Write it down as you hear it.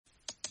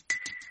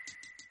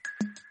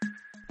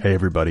Hey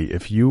everybody,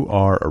 if you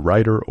are a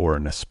writer or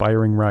an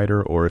aspiring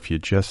writer, or if you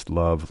just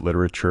love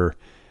literature,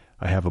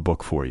 I have a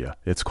book for you.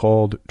 It's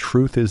called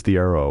Truth is the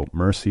Arrow,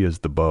 Mercy is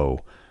the Bow,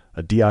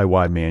 a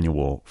DIY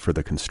manual for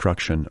the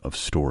construction of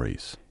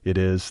stories. It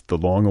is the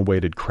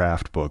long-awaited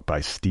craft book by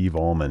Steve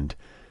Almond,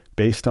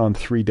 based on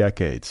 3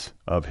 decades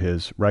of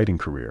his writing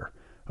career,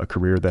 a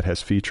career that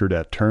has featured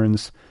at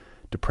turns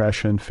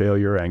depression,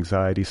 failure,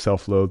 anxiety,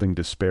 self-loathing,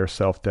 despair,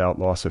 self-doubt,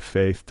 loss of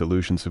faith,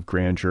 delusions of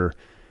grandeur,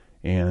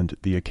 and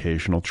the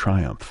occasional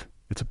triumph.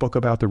 It's a book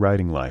about the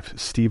writing life.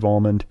 Steve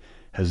Almond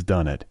has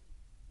done it.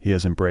 He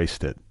has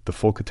embraced it, the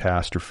full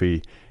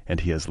catastrophe, and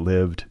he has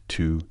lived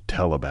to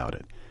tell about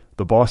it.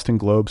 The Boston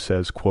Globe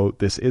says, quote,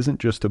 "This isn't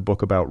just a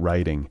book about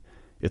writing,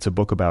 it's a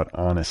book about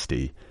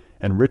honesty."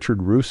 And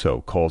Richard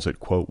Russo calls it,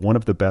 quote, "one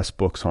of the best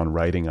books on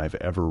writing I've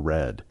ever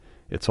read.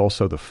 It's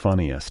also the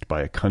funniest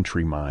by a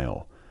country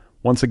mile."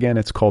 Once again,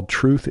 it's called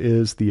Truth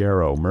is the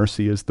Arrow,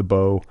 Mercy is the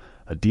Bow,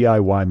 a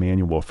DIY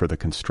manual for the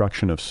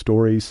construction of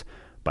stories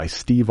by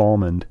Steve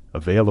Almond,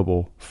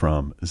 available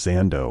from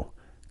Zando.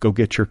 Go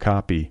get your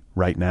copy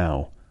right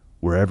now,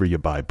 wherever you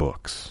buy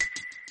books.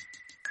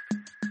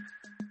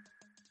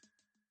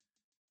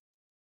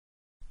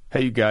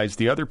 Hey, you guys,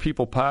 the Other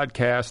People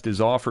podcast is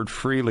offered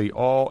freely.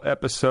 All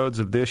episodes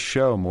of this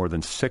show, more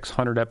than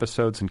 600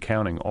 episodes and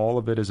counting, all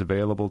of it is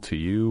available to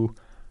you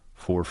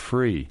for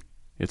free.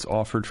 It's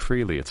offered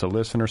freely. It's a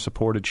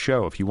listener-supported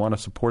show. If you want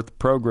to support the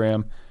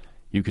program,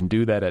 you can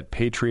do that at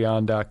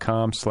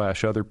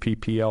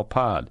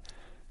patreon.com/otherpplpod.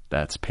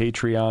 That's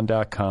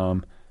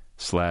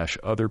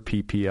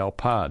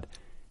patreon.com/otherpplpod.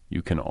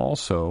 You can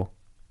also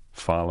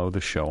follow the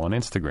show on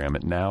Instagram.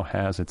 It now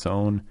has its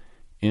own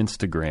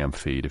Instagram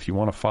feed. If you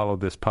want to follow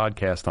this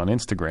podcast on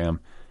Instagram,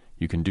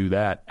 you can do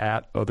that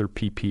at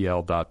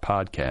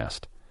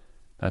otherppl.podcast.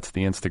 That's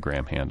the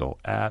Instagram handle,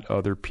 at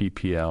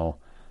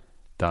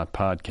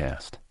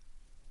otherppl.podcast.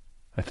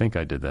 I think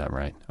I did that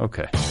right.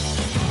 Okay. I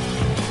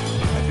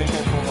think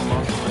I pulled a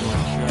muscle in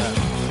my chest.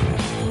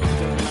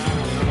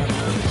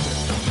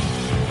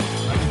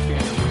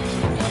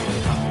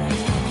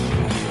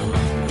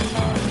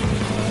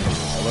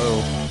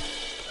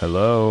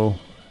 Hello.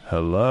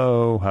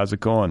 How's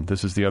it going?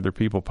 This is the Other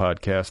People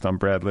podcast. I'm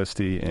Brad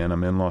Listy, and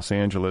I'm in Los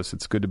Angeles.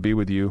 It's good to be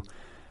with you.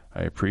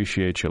 I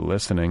appreciate you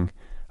listening.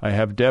 I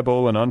have Deb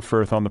Olin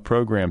Unferth on the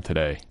program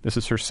today. This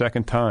is her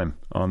second time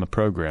on the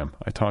program.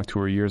 I talked to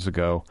her years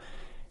ago,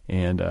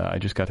 and I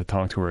just got to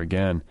talk to her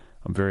again.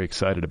 I'm very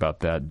excited about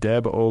that.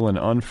 Deb Olin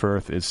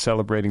Unferth is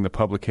celebrating the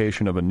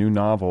publication of a new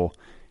novel.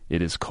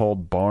 It is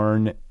called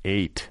Barn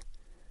 8.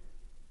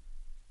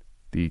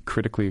 The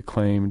critically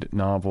acclaimed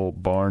novel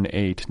Barn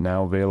 8,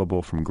 now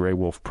available from Grey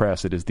Wolf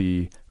Press. It is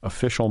the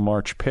official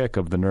March pick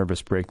of the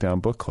Nervous Breakdown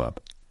Book Club.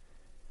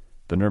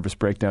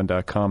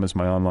 TheNervousBreakdown.com is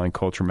my online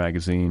culture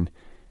magazine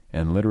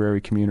and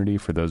literary community,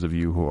 for those of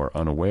you who are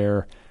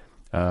unaware.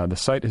 The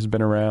site has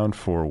been around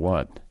for,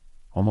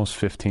 almost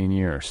 15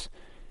 years.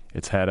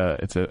 It's had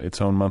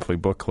its own monthly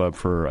book club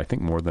for, I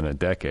think, more than a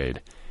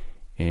decade.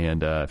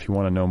 And if you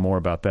want to know more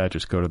about that,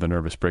 just go to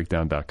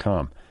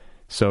TheNervousBreakdown.com.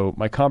 So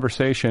my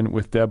conversation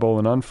with Deb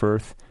Olin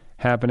Unferth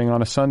happening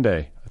on a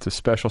Sunday. It's a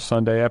special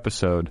Sunday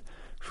episode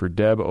for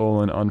Deb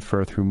Olin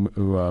Unferth,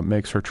 who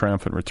makes her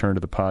triumphant return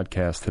to the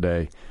podcast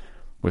today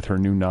with her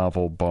new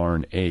novel,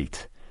 Barn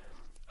 8.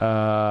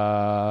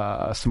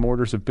 Some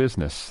orders of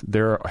business.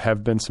 There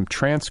have been some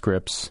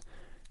transcripts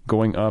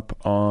going up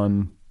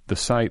on the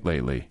site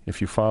lately.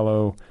 If you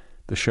follow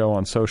the show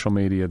on social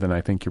media, then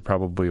I think you're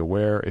probably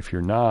aware. If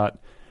you're not,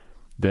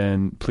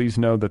 then please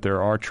know that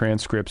there are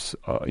transcripts,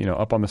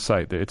 up on the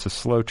site. It's a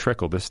slow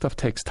trickle. This stuff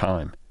takes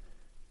time.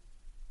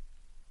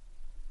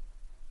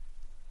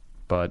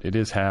 But it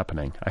is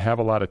happening. I have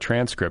a lot of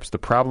transcripts. The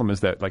problem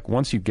is that,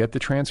 once you get the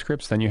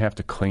transcripts, then you have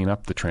to clean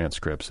up the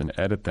transcripts and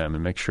edit them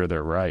and make sure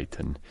they're right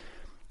and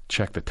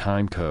check the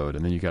time code.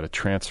 And then you got to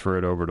transfer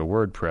it over to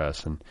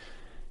WordPress. And,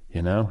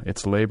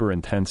 it's labor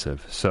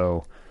intensive.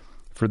 So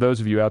for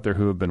those of you out there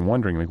who have been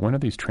wondering, when are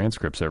these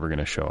transcripts ever going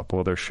to show up?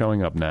 Well, they're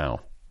showing up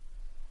now.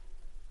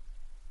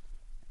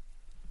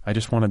 I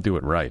just want to do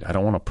it right. I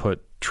don't want to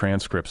put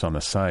transcripts on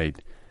the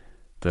site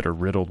that are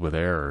riddled with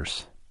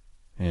errors.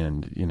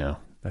 And,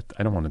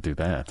 I don't want to do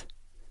that.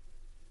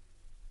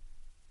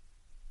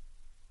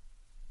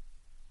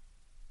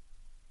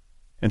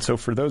 And so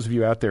for those of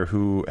you out there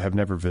who have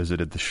never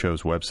visited the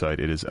show's website,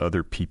 it is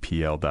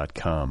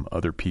otherppl.com,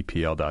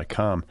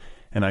 otherppl.com.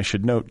 And I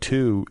should note,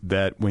 too,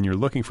 that when you're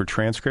looking for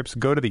transcripts,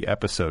 go to the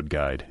episode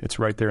guide. It's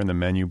right there in the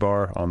menu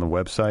bar on the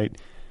website.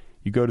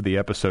 You go to the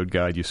episode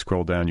guide, you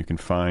scroll down, you can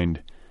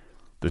find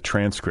the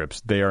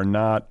transcripts. They are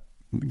not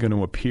going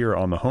to appear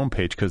on the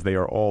homepage because they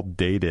are all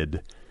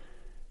dated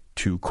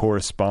to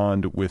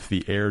correspond with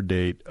the air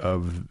date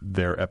of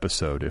their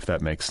episode, if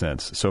that makes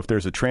sense. So if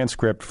there's a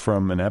transcript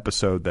from an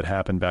episode that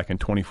happened back in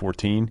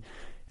 2014,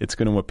 it's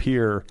going to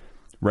appear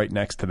right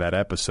next to that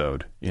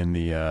episode in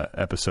the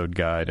episode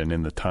guide and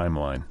in the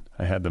timeline.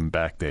 I had them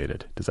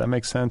backdated. Does that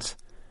make sense?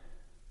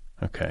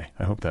 Okay,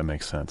 I hope that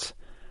makes sense.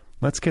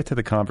 Let's get to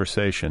the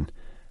conversation.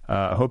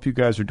 I hope you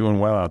guys are doing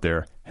well out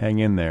there. hang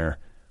in there.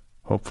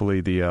 Hopefully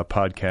the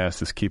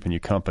podcast is keeping you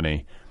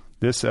company.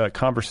 This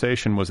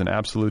conversation was an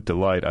absolute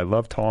delight. I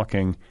love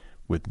talking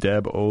with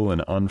Deb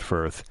Olin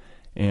Unferth,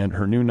 and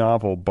her new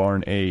novel,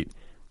 Barn 8,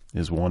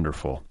 is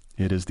wonderful.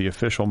 It is the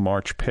official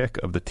March pick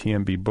of the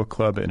TMB Book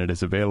Club, and it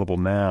is available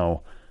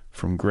now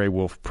from Grey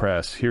Wolf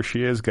Press. Here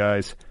she is,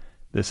 guys.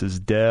 This is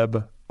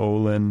Deb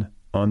Olin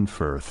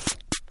Unferth.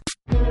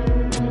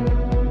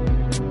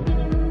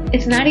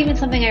 It's not even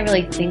something I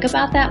really think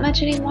about that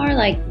much anymore.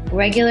 Like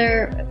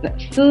regular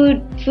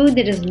food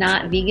that is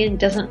not vegan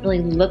doesn't really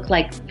look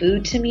like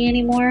food to me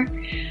anymore.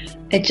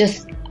 It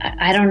just,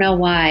 I don't know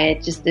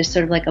why. There's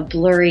sort of like a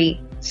blurry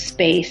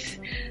space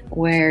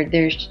where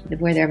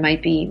there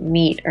might be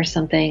meat or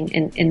something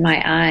in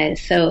my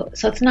eyes. So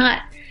it's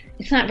not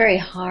very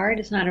hard.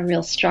 It's not a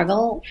real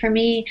struggle for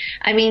me.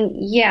 I mean,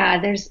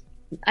 yeah,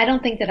 I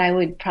don't think that I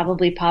would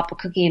probably pop a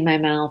cookie in my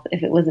mouth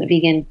if it wasn't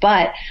vegan,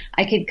 but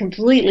I could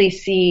completely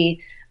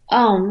see,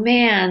 oh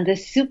man,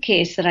 this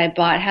suitcase that I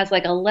bought has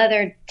like a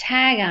leather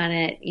tag on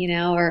it,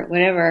 or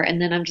whatever.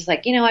 And then I'm just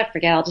like, you know what,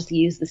 forget it, I'll just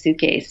use the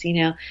suitcase,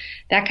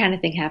 that kind of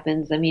thing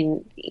happens. I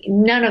mean,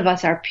 none of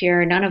us are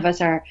pure. None of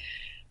us are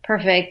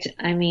perfect.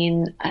 I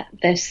mean,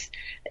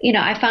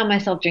 I found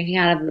myself drinking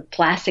out of the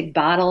plastic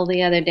bottle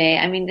the other day.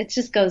 I mean,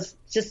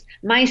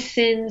 my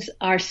sins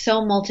are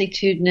so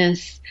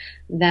multitudinous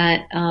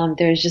that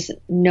there's just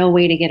no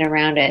way to get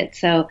around it.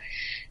 So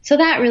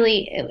that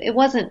really, it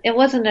wasn't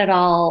at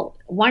all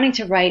wanting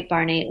to write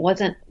Barn 8,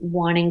 wasn't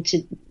wanting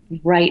to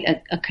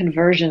write a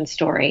conversion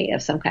story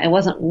of some kind. I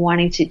wasn't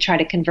wanting to try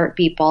to convert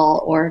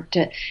people or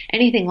to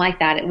anything like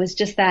that. It was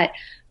just that,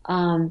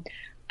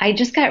 I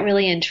just got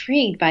really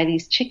intrigued by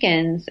these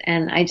chickens,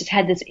 and I just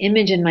had this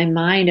image in my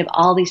mind of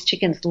all these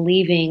chickens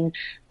leaving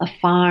a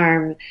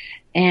farm,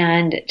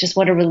 and just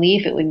what a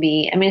relief it would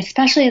be. I mean,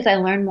 especially as I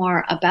learned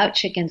more about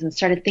chickens and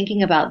started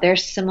thinking about their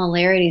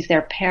similarities,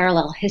 their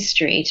parallel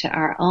history to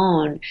our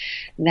own,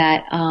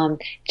 that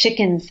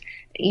chickens,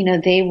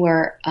 they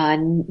were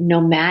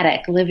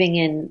nomadic, living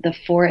in the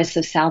forests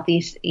of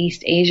Southeast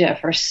Asia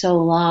for so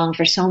long,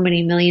 for so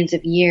many millions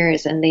of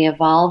years, and they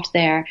evolved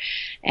there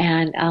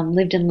and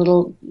lived in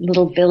little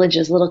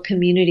villages, little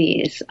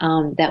communities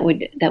that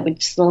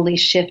would slowly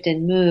shift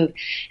and move.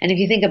 And if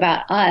you think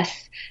about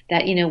us,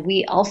 that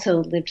we also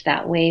lived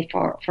that way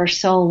for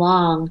so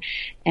long,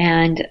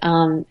 and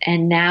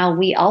now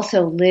we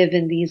also live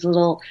in these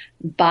little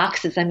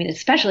boxes. I mean,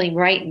 especially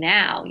right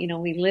now,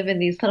 we live in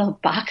these little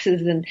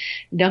boxes and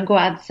don't go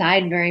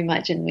outside very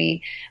much, and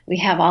we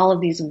have all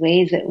of these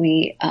ways that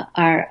we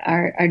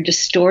are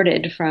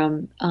distorted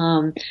from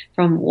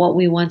what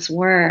we once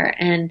were.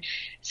 And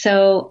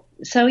so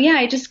yeah,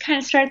 I just kind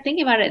of started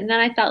thinking about it, and then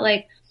I thought,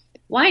 like,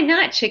 why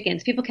not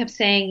chickens? People kept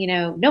saying,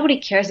 nobody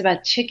cares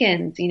about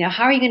chickens.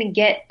 How are you going to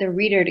get the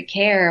reader to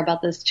care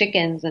about those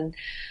chickens? And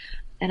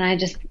I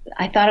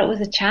thought it was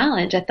a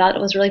challenge. I thought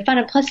it was really fun.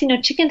 And plus,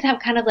 chickens have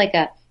kind of like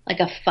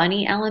a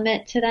funny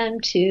element to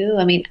them too.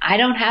 I mean, I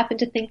don't happen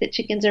to think that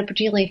chickens are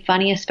particularly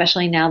funny,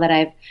 especially now that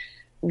I've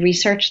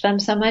researched them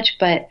so much,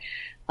 but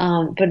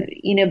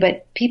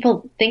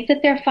people think that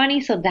they're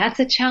funny. So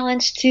that's a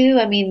challenge too.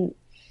 I mean,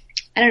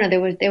 I don't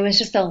know. There was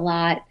just a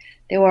lot.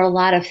 There were a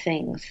lot of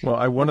things.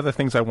 Well, one of the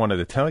things I wanted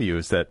to tell you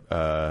is that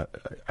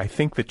I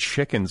think the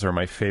chickens are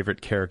my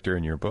favorite character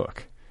in your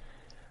book.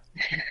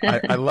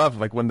 I love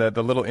like when the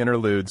little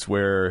interludes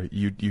where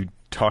you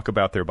talk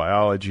about their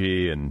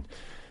biology and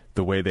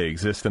the way they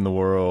exist in the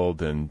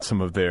world and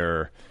some of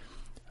their,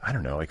 I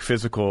don't know, like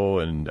physical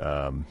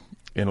and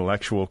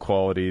intellectual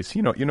qualities.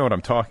 You know what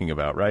I'm talking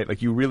about, right?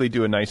 Like you really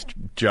do a nice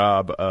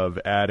job of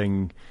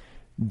adding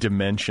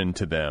dimension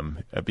to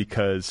them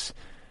because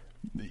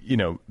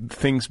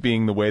things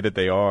being the way that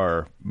they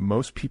are,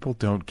 most people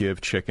don't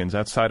give chickens,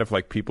 outside of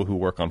like people who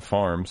work on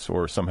farms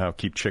or somehow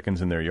keep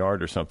chickens in their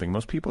yard or something,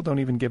 most people don't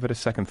even give it a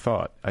second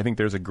thought. I think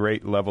there's a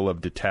great level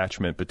of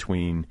detachment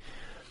between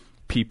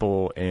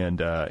people and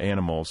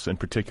animals, and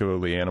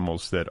particularly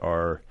animals that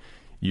are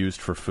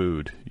used for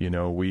food.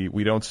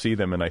 We don't see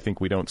them, and I think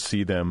we don't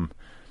see them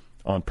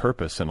on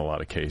purpose in a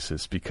lot of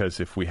cases, because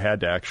if we had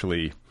to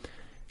actually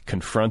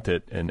confront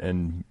it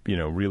and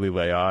really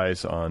lay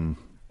eyes on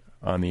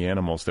the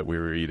animals that we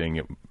were eating,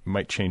 it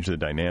might change the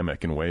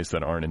dynamic in ways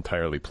that aren't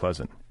entirely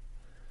pleasant.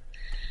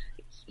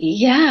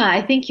 Yeah,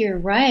 I think you're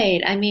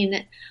right. I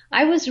mean,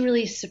 I was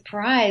really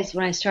surprised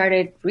when I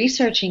started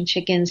researching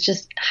chickens,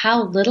 just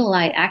how little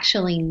I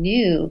actually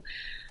knew.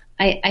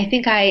 I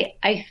think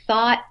I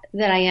thought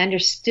that I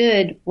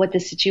understood what the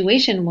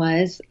situation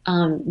was,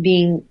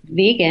 being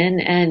vegan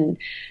and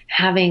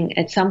having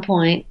at some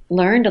point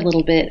learned a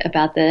little bit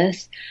about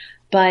this.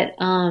 But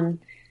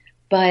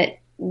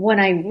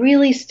when I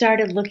really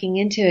started looking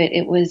into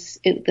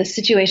it, the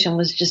situation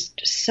was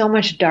just so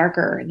much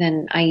darker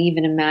than I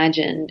even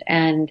imagined.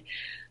 And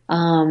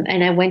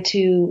I went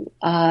to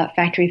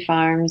factory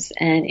farms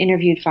and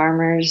interviewed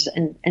farmers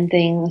and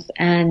things.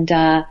 And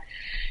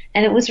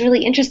it was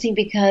really interesting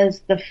because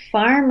the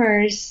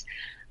farmers,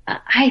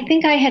 I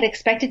think I had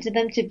expected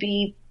them to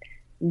be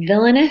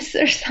villainous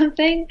or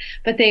something,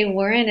 but they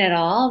weren't at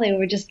all. They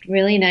were just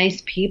really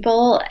nice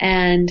people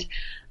and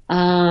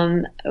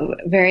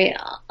very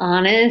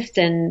honest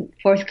and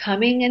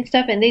forthcoming and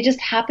stuff. And they just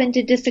happen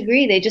to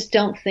disagree. They just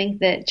don't think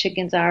that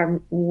chickens are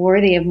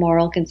worthy of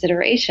moral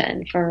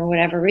consideration for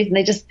whatever reason.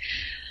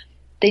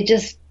 They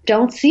just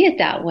don't see it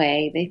that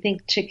way. They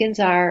think chickens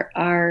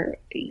are,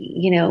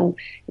 you know,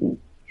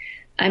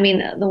 I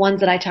mean, the ones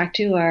that I talked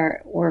to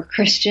were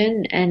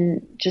Christian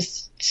and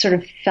just sort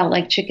of felt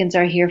like chickens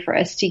are here for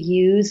us to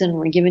use and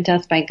were given to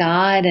us by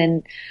God.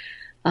 And,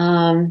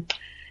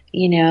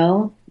 you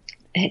know,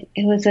 it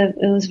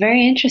was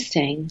very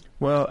interesting.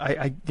 Well,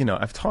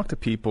 I've talked to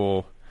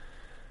people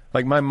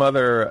like my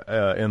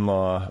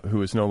mother-in-law,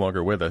 who is no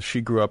longer with us.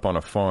 She grew up on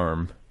a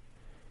farm.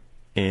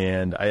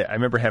 And I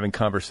remember having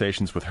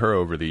conversations with her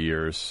over the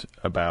years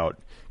about,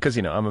 because,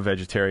 you know, I'm a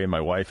vegetarian,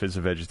 my wife is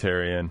a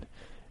vegetarian,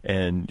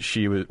 and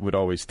she would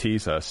always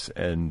tease us.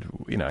 And,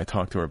 you know, I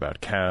talked to her about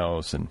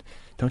cows, and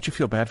don't you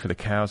feel bad for the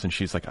cows? And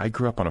she's like, I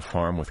grew up on a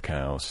farm with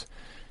cows.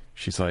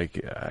 She's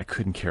like, I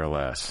couldn't care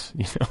less.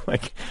 You know,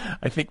 like,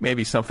 I think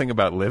maybe something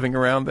about living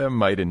around them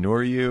might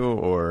inure you,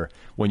 or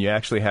when you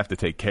actually have to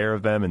take care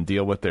of them and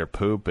deal with their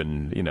poop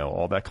and, you know,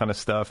 all that kind of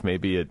stuff,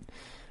 maybe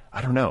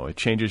I don't know, it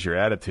changes your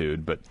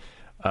attitude. But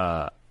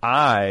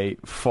I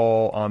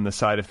fall on the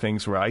side of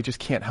things where I just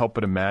can't help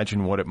but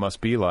imagine what it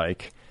must be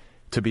like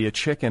to be a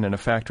chicken in a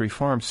factory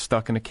farm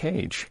stuck in a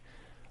cage.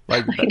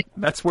 Like,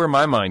 that's where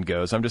my mind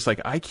goes. I'm just like,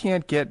 I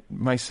can't get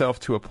myself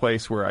to a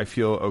place where I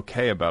feel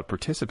okay about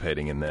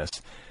participating in this.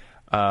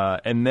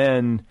 And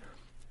then,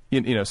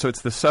 you know, so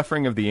it's the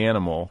suffering of the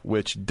animal,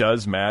 which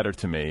does matter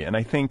to me. And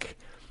I think,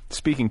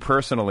 speaking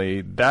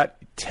personally, that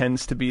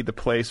tends to be the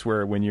place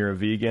where when you're a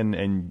vegan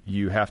and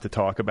you have to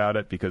talk about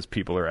it because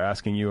people are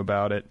asking you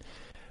about it,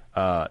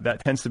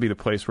 that tends to be the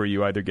place where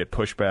you either get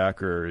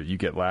pushback or you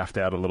get laughed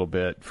at a little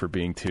bit for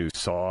being too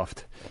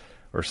soft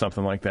or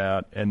something like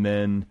that. And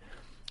then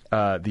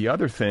the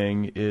other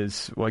thing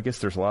is, well, I guess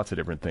there's lots of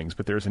different things,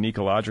 but there's an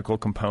ecological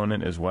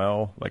component as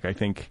well. Like, I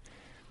think,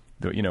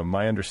 you know,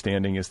 my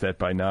understanding is that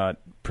by not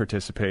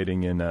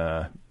participating in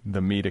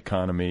the meat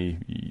economy,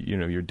 you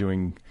know, you're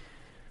doing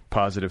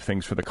positive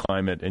things for the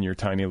climate in your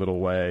tiny little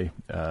way.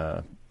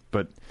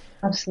 But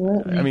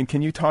absolutely. I mean,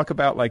 can you talk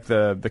about like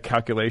the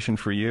calculation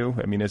for you?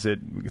 I mean, it's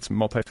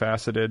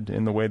multifaceted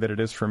in the way that it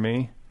is for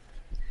me?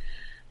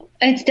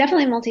 It's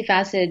definitely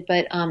multifaceted,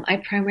 but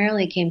I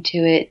primarily came to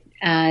it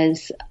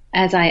as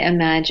I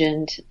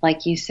imagined,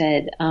 like you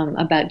said,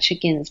 about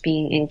chickens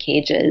being in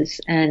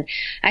cages. And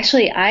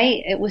actually,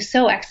 it was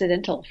so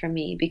accidental for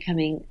me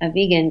becoming a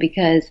vegan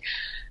because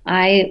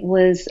I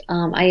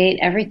ate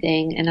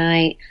everything, and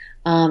I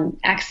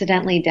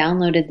accidentally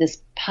downloaded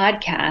this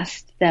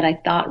podcast that I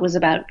thought was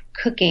about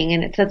cooking,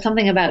 and it said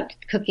something about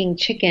cooking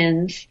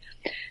chickens.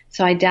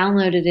 So I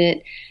downloaded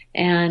it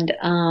and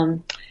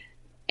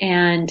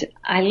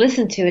I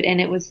listened to it, and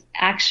it was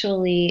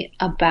actually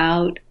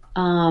about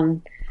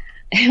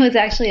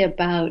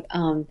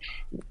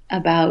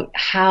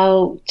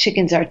how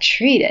chickens are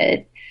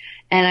treated.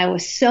 And I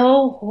was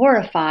so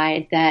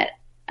horrified that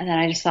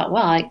I just thought,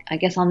 well, I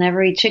guess I'll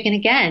never eat chicken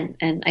again.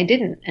 And I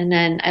didn't. And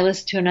then I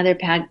listened to another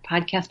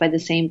podcast by the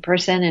same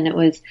person, and it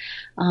was,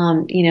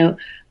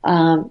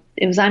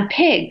 it was on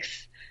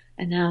pigs.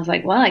 And I was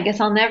like, well, I guess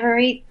I'll never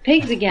eat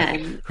pigs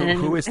again.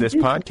 Who is this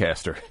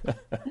podcaster?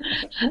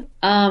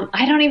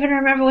 I don't even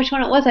remember which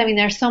one it was. I mean,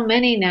 there's so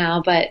many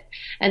now,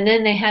 and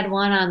then they had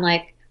one on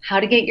like how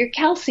to get your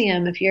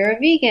calcium if you're a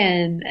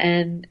vegan,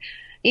 and,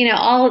 you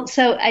know,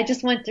 so I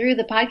just went through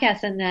the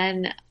podcast, and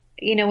then,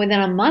 you know, within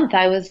a month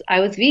I was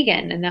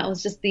vegan, and that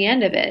was just the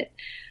end of it.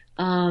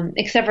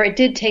 Except for it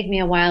did take me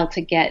a while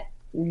to get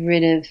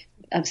rid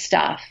of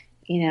stuff,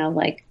 you know,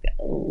 like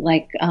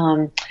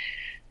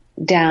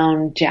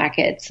down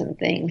jackets and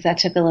things. That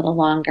took a little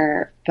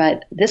longer,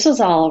 but this was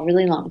all a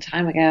really long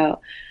time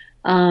ago.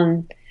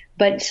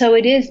 But so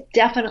it is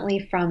definitely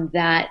from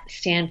that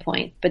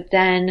standpoint, but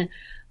then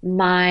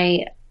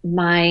my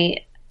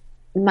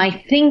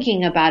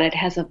thinking about it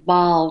has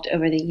evolved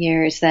over the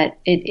years, that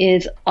it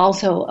is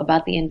also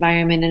about the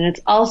environment, and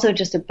it's also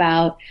just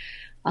about,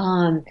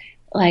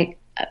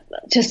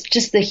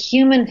 just the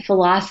human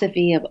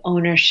philosophy of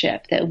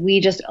ownership, that we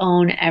just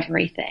own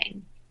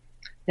everything.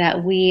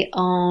 That we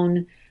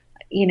own,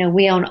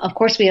 of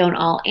course we own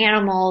all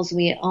animals,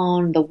 we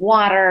own the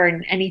water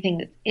and anything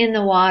that's in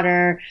the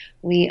water,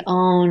 we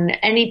own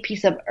any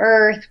piece of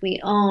earth, we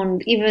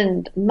own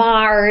even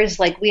Mars,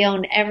 like we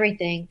own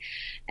everything,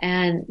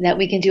 and that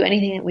we can do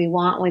anything that we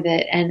want with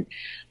it. And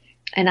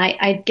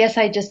I guess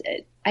I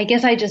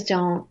just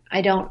don't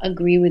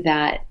agree with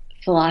that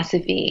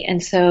philosophy.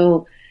 And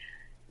so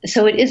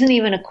it isn't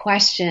even a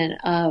question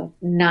of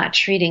not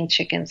treating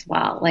chickens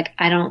well. Like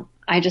I'm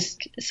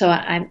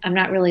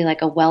not really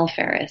like a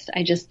welfarist.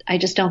 I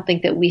just don't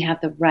think that we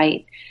have the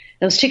right.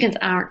 Those chickens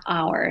aren't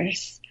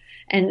ours,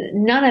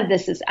 and none of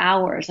this is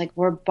ours. Like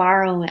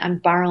I'm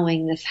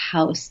borrowing this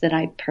house that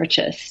I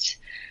purchased.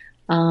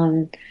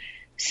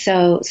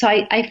 So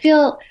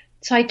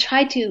I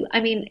try to, I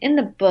mean, in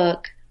the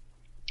book,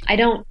 I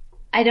don't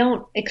I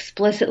don't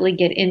explicitly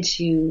get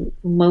into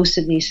most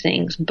of these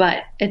things,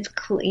 but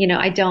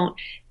I don't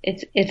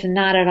it's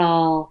not at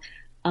all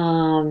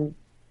um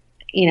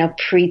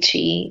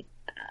preachy,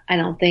 I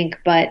don't think,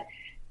 but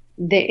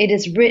it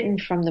is written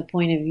from the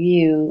point of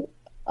view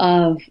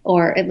of,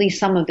 or at least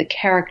some of the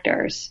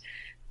characters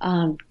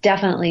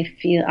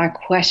definitely are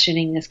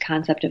questioning this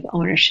concept of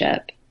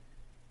ownership.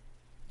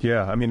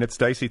 Yeah, I mean, it's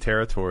dicey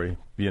territory,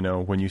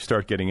 when you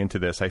start getting into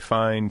this. I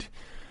find,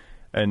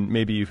 and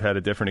maybe you've had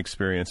a different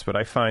experience, but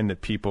I find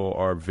that people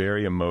are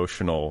very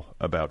emotional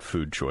about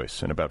food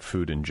choice and about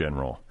food in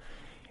general.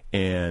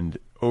 And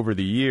over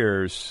the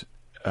years,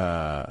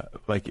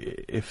 like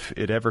if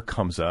it ever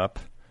comes up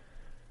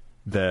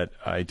that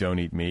I don't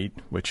eat meat,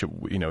 which,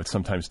 it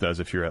sometimes does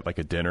if you're at like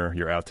a dinner,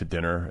 you're out to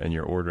dinner and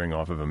you're ordering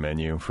off of a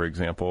menu, for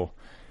example,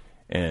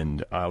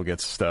 and I'll get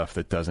stuff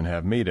that doesn't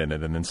have meat in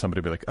it. And then somebody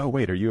will be like, oh,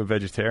 wait, are you a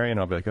vegetarian?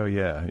 I'll be like, oh,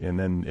 yeah. And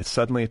then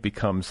it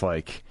becomes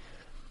like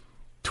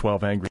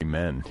 12 Angry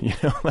Men,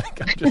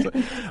 like, I'm just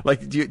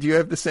like, do you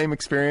have the same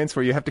experience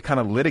where you have to kind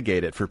of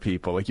litigate it for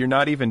people? Like, you're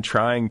not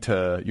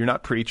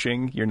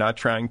preaching, you're not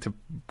trying to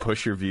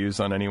push your views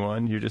on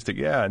anyone. You're just,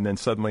 yeah. And then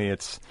suddenly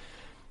it's,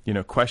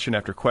 question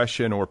after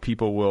question, or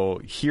people will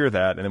hear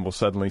that and then will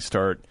suddenly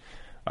start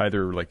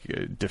either like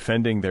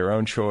defending their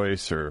own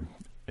choice or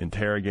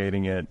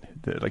interrogating it.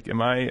 Like,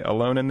 am I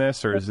alone in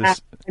this, or is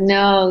this?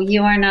 No,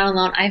 you are not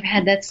alone. I've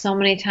had that so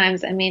many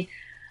times.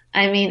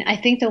 I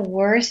think the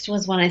worst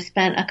was when I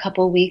spent a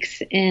couple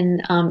weeks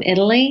in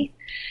Italy,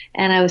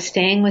 and I was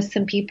staying with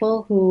some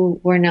people who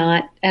were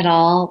not at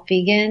all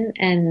vegan,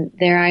 and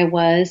there I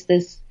was,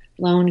 this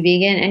lone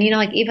vegan, and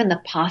like even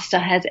the pasta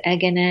has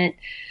egg in it,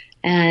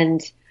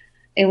 and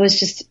it was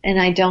just,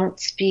 and I don't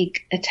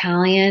speak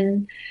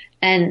Italian,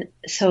 and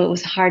so it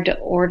was hard to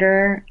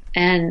order.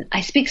 And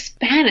I speak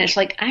Spanish.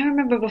 Like, I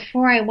remember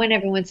before I went,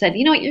 everyone said,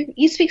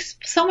 you speak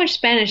so much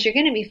Spanish, you're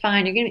going to be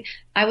fine.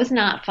 I was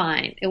not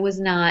fine. It was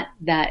not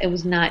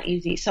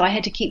easy. So I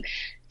had to keep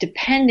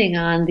depending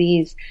on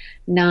these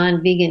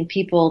non-vegan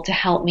people to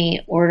help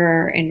me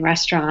order in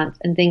restaurants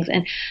and things.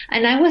 And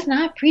I was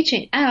not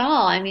preaching at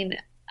all.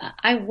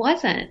 I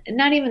wasn't,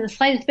 not even the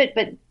slightest bit,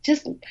 but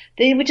just,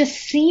 they would just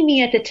see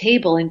me at the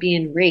table and be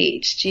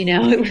enraged.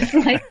 It was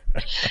like,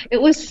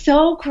 it was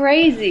so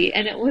crazy.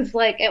 And it was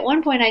like, at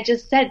one point I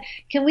just said,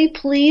 can we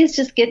please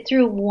just get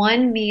through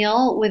one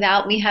meal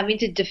without me having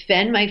to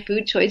defend my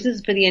food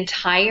choices for the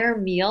entire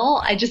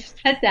meal? I just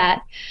said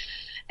that.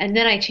 And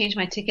then I changed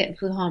my ticket and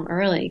flew home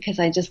early because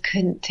I just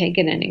couldn't take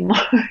it anymore.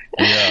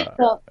 Yeah.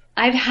 So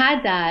I've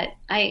had that.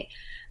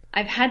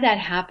 I've had that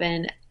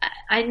happen.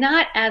 I'm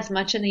not as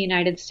much in the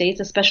United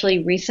States,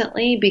 especially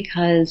recently,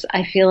 because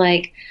I feel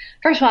like,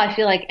 first of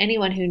all,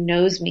 anyone who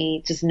knows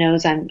me just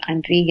knows I'm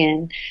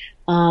vegan.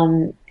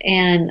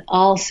 And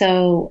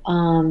also,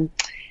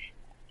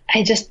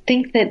 I just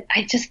think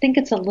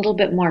it's a little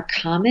bit more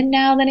common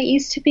now than it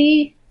used to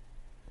be.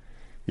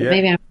 But yeah.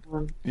 Maybe I'm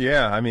wrong.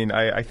 Yeah,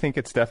 I think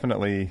it's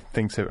definitely,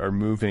 things are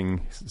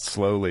moving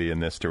slowly in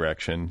this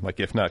direction, like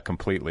if not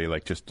completely,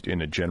 like just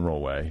in a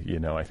general way.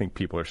 I think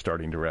people are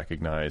starting to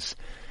recognize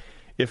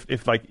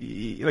if like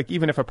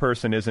even if a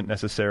person isn't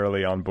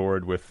necessarily on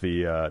board with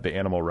the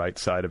animal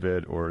rights side of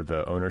it, or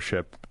the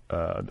ownership,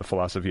 the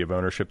philosophy of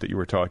ownership that you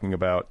were talking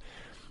about,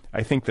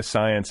 I think the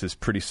science is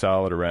pretty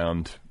solid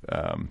around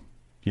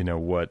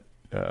what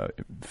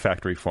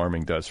factory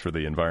farming does for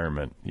the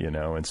environment,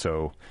 and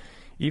so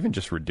even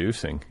just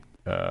reducing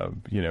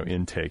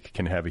intake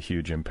can have a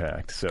huge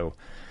impact. So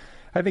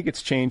I think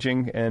it's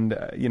changing, and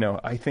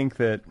I think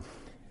that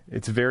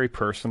it's very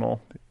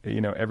personal.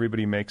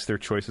 Everybody makes their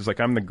choices.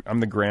 Like, I'm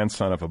the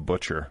grandson of a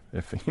butcher.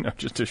 If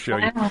just to show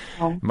you,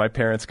 my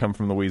parents come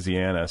from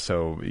Louisiana,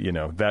 so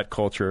that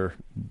culture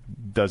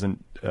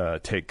doesn't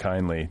take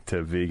kindly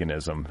to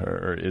veganism,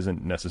 or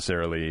isn't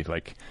necessarily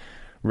like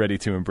ready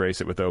to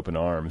embrace it with open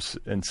arms.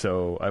 And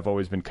so I've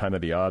always been kind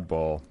of the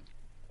oddball.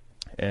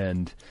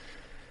 And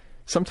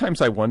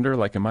sometimes I wonder,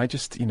 like, am I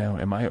just,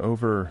 am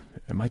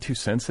I too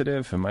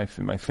sensitive? Am I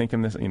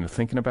thinking this,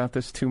 thinking about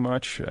this too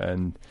much?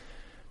 And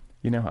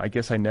I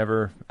guess I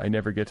never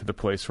get to the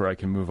place where I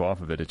can move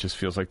off of it. It just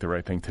feels like the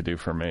right thing to do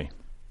for me.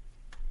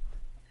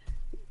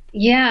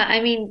 Yeah,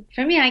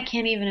 for me, I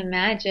can't even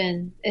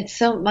imagine. It's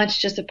so much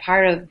just a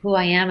part of who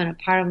I am and a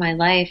part of my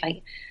life.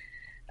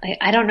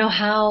 I don't know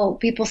how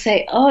people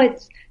say, oh,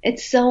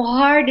 it's so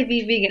hard to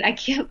be vegan. I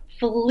can't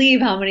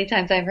believe how many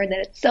times I've heard that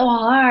it's so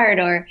hard,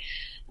 or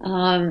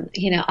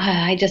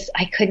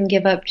I couldn't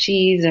give up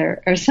cheese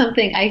or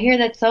something. I hear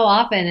that so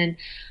often, and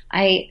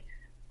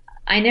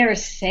I never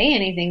say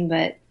anything,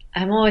 but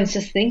I'm always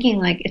just thinking,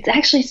 like, it's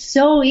actually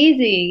so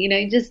easy.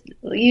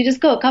 You just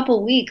go a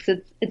couple weeks.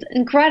 It's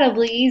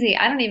incredibly easy.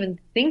 I don't even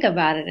think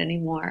about it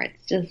anymore.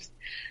 It's just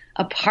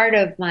a part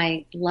of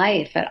my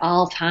life at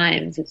all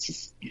times. It's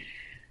just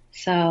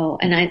so,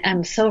 and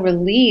I'm so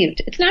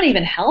relieved. It's not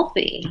even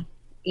healthy.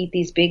 Eat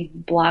these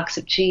big blocks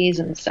of cheese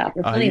and stuff.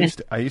 It's not even.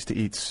 I used to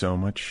eat so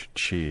much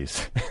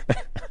cheese.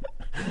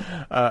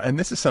 And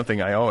this is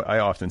something I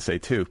often say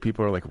too.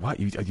 People are like, "What?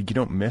 You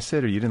don't miss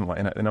it, or you didn't like?"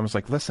 And I was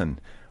like, "Listen,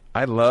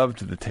 I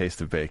loved the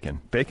taste of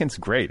bacon. Bacon's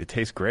great. It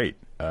tastes great.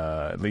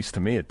 At least to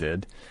me, it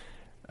did.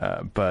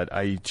 But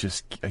I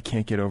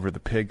can't get over the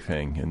pig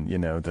thing, and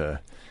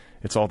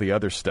it's all the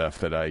other stuff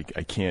that I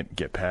can't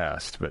get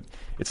past. But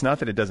it's not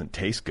that it doesn't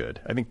taste good.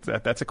 I think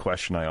that's a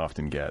question I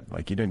often get.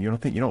 Like, you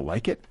don't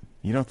like it?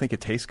 You don't think it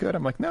tastes good?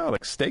 I'm like, no,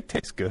 like steak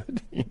tastes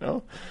good,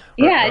 Yeah,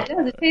 it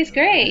does. It tastes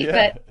great,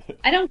 Yeah. but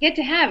I don't get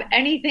to have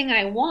anything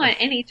I want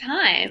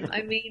anytime.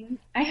 I mean,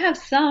 I have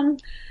some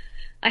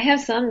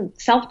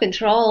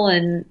self-control,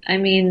 and I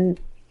mean,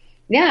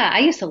 yeah, I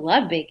used to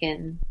love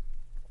bacon.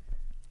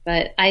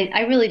 But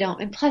I really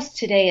don't. And plus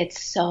today it's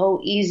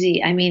so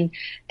easy. I mean,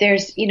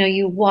 there's,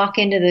 you walk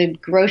into the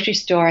grocery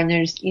store and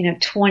there's,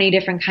 20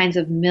 different kinds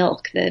of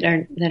milk that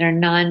are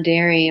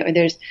non-dairy, or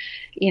there's,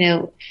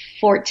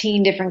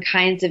 14 different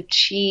kinds of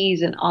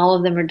cheese, and all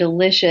of them are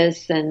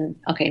delicious. And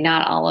okay,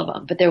 not all of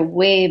them, but they're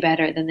way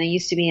better than they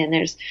used to be. And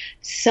there's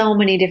so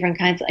many different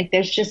kinds. Like,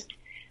 there's just,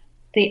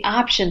 the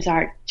options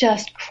are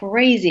just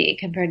crazy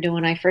compared to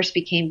when I first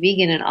became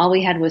vegan and all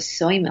we had was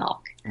soy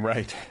milk.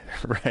 Right.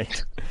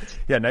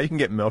 Yeah, now you can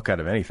get milk out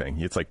of anything.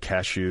 It's like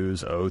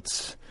cashews,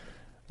 oats.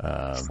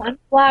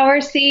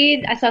 Sunflower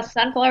seed. I saw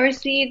sunflower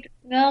seed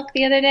milk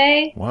the other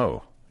day.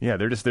 Whoa. Yeah,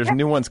 there's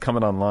new ones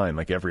coming online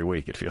like every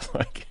week, it feels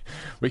like.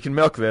 We can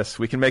milk this.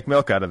 We can make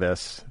milk out of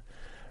this.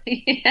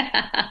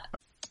 Yeah.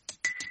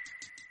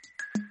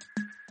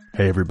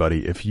 Hey,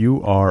 everybody. If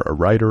you are a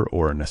writer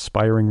or an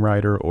aspiring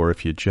writer, or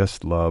if you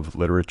just love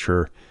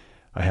literature,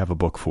 I have a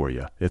book for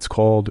you. It's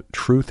called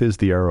Truth is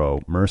the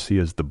Arrow, Mercy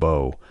is the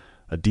Bow,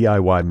 a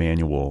DIY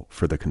manual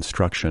for the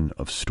construction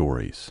of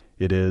stories.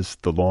 It is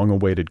the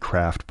long-awaited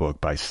craft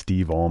book by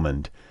Steve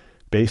Almond,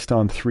 based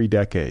on 3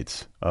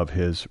 decades of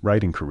his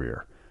writing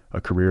career, a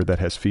career that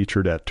has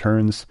featured at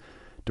turns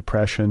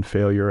depression,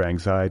 failure,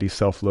 anxiety,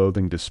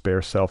 self-loathing,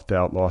 despair,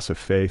 self-doubt, loss of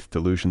faith,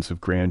 delusions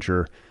of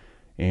grandeur,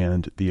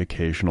 and the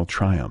occasional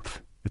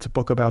triumph. It's a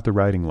book about the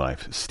writing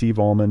life. Steve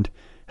Almond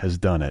has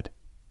done it.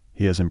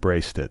 He has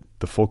embraced it,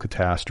 the full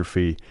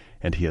catastrophe,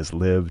 and he has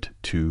lived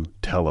to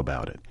tell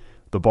about it.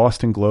 The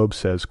Boston Globe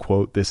says,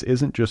 quote, "This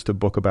isn't just a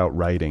book about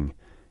writing,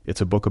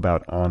 it's a book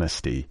about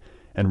honesty."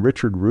 And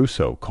Richard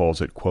Russo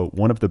calls it, quote,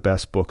 "one of the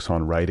best books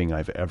on writing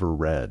I've ever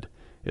read.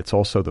 It's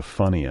also the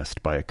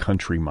funniest by a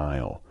country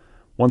mile."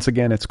 Once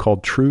again, it's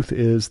called Truth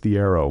is the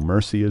Arrow,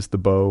 Mercy is the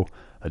Bow,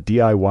 a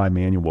DIY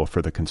manual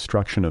for the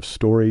construction of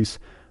stories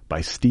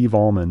by Steve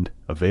Almond,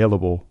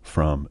 available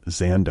from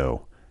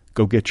Zando.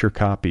 Go get your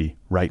copy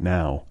right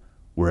now,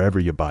 wherever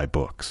you buy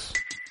books.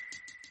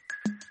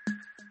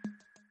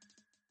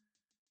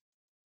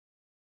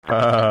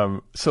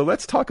 So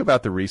let's talk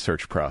about the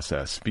research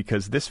process,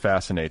 because this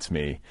fascinates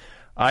me.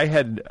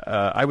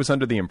 I was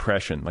under the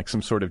impression, like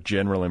some sort of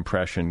general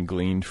impression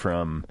gleaned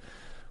from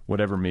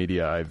whatever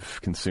media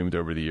I've consumed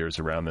over the years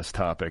around this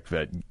topic,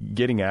 that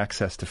getting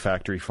access to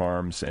factory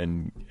farms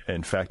and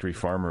factory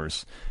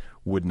farmers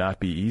would not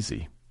be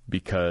easy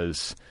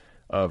because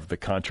of the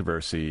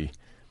controversy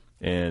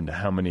and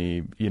how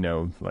many,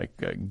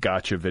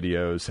 gotcha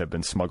videos have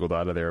been smuggled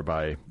out of there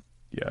by,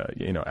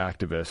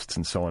 activists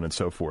and so on and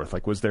so forth.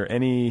 Like, was there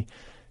any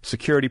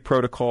security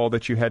protocol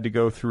that you had to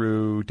go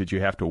through? Did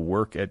you have to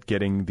work at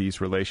getting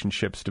these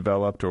relationships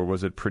developed, or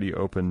was it pretty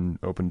open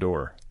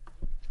door?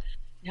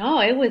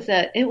 No, it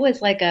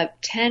was like a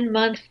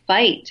 10-month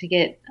fight to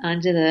get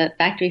onto the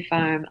factory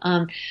farm.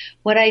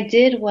 What I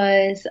did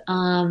was,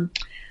 of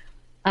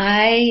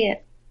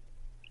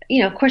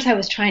course I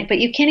was trying, but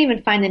you can't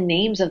even find the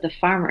names of the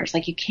farmers.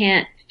 Like, you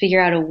can't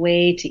figure out a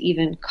way to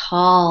even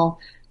call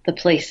the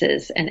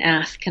places and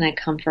ask, can I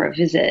come for a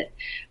visit?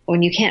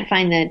 When you can't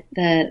find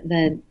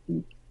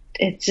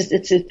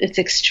it's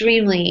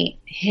extremely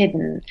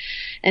hidden.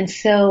 And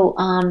so,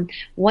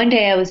 one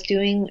day I was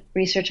doing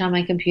research on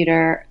my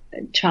computer,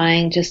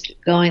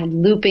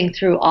 looping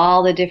through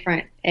all the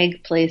different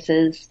egg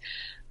places,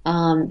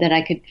 that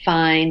I could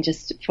find,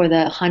 just for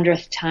the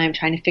 100th time,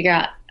 trying to figure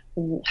out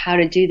how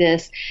to do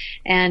this.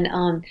 And,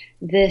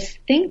 this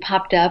thing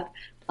popped up,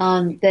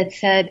 that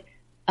said,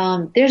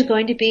 there's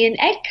going to be an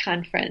egg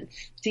conference.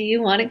 Do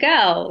you want to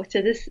go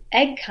to this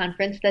egg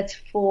conference that's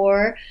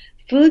for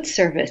food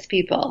service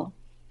people?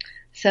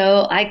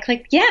 So I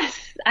clicked,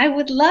 yes, I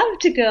would love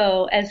to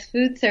go as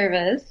food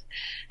service.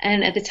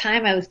 And at the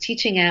time I was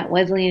teaching at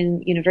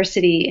Wesleyan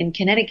University in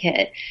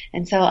Connecticut.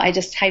 And so I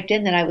just typed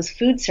in that I was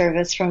food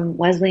service from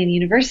Wesleyan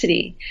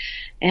University.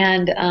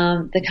 And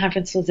the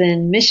conference was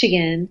in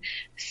Michigan.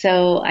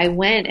 So I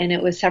went, and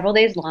it was several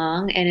days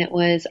long, and it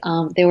was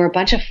there were a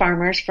bunch of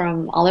farmers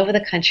from all over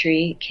the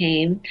country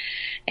came,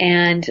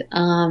 and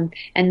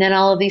then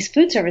all of these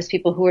food service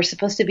people who were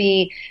supposed to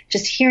be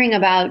just hearing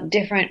about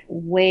different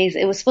ways.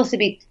 It was supposed to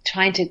be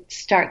trying to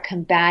start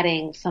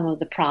combating some of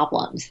the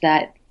problems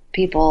that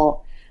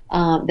people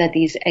that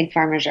these egg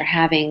farmers are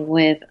having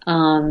with,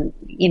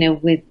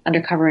 with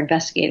undercover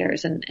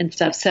investigators and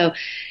stuff. So,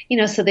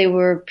 so they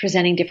were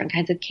presenting different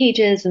kinds of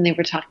cages, and they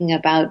were talking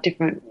about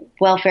different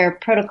welfare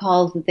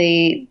protocols that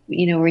they,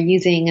 were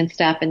using and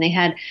stuff. And they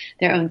had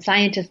their own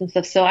scientists and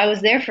stuff. So I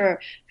was there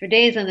for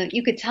days, and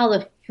you could tell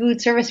the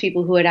food service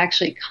people who had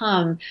actually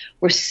come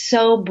were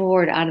so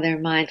bored out of their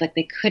minds. Like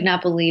they could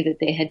not believe that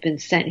they had been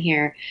sent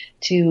here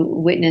to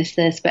witness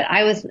this. But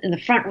I was in the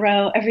front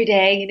row every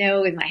day,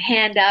 with my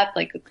hand up,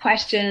 like with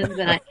questions.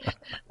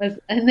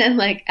 And then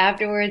like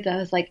afterwards I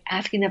was like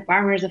asking the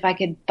farmers if I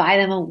could buy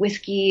them a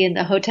whiskey in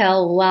the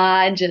hotel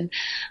lodge and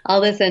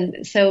all this.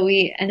 And so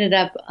we ended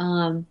up,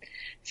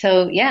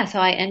 so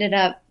I ended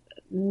up,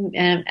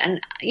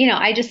 and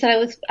I just said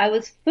I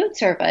was food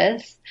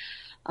service,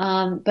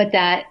 but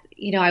that,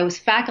 I was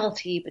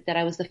faculty, but that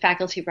I was the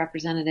faculty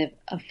representative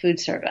of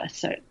food service.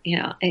 So,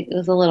 it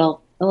was a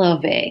little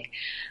vague.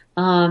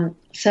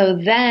 So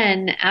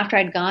then after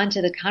I'd gone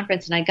to the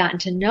conference and I'd gotten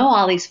to know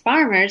all these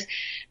farmers,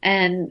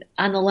 and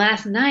on the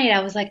last night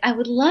I was like, I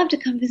would love to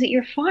come visit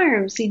your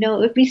farms. It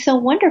would be so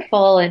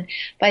wonderful. And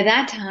by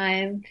that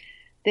time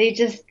they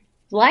just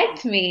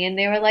liked me and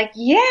they were like,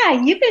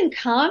 yeah, you can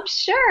come.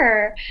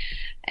 Sure.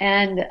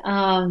 And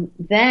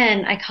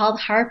then I called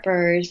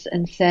Harper's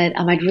and said,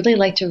 I'd really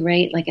like to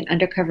write like an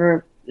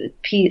undercover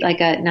piece,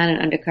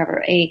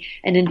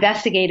 an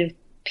investigative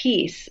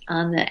piece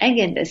on the egg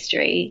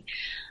industry.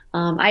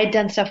 I had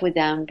done stuff with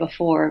them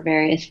before,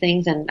 various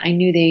things, and I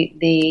knew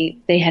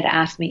they had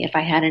asked me if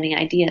I had any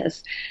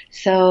ideas.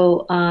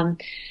 So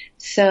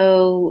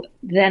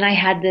then I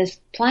had this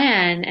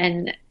plan,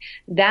 and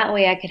that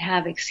way I could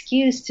have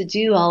excuse to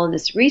do all of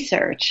this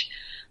research.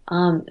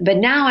 But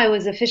now I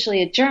was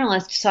officially a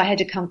journalist, so I had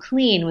to come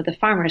clean with the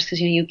farmers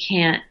because, you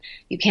can't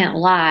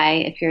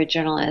lie if you're a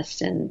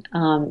journalist, and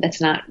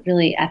that's not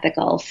really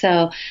ethical.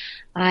 So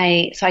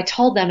I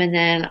told them, and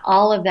then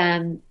all of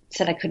them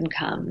said I couldn't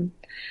come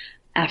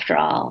after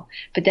all.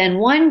 But then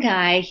one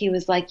guy, he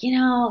was like,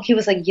 he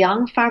was like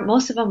young farm.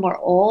 Most of them were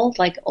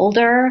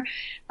older,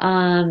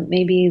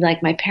 maybe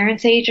like my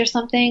parents' age or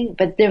something.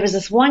 But there was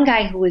this one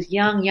guy who was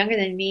younger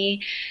than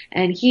me,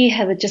 and he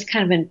had just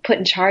kind of been put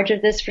in charge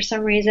of this for some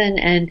reason.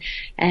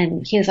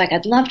 And he was like,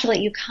 I'd love to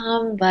let you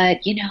come, but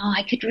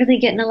I could really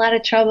get in a lot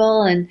of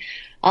trouble and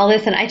all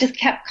this. And I just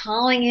kept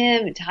calling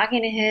him and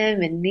talking to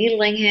him and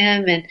needling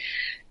him. And,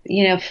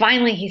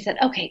 finally he said,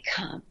 okay,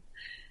 come.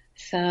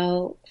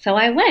 So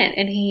I went,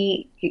 and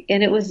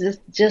it was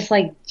just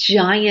like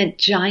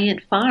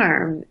giant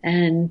farm,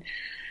 and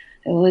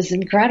it was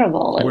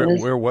incredible.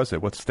 Where was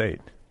it? What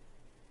state?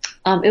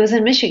 It was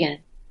in Michigan.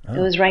 Oh. It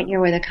was right near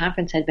where the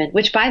conference had been,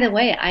 which, by the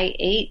way, I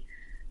ate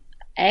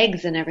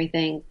eggs and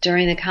everything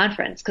during the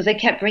conference because they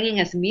kept bringing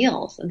us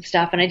meals and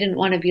stuff, and I didn't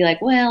want to be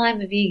like, well, I'm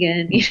a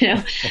vegan,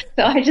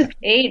 so I just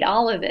ate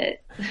all of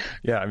it.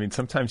 Yeah, I mean,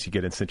 sometimes you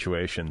get in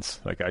situations,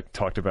 like I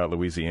talked about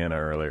Louisiana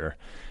earlier.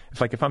 It's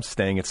like if I'm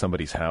staying at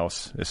somebody's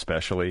house,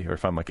 especially, or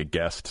if I'm like a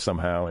guest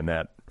somehow in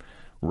that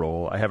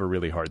role, I have a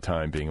really hard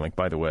time being like,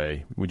 by the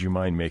way, would you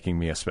mind making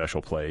me a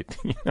special plate?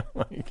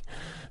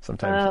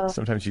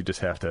 Sometimes you just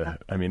have to,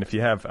 I mean, if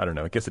you have, I don't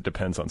know, I guess it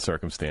depends on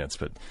circumstance,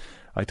 but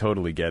I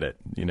totally get it.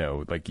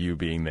 Like you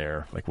being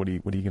there, like, what are you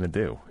going to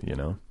do?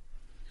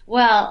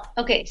 Well,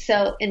 okay.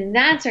 So in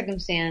that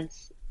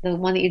circumstance, the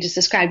one that you just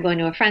described, going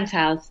to a friend's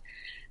house,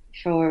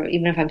 for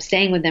even if I'm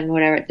staying with them or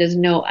whatever,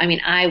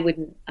 I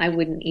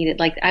wouldn't eat it.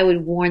 Like I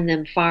would warn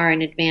them far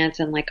in advance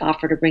and like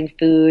offer to bring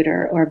food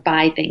or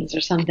buy things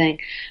or something,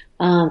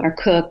 or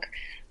cook.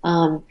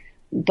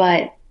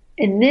 But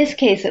in this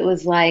case, it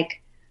was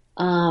like,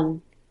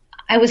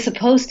 I was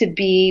supposed to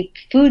be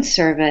food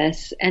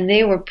service, and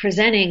they were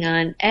presenting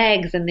on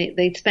eggs, and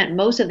they spent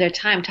most of their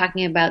time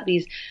talking about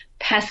these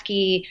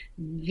pesky,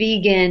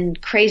 vegan,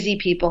 crazy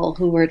people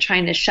who were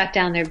trying to shut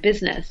down their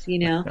business,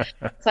 So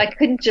I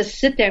couldn't just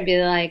sit there and be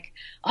like,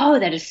 oh,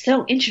 that is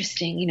so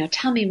interesting,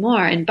 tell me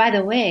more. And by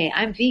the way,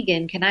 I'm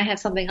vegan. Can I have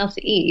something else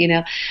to eat?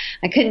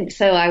 I couldn't.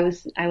 So I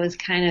was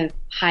kind of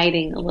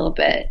hiding a little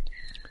bit.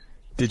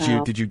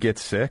 Did you get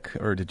sick,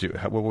 or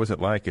what was it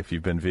like if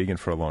you've been vegan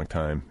for a long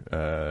time?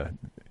 Nah,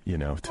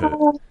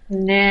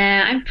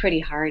 I'm pretty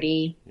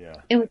hardy.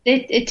 Yeah.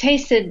 It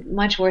tasted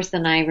much worse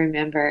than I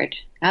remembered.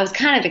 I was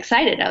kind of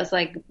excited. I was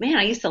like, man,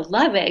 I used to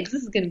love eggs.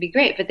 This is going to be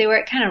great. But they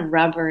were kind of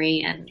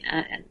rubbery, and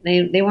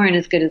they weren't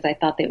as good as I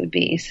thought they would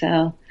be.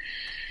 So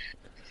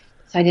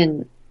I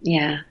didn't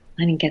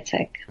get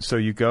sick. So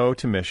you go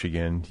to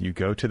Michigan, you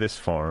go to this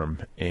farm,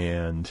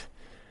 and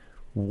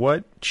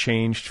what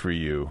changed for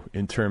you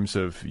in terms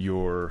of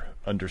your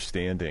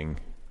understanding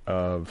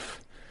of,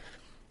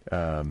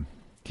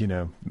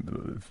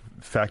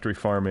 factory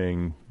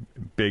farming,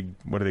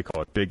 what do they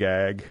call it? Big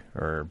ag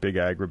or big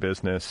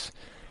agribusiness,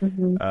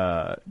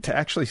 to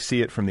actually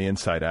see it from the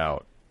inside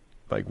out.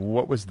 Like,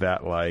 what was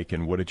that like,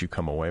 and what did you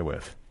come away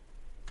with?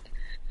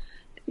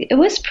 It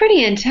was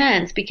pretty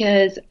intense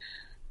because,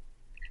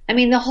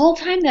 the whole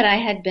time that I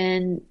had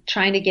been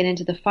trying to get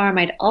into the farm,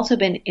 I'd also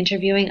been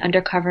interviewing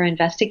undercover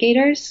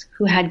investigators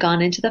who had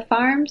gone into the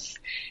farms,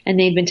 and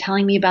they'd been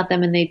telling me about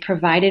them, and they'd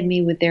provided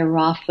me with their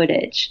raw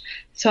footage.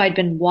 So I'd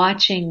been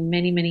watching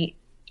many, many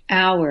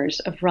hours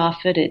of raw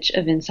footage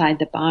of inside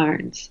the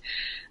barns.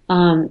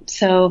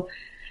 So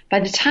by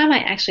the time I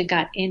actually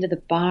got into the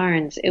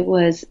barns, it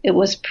was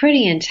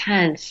pretty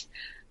intense.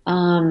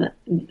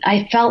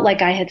 I felt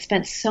like I had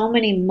spent so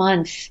many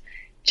months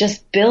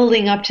just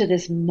building up to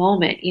this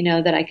moment,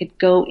 that I could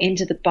go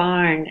into the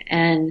barn.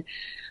 And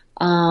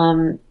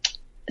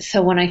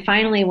so when I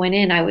finally went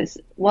in, I was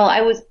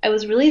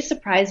really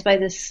surprised by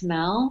the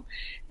smell.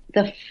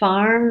 The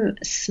farm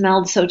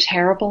smelled so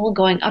terrible.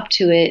 Going up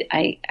to it,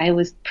 I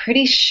was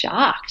pretty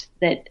shocked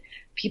that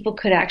people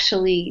could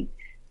actually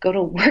go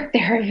to work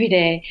there every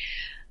day.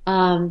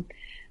 But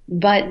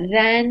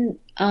then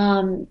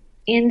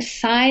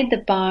inside the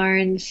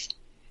barns,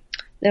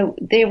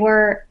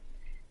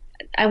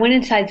 I went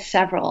inside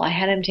several. I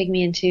had him take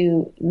me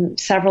into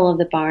several of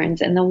the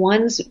barns, and the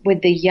ones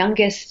with the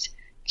youngest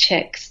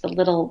chicks, the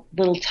little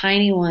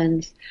tiny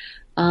ones,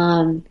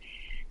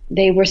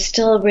 they were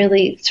still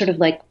really sort of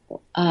like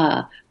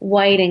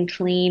white and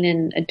clean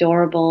and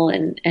adorable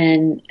and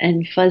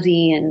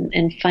fuzzy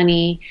and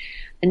funny.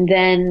 And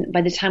then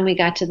by the time we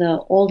got to the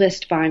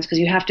oldest barns, because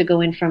you have to go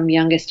in from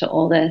youngest to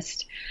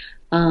oldest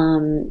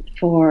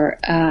for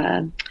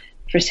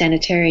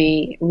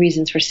sanitary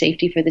reasons, for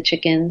safety for the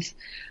chickens,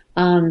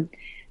 the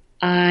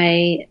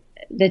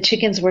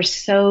chickens were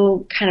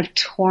so kind of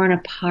torn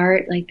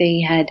apart, like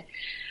they had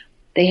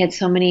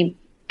so many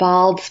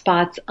bald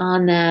spots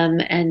on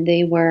them, and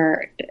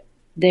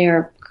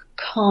their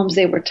combs,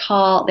 they were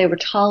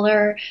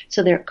taller,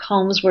 so their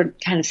combs were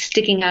kind of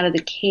sticking out of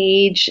the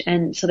cage,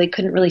 and so they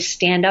couldn't really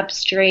stand up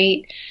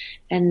straight,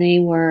 and they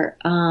were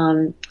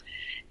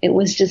it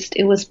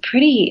was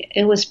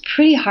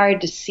pretty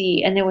hard to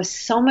see, and there was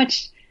so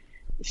much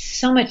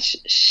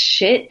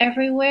shit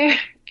everywhere.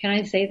 Can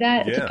I say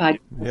that? Yeah. It's a podcast.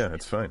 Yeah,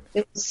 it's fine.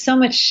 There was so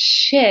much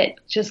shit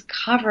just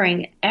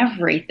covering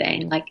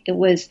everything. Like it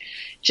was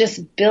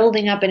just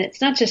building up, and it's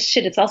not just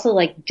shit. It's also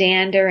like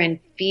dander and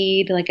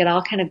feed. Like it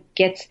all kind of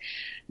gets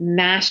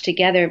mashed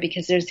together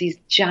because there's these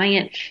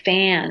giant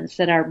fans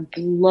that are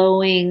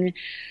blowing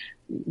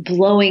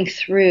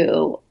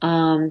through.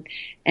 And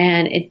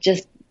it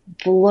just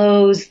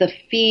blows the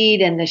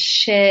feed and the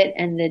shit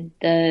and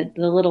the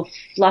little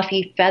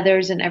fluffy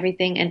feathers and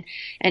everything, and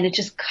it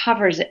just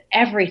covers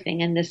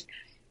everything, and this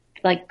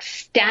like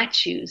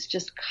statues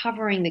just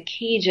covering the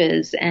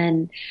cages,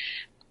 and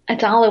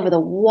it's all over the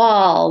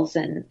walls,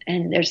 and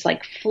there's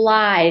like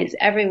flies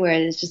everywhere.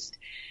 There's just,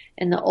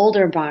 in the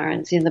older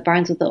barns, the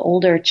barns with the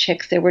older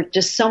chicks, there were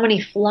just so many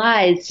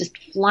flies just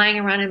flying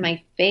around in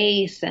my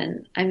face,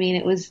 and I mean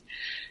it was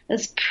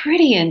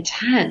pretty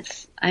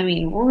intense. I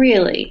mean,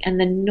 really. And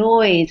the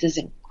noise is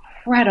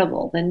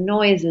incredible. The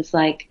noise is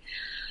like,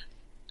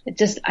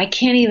 I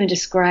can't even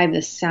describe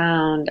the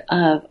sound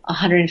of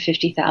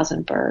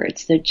 150,000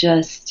 birds. It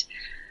just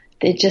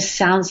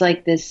sounds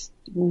like this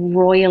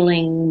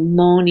roiling,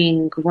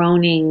 moaning,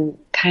 groaning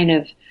kind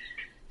of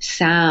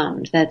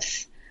sound.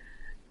 That's,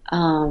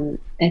 it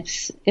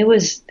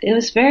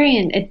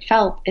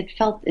felt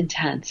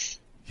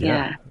intense.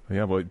 Yeah.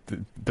 Yeah. Well,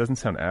 it doesn't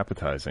sound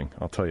appetizing.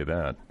 I'll tell you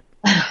that.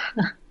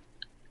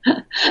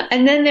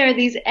 And then there are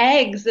these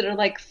eggs that are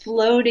like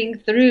floating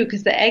through,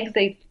 because the eggs,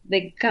 they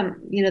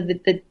come,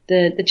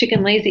 the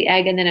chicken lays the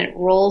egg and then it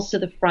rolls to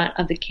the front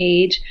of the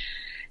cage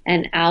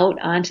and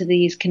out onto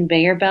these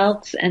conveyor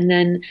belts, and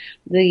then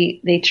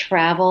they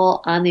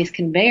travel on these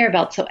conveyor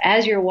belts. So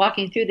as you're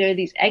walking through, there are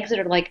these eggs that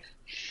are like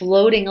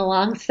floating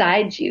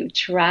alongside you,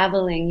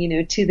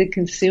 traveling, to the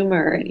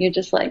consumer, and you're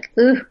just like,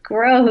 ooh,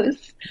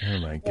 gross. Oh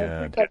my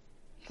God. Like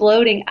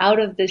floating out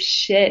of this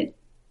shit.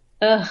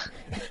 Ugh.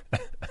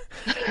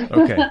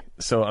 Okay,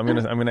 so I'm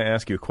gonna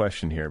ask you a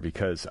question here,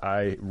 because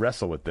I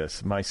wrestle with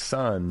this. My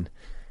son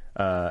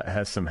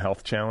has some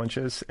health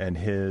challenges, and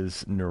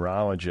his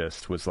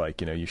neurologist was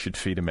like, you should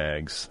feed him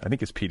eggs. I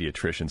think his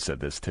pediatrician said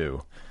this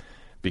too,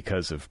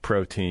 because of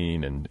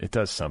protein, and it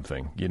does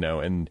something,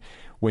 and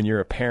when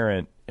you're a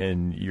parent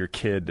and your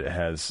kid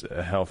has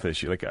a health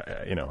issue, like,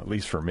 at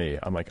least for me,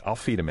 I'm like, I'll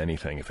feed him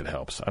anything if it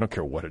helps. I don't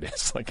care what it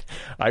is. Like,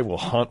 I will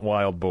hunt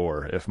wild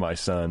boar if my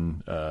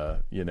son,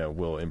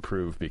 will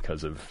improve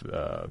because of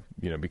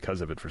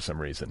it for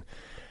some reason.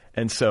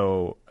 And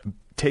so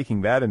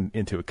taking that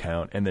into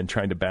account, and then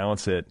trying to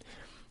balance it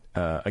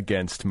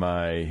against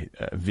my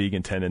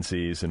vegan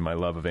tendencies and my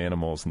love of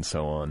animals and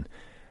so on,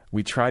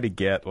 we try to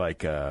get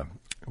like,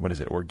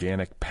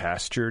 organic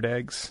pastured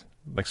eggs,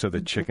 like, so the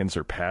chickens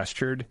are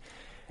pastured.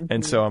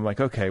 And so I'm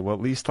like, okay, well,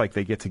 at least like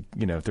they get to,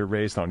 they're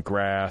raised on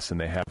grass and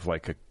they have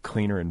like a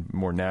cleaner and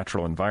more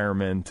natural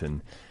environment.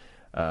 And,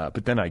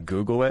 but then I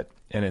Google it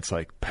and it's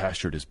like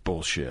pastured is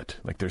bullshit.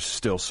 Like they're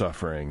still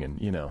suffering. And,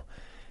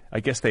 I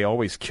guess they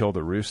always kill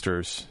the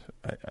roosters.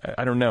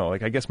 I don't know.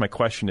 Like, I guess my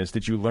question is,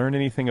 did you learn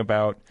anything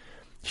about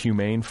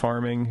humane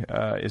farming?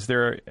 Is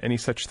there any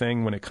such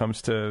thing when it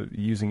comes to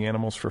using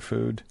animals for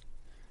food?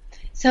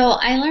 So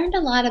I learned a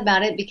lot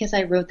about it because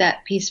I wrote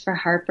that piece for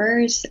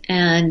Harper's,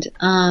 and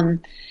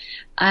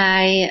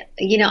I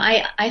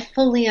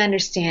fully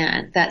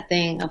understand that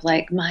thing of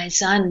like, my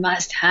son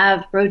must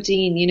have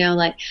protein,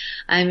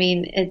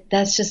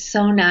 that's just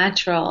so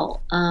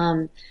natural.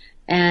 And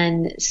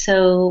and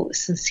so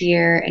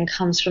sincere and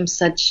comes from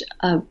such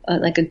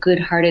like a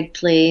good-hearted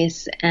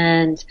place.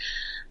 And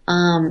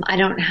I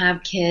don't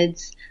have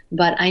kids,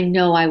 but I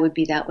know I would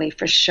be that way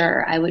for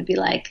sure. I would be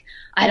like,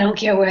 I don't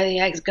care where the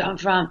eggs come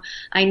from.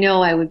 I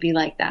know I would be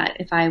like that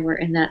if I were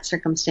in that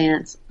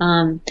circumstance.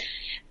 I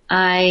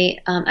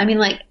mean,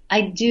 like,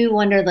 I do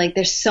wonder, like,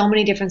 there's so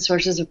many different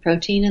sources of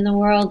protein in the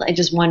world. I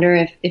just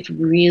wonder if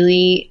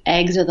really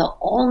eggs are the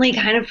only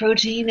kind of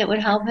protein that would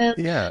help him.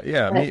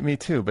 Yeah, me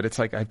too. But it's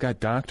like, I've got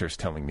doctors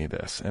telling me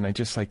this, and I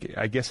just, like,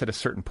 I guess at a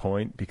certain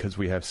point, because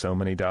we have so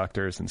many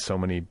doctors and so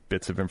many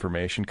bits of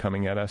information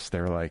coming at us,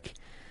 they're like,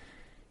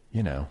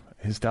 you know,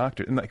 his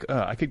doctor, and like,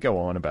 I could go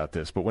on about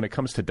this, but when it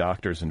comes to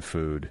doctors and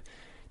food,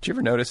 do you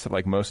ever notice that,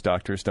 like, most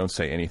doctors don't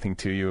say anything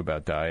to you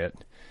about diet?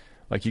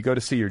 Like, you go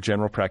to see your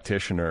general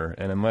practitioner,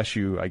 and unless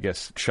you, I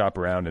guess, shop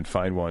around and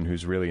find one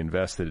who's really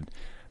invested,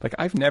 like,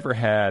 I've never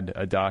had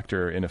a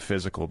doctor in a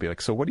physical be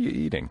like, so what are you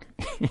eating?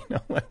 You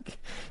know, like,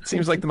 it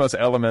seems like the most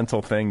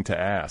elemental thing to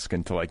ask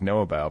and to, like,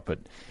 know about, but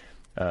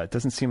it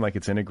doesn't seem like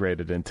it's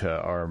integrated into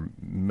our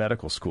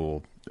medical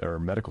school or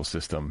medical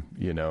system,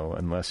 you know,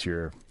 unless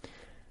you're,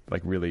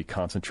 like, really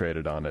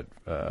concentrated on it,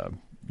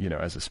 you know,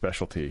 as a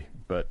specialty.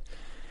 But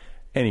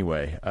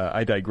anyway,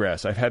 I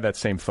digress. I've had that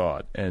same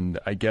thought, and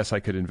I guess I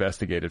could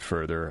investigate it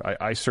further.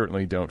 I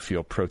certainly don't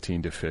feel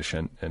protein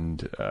deficient,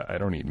 and I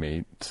don't eat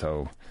meat,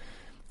 so,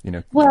 you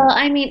know. Well,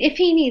 I mean, if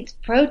he needs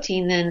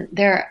protein, then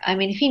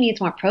if he needs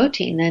more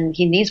protein, then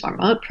he needs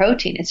more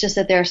protein. It's just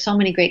that there are so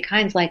many great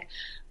kinds, you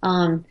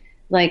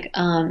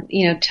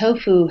know,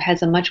 tofu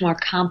has a much more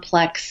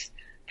complex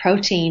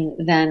protein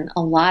than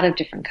a lot of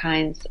different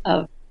kinds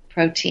of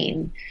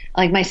protein.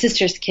 Like, my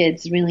sister's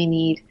kids really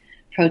need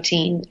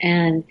protein,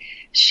 and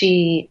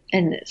she's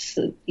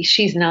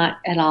not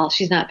at all,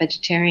 she's not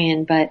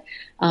vegetarian, but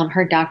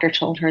her doctor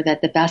told her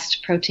that the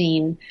best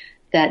protein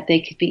that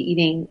they could be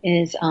eating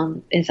is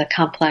a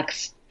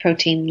complex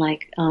protein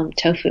like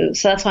tofu.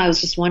 So that's why I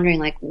was just wondering,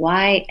 like,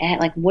 why,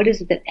 like, what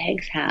is it that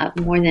eggs have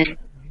more than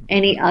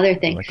any other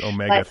thing? Like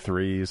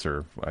omega-3s,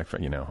 or,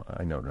 you know,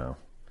 I don't know.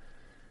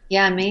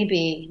 Yeah,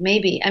 maybe.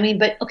 I mean,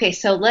 but okay,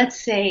 so let's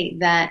say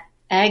that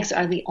eggs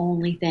are the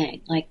only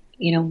thing. Like,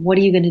 you know, what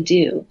are you going to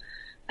do?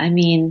 I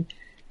mean,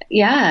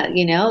 yeah,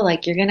 you know,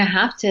 like, you're going to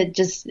have to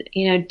just,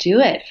 you know, do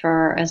it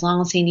for as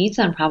long as he needs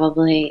them,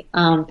 probably.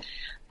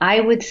 I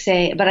would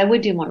say, but I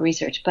would do more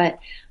research. But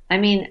I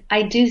mean,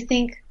 I do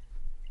think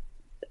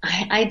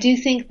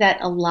that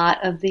a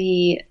lot of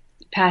the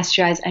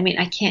pasteurized, I mean,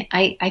 I can't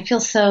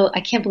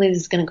believe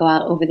this is going to go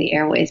out over the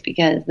airways,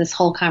 because this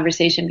whole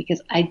conversation,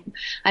 because I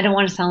don't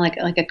want to sound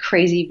like a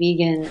crazy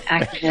vegan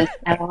activist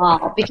at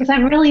all, because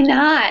I'm really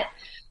not.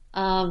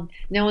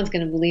 No one's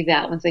going to believe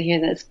that once they hear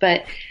this.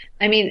 But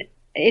I mean,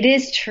 it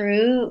is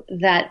true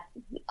that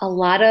a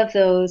lot of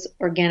those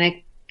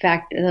organic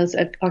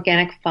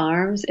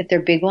farms, if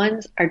they're big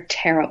ones, are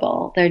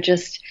terrible.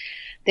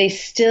 They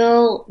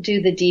still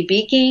do the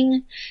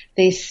debeaking.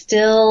 They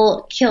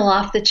still kill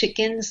off the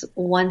chickens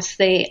once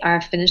they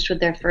are finished with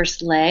their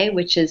first lay,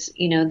 which is,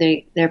 you know,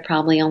 they're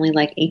probably only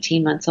like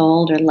 18 months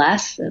old or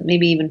less,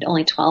 maybe even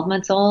only 12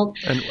 months old.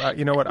 And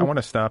you know what? I want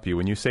to stop you.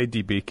 When you say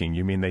debeaking,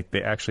 you mean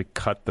they actually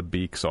cut the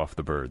beaks off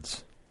the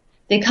birds?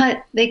 They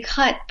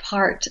cut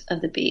part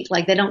of the beak.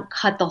 Like, they don't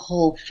cut the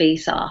whole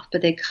face off,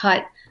 but they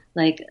cut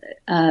like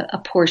a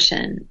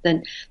portion.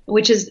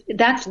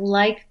 That's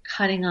like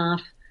cutting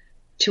off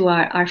to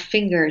our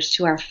fingers,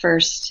 to our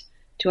first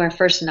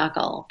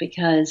knuckle,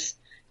 because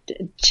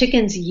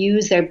chickens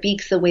use their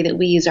beaks the way that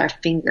we use our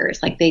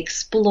fingers. Like, they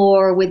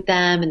explore with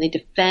them and they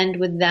defend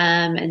with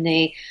them, and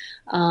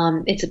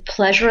it's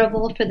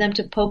pleasurable for them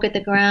to poke at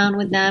the ground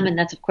with them, and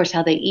that's of course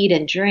how they eat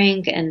and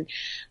drink. And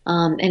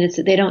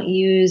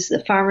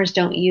the farmers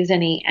don't use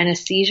any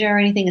anesthesia or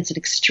anything. It's an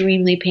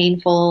extremely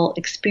painful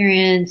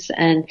experience,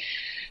 and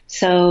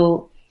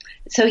so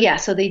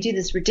they do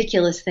this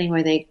ridiculous thing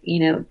where they, you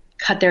know,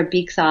 cut their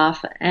beaks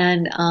off,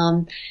 and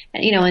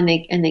you know, and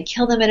they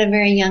kill them at a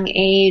very young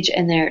age,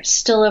 and they're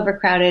still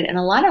overcrowded, and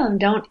a lot of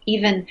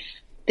them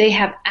they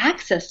have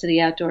access to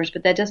the outdoors,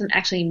 but that doesn't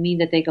actually mean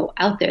that they go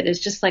out there. There's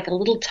just like a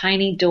little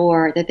tiny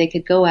door that they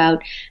could go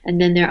out,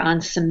 and then they're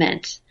on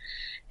cement.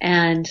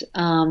 And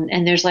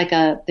there's like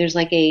a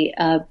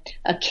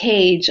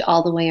cage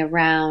all the way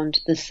around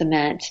the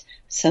cement,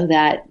 so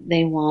that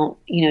they won't,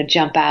 you know,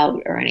 jump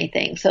out or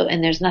anything. So,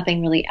 and there's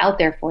nothing really out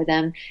there for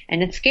them,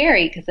 and it's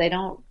scary because they're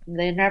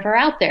never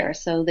out there.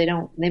 So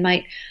they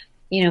might,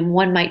 you know,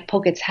 one might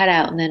poke its head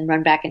out and then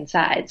run back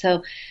inside.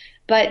 So,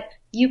 but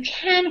you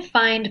can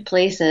find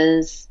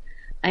places.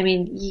 I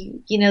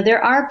mean, you know,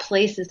 there are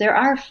places, there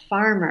are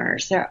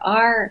farmers, there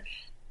are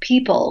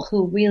people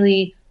who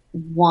really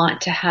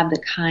want to have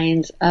the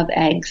kinds of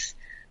eggs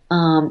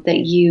that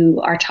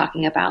you are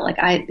talking about.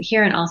 Like,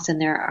 here in Austin,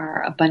 there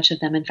are a bunch of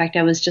them. In fact,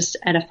 I was just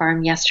at a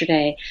farm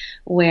yesterday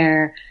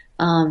where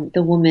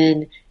the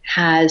woman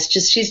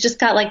she's just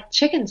got like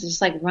chickens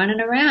just like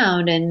running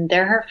around, and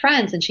they're her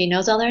friends, and she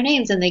knows all their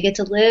names, and they get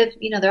to live,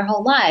 you know, their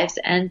whole lives,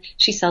 and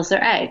she sells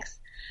their eggs.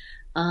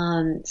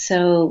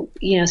 So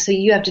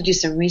you have to do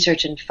some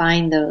research and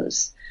find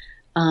those.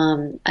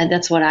 And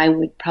that's what I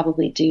would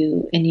probably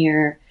do in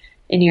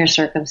your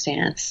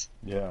circumstance.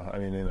 Yeah, I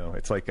mean,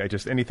 it's like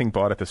anything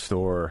bought at the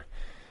store,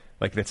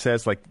 like that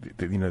says like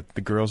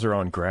the girls are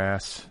on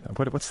grass.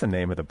 What's the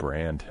name of the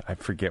brand? I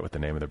forget what the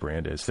name of the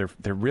brand is.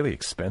 They're really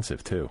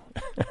expensive too.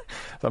 So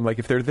I'm like,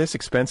 if they're this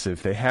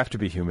expensive, they have to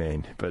be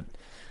humane, but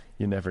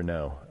you never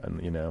know,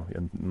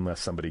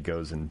 unless somebody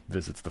goes and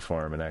visits the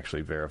farm and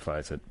actually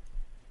verifies it.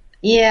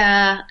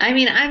 Yeah, I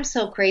mean, I'm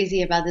so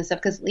crazy about this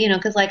stuff because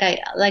like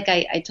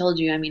I told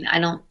you, I mean, I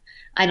don't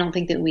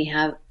think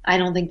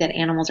that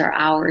animals are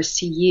ours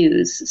to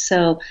use.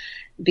 So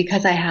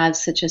because I have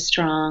such a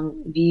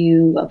strong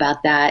view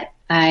about that,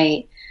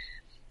 I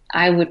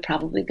would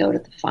probably go to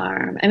the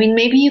farm. I mean,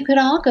 maybe you could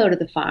all go to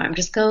the farm.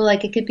 Just go,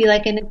 like, it could be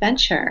like an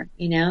adventure,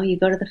 you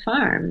go to the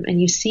farm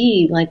and you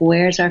see, like,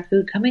 where's our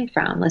food coming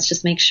from? Let's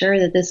just make sure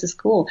that this is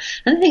cool.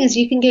 Another thing is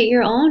you can get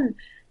your own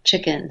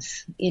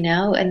chickens,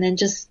 and then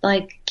just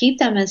like keep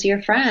them as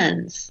your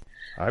friends.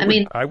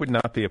 I would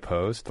not be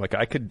opposed. Like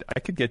I could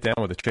get down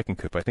with a chicken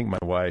coop. I think my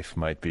wife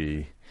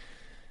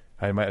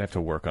I might have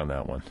to work on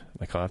that one.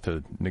 Like I'll have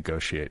to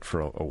negotiate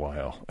for a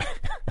while.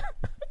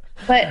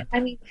 But I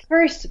mean,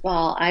 first of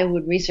all, I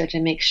would research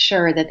and make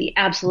sure that the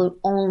absolute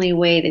only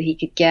way that he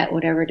could get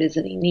whatever it is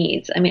that he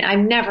needs. I mean, I've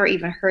never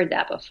even heard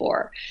that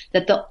before,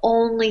 that the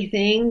only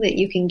thing that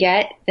you can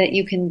get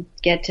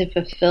to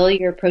fulfill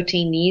your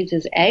protein needs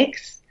is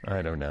eggs.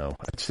 I don't know.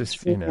 It's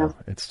just,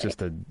 it's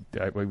just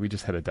we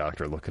just had a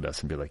doctor look at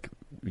us and be like,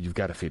 you've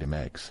got to feed him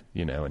eggs,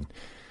 and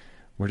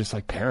we're just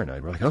like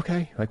paranoid. We're like,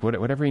 okay, like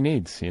whatever he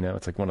needs,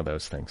 it's like one of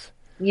those things.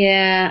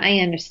 Yeah, I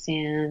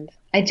understand.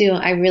 I do.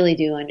 I really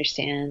do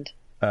understand.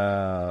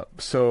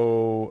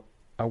 So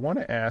I want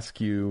to ask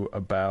you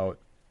about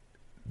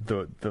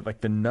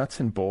the nuts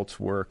and bolts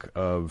work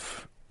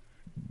of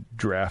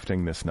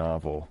drafting this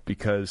novel,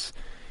 because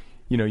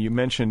you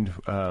mentioned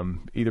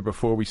either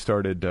before we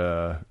started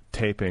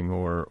taping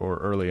or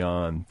early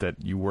on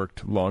that you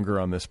worked longer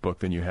on this book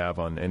than you have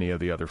on any of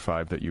the other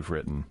 5 that you've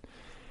written,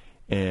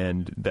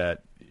 and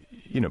that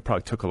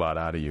probably took a lot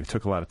out of you,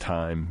 took a lot of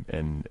time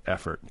and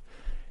effort.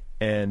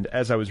 And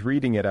as I was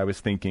reading it, I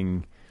was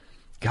thinking,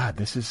 God,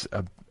 this is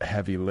a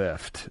heavy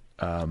lift,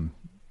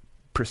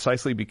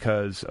 precisely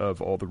because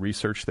of all the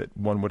research that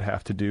one would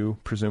have to do,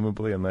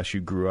 presumably, unless you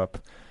grew up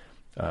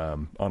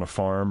on a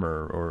farm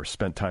or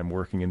spent time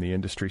working in the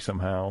industry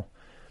somehow.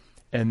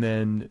 And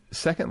then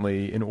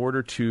secondly, in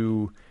order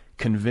to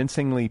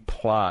convincingly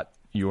plot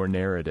your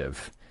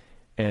narrative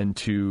and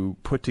to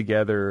put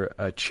together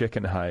a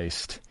chicken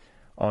heist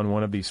on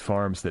one of these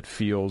farms that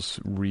feels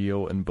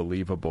real and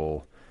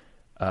believable,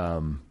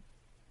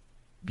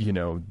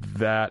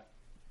 that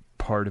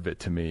part of it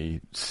to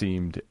me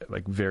seemed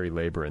like very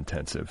labor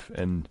intensive.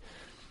 And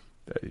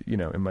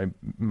am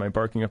I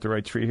barking up the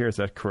right tree here? Is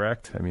that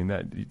correct? I mean,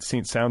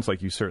 sounds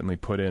like you certainly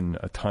put in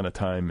a ton of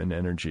time and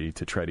energy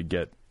to try to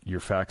get your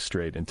facts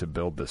straight and to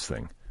build this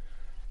thing.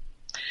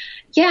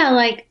 Yeah,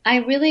 like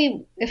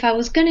if I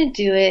was going to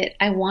do it,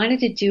 I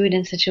wanted to do it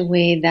in such a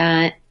way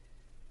that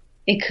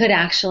it could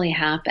actually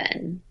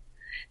happen.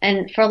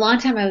 And for a long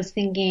time I was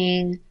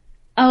thinking,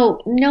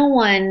 oh, no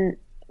one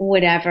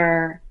would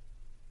ever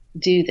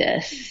do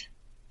this.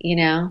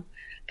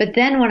 But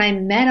then when I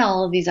met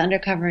all of these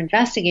undercover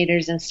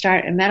investigators and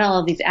met all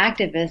of these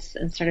activists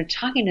and started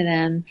talking to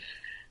them,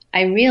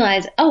 I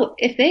realized,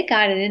 if they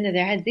got it into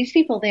their heads, these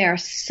people, they are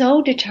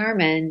so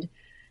determined.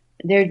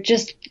 They're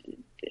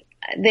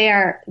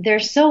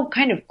so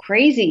kind of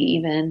crazy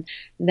even,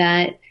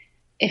 that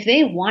if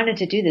they wanted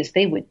to do this,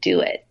 they would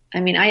do it.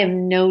 I mean, I have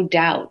no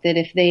doubt that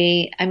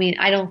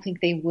I don't think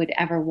they would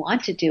ever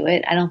want to do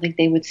it. I don't think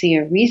they would see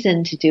a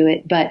reason to do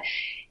it. But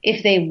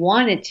if they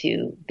wanted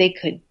to, they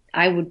could.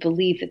 I would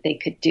believe that they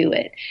could do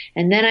it.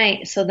 And then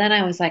I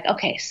was like,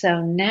 okay,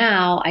 so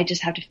now I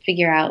just have to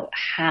figure out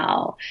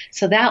how.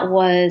 So that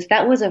was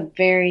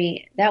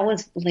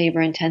labor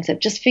intensive,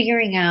 just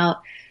figuring out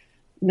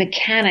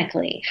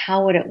mechanically,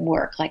 how would it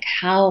work? Like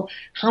how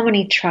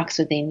many trucks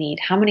would they need?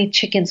 How many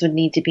chickens would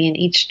need to be in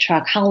each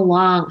truck? How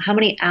long? How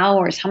many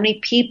hours? How many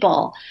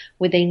people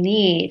would they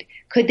need?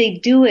 Could they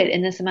do it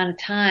in this amount of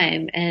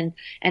time? And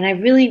I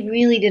really,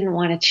 really didn't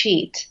want to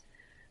cheat.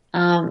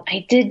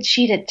 I did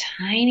cheat a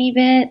tiny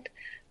bit,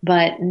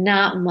 but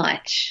not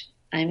much.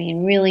 I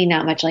mean, really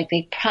not much. Like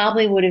they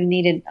probably would have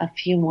needed a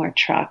few more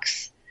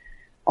trucks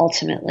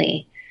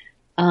ultimately.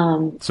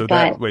 So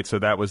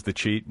that was the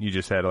cheat? You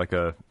just had like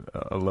a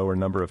lower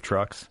number of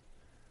trucks?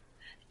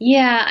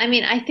 Yeah. I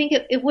mean, I think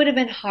it would have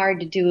been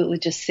hard to do it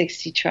with just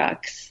 60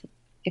 trucks.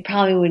 It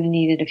probably would have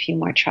needed a few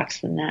more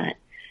trucks than that.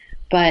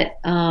 But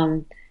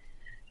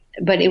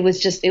it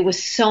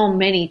was so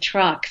many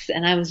trucks,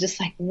 and I was just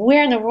like,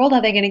 where in the world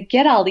are they going to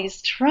get all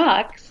these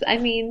trucks? I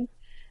mean,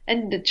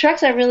 and the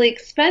trucks are really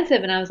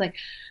expensive. And I was like,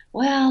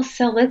 well,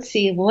 so let's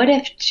see, what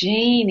if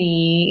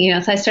Janie,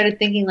 so I started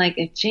thinking like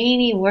if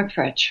Janie worked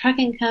for a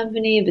trucking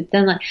company, but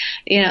then but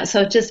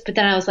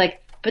then I was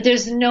like, but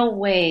there's no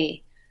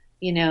way,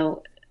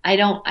 I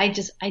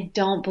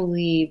don't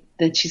believe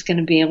that she's going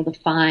to be able to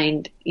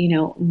find,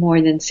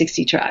 more than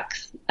 60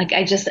 trucks. Like,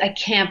 I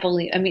can't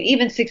believe, I mean,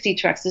 even 60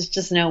 trucks, there's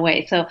just no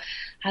way. So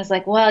I was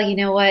like, well, you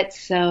know what?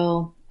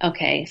 So,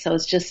 okay, so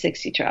it's just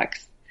 60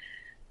 trucks,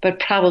 but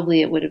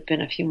probably it would have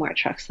been a few more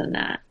trucks than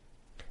that.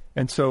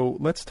 And so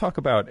let's talk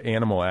about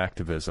animal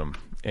activism.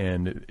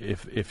 And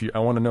if you, I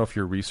want to know if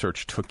your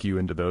research took you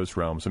into those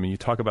realms. I mean, you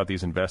talk about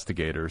these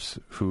investigators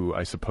who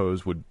I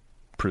suppose would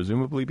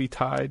presumably be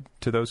tied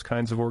to those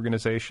kinds of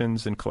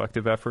organizations and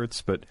collective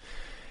efforts. But,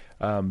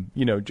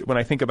 when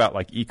I think about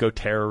like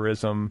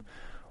eco-terrorism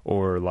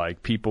or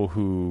like people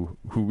who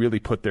really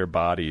put their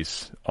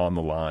bodies on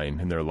the line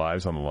and their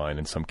lives on the line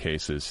in some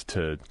cases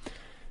to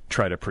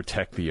try to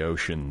protect the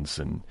oceans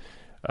and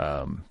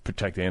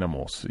protect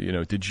animals.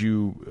 Did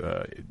you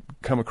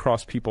come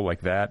across people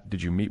like that?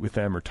 Did you meet with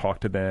them or talk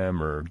to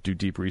them or do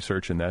deep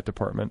research in that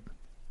department?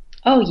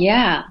 Oh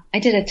yeah, I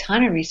did a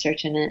ton of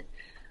research in it.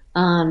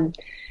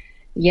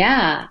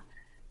 Yeah,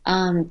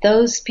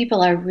 those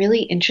people are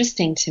really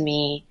interesting to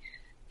me.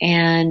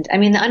 And I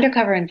mean, the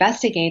undercover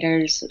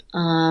investigators,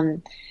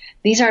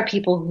 these are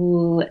people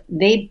who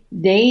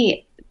they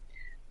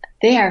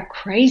are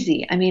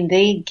crazy. I mean,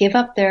 they give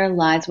up their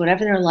lives,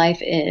 whatever their life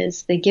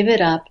is, they give it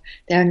up.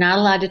 They're not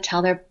allowed to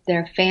tell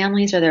their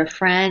families or their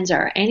friends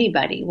or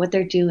anybody what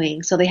they're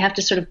doing. So they have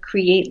to sort of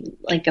create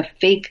like a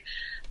fake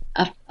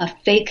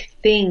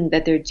thing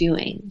that they're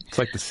doing. It's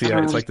like the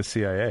CIA. It's like the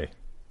CIA.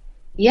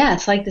 Yeah,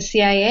 it's like the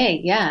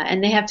CIA. Yeah.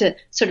 And they have to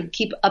sort of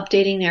keep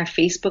updating their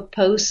Facebook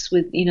posts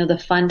with,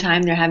 the fun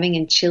time they're having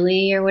in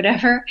Chile or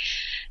whatever.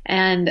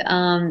 And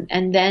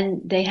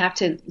then they have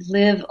to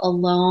live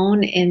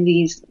alone in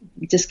these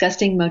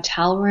disgusting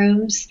motel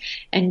rooms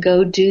and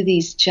go do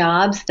these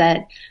jobs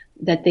that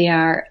they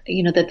are,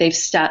 that they've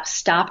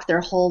stopped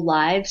their whole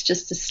lives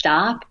just to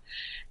stop.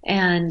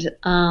 And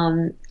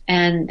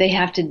they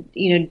have to,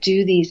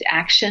 do these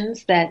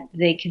actions that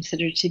they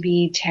consider to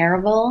be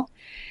terrible.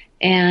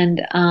 And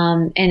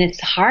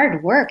it's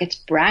hard work.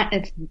 It's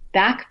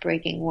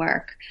backbreaking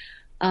work.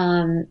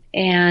 And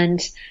then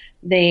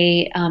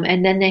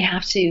they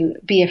have to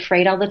be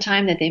afraid all the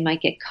time that they might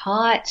get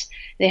caught.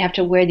 They have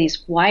to wear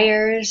these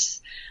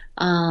wires.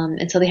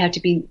 And so they have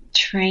to be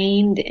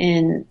trained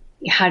in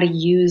how to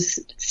use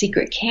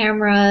secret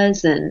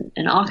cameras and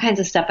all kinds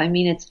of stuff. I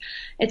mean,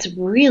 it's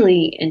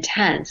really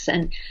intense.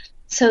 And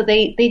so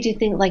they do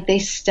things like they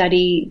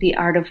study the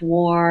art of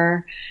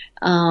war.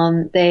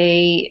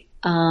 They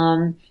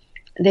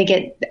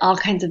get all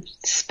kinds of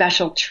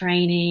special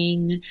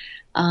training.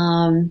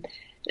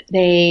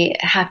 They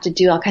have to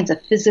do all kinds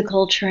of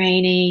physical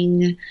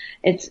training.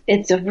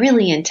 It's a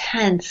really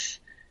intense.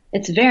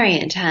 It's very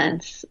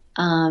intense.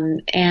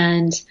 And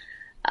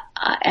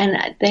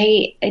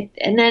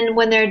then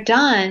when they're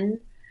done,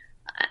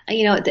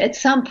 at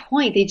some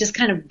point they just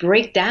kind of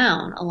break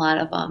down, a lot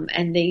of them,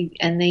 and they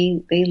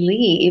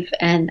leave.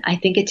 And I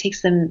think it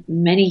takes them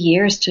many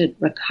years to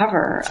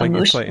recover.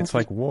 It's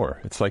like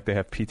war. It's like they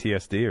have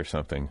PTSD or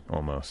something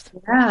almost.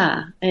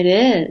 Yeah, it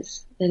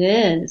is. It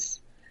is.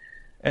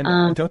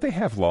 And don't they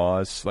have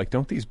laws? Like,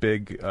 don't these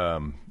big,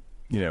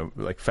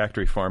 like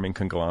factory farming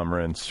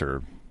conglomerates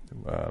or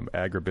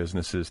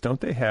agribusinesses,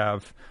 don't they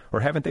have, or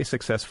haven't they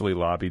successfully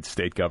lobbied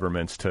state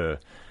governments to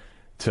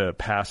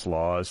pass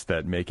laws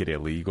that make it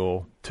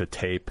illegal to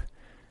tape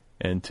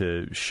and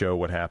to show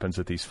what happens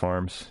at these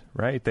farms,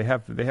 right? They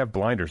have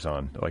blinders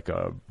on,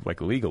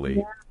 like legally.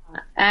 Yeah.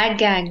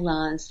 Ag-gag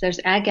laws. There's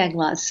ag-gag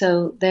laws.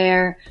 So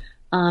they're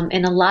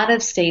in a lot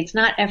of states,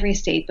 not every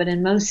state, but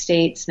in most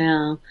states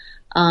now,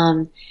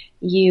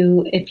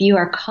 if you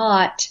are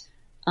caught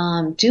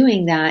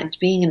doing that,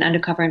 being an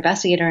undercover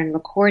investigator and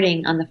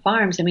recording on the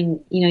farms, I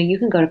mean, you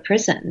can go to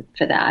prison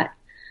for that.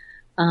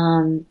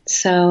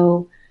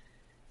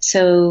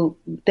 So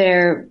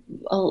they're,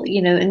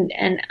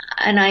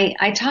 and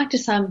I talked to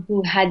some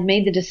who had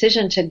made the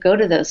decision to go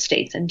to those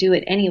states and do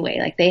it anyway.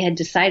 Like they had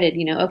decided,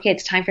 okay,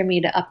 it's time for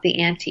me to up the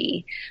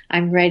ante.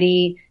 I'm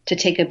ready to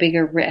take a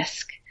bigger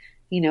risk,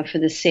 for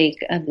the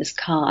sake of this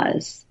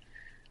cause.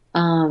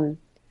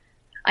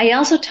 I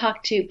also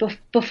talked to,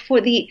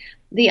 before the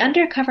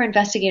undercover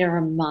investigator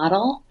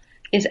model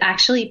is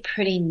actually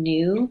pretty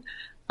new.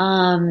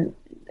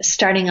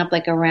 Starting up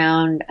like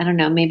around, I don't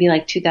know, maybe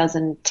like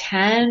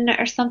 2010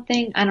 or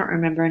something. I don't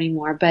remember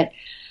anymore. But,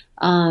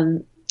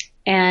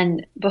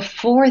 and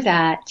before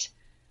that,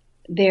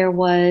 there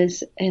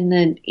was in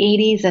the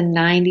 80s and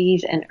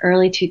 90s and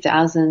early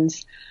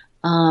 2000s,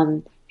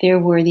 there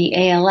were the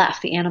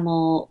ALF, the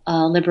Animal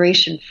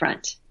Liberation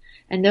Front.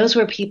 And those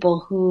were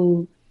people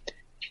who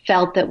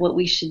felt that what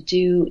we should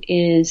do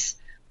is,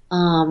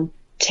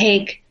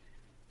 take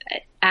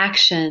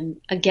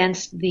action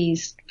against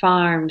these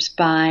farms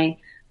by,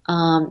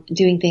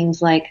 doing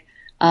things like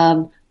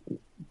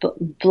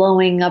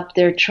blowing up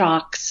their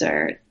trucks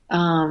or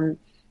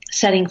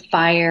setting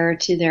fire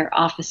to their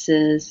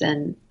offices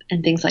and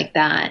things like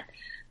that.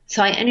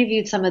 So I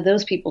interviewed some of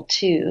those people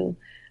too,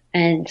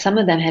 and some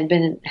of them had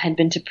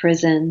been to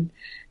prison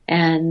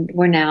and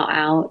were now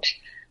out.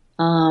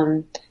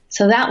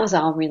 So that was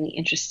all really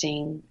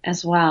interesting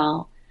as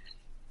well.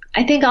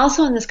 I think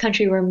also in this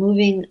country, we're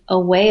moving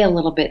away a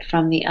little bit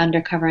from the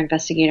undercover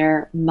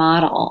investigator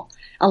model.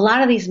 A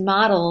lot of these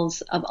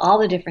models of all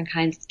the different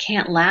kinds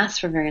can't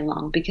last for very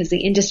long because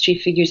the industry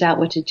figures out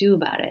what to do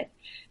about it,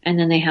 and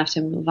then they have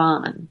to move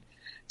on.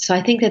 So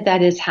I think that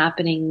that is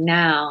happening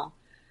now,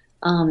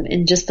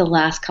 in just the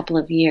last couple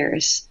of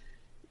years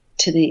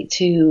to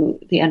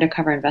the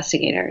undercover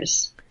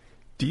investigators.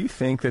 Do you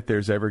think that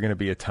there's ever going to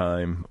be a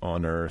time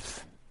on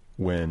Earth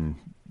when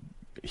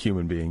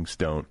human beings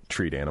don't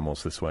treat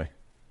animals this way?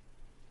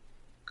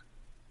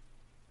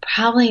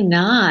 Probably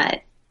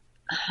not.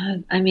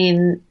 I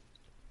mean,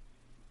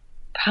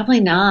 probably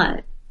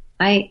not.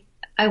 I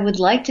would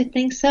like to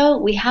think so.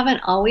 We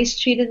haven't always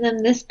treated them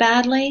this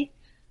badly.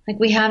 Like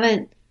we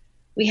haven't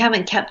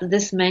kept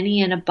this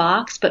many in a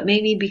box, but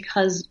maybe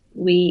because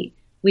we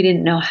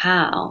didn't know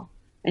how,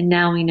 and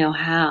now we know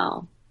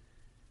how.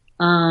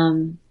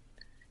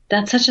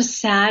 That's such a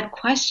sad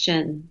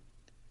question.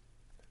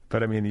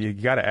 But I mean, you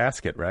got to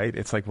ask it, right?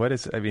 It's like, what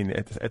is, I mean,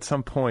 at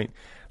some point,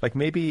 like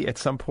maybe at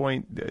some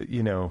point,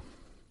 you know,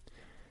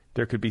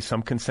 there could be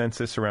some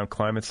consensus around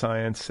climate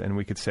science, and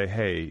we could say,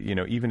 hey, you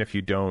know, even if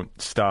you don't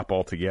stop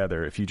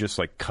altogether, if you just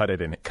like cut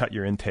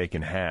your intake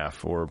in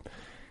half, or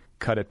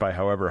cut it by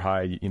however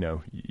high, you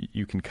know,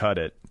 you can cut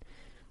it,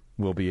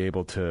 we'll be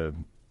able to,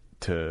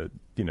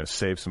 you know,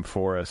 save some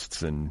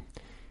forests and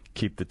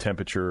keep the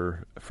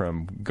temperature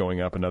from going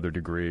up another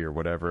degree or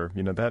whatever.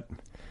 You know, that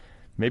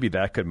maybe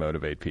that could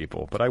motivate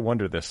people. But I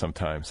wonder this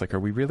sometimes, like, are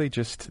we really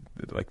just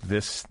like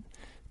this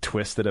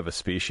twisted of a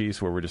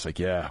species where we're just like,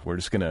 yeah, we're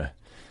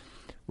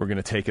going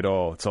to take it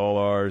all. It's all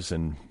ours,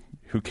 and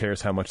who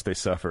cares how much they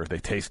suffer? They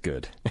taste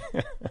good.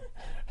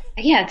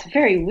 Yeah, it's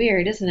very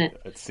weird, isn't it?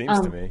 It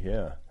seems to me,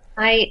 yeah.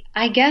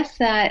 I guess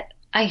that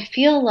I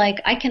feel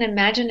like I can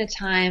imagine a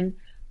time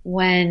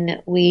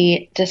when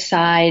we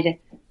decide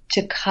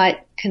to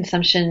cut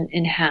consumption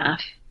in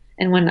half,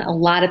 and when a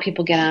lot of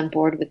people get on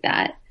board with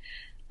that.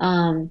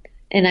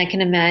 And I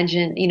can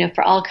imagine, you know,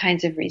 for all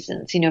kinds of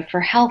reasons, you know, for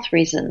health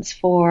reasons,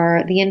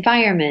 for the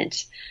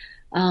environment.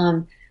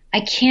 I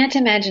can't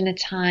imagine a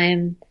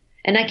time,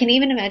 and I can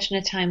even imagine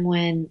a time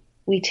when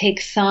we take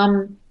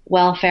some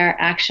welfare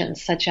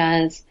actions, such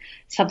as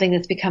something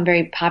that's become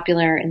very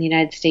popular in the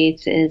United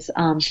States is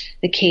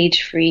the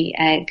cage-free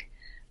egg,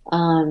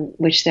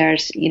 which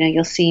there's, you know,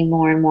 you'll see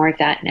more and more of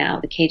that now,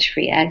 the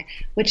cage-free egg,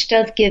 which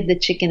does give the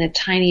chicken a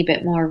tiny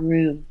bit more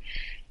room.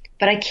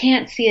 But I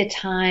can't see a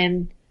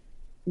time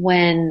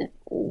when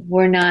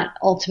we're not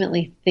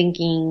ultimately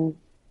thinking,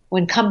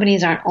 when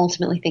companies aren't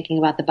ultimately thinking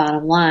about the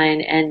bottom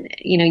line. And,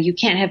 you know, you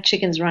can't have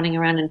chickens running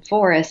around in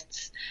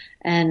forests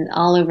and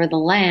all over the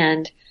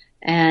land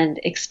and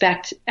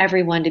expect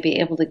everyone to be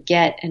able to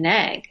get an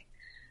egg,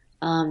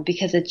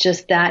 because it's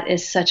just,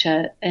 that's such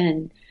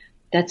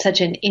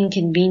an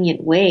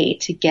inconvenient way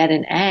to get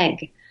an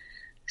egg.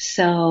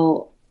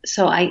 So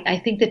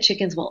I think that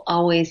chickens will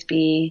always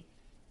be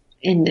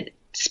in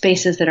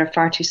spaces that are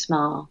far too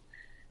small,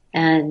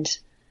 and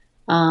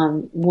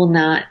we're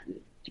not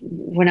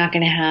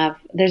going to have,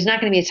 there's not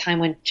going to be a time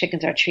when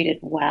chickens are treated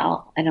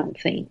well, I don't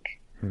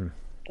think.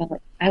 But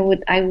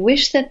I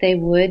wish that they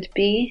would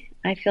be.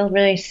 I feel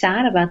really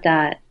sad about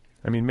that.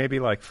 I mean, maybe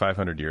like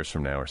 500 years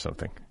from now or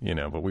something, you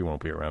know, but we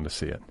won't be around to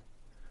see it.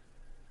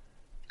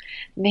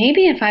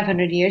 Maybe in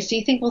 500 years. Do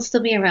you think we'll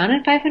still be around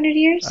in 500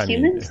 years,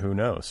 humans? I mean, who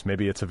knows?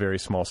 Maybe it's a very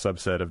small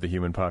subset of the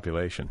human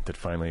population that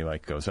finally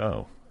like goes,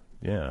 oh,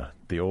 yeah,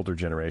 the older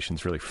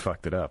generations really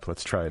fucked it up.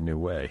 Let's try a new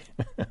way.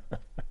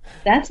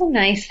 That's a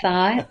nice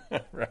thought.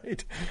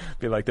 Right?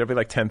 There'll be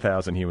like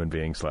 10,000 human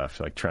beings left,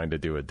 like trying to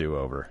do a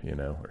do-over, you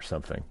know, or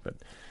something. But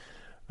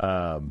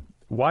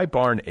why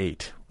barn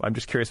 8? I'm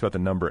just curious about the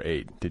number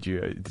 8. Did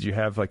you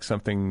have like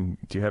something?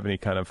 Do you have any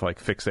kind of like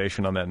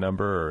fixation on that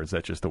number, or is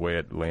that just the way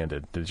it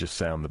landed? Did it just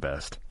sound the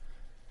best?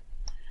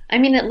 I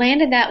mean, it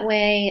landed that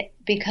way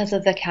because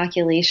of the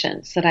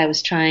calculations that I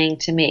was trying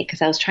to make,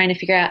 because I was trying to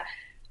figure out,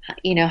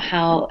 you know,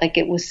 how, like,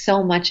 it was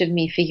so much of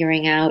me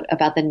figuring out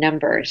about the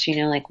numbers, you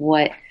know, like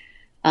what,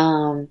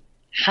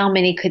 how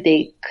many could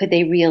they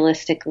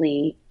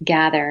realistically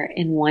gather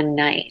in one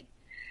night?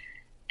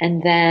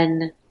 And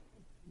then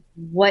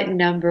what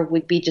number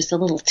would be just a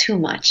little too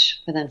much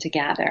for them to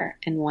gather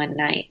in one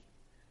night?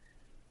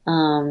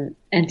 And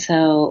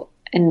so,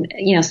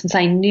 you know, since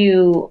I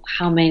knew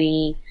how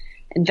many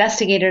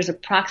investigators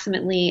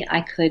approximately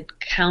I could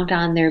count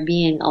on there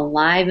being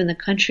alive in the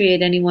country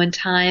at any one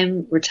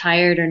time,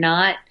 retired or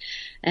not,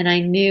 and I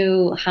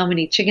knew how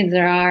many chickens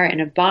there are in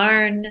a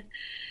barn,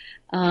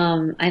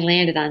 I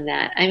landed on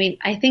that. I mean,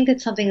 I think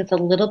that something that's a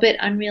little bit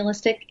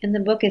unrealistic in the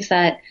book is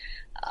that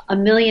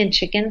 1 million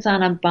chickens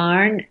on a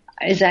barn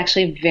is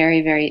actually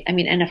very, very, I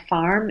mean, and a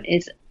farm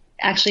is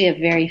actually a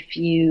very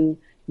few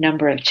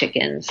number of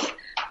chickens.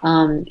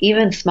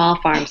 Even small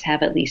farms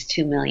have at least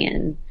 2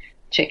 million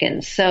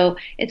chickens. So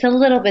it's a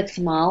little bit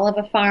small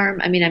of a farm.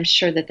 I mean, I'm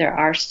sure that there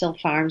are still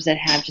farms that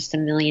have just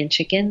 1 million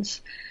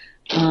chickens,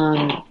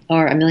 or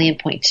 1.2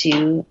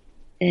 million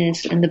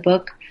is in the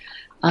book.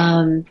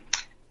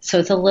 So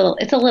it's a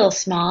little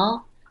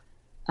small.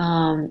 But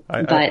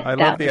I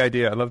love the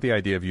idea. I love the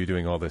idea of you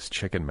doing all this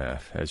chicken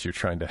math as you're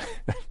trying to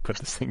put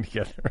this thing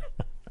together.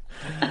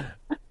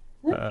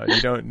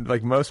 You don't,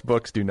 like, most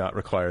books do not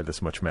require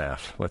this much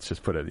math. Let's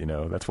just put it,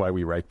 that's why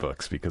we write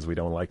books, because we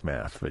don't like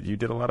math. But you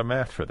did a lot of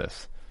math for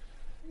this.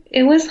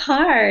 it was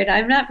hard.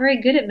 I'm not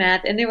very good at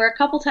math, and there were a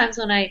couple times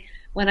when I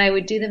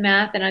would do the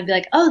math and I'd be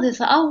like, oh,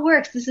 this all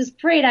works. This is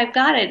great. I've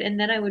got it. And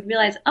then I would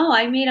realize, oh,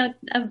 I made a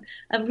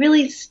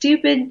really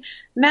stupid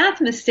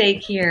math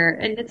mistake here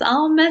and it's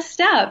all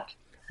messed up.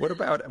 What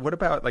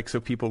about like, so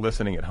people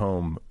listening at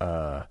home,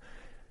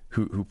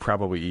 who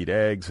probably eat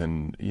eggs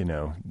and,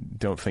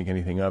 don't think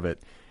anything of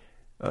it.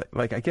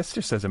 Like, I guess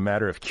just as a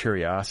matter of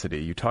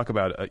curiosity, you talk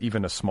about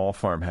even a small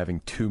farm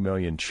having 2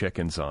 million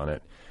chickens on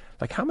it.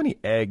 Like, how many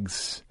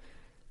eggs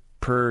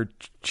per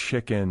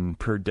chicken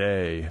per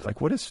day?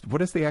 Like, what is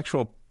the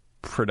actual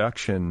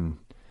production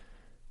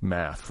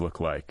math look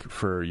like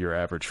for your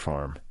average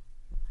farm?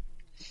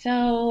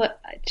 So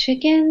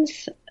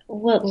chickens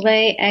will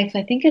lay eggs.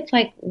 I think it's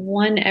like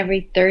one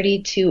every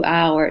 32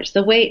 hours.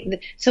 So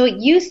it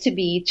used to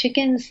be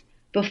chickens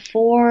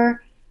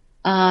before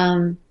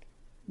the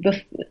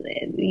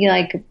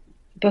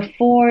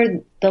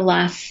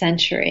last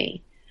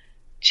century,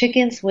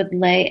 chickens would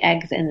lay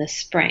eggs in the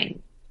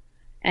spring.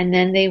 And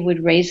then they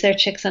would raise their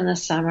chicks in the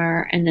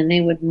summer, and then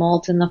they would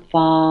molt in the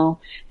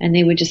fall, and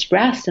they would just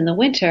rest in the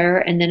winter,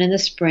 and then in the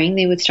spring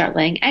they would start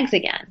laying eggs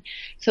again.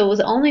 So it was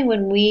only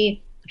when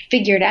we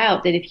figured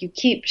out that if you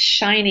keep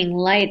shining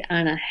light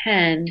on a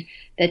hen,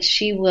 that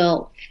she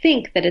will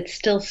think that it's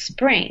still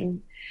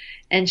spring,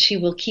 and she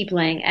will keep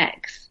laying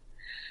eggs.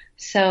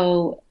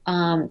 So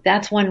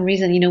that's one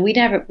reason. We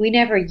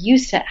never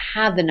used to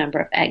have the number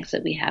of eggs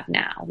that we have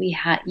now. We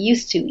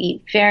used to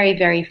eat very,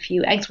 very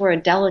few. Eggs were a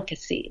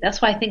delicacy.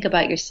 That's why I think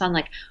about your son,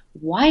 like,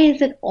 why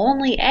is it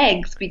only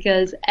eggs?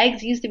 Because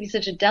eggs used to be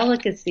such a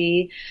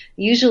delicacy.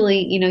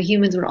 Usually,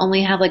 humans would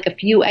only have like a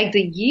few eggs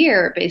a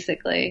year,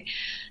 basically.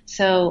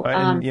 So,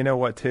 and you know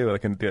what, too?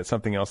 Like,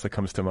 something else that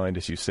comes to mind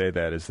as you say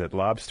that is that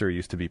lobster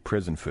used to be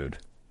prison food.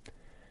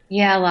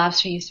 Yeah,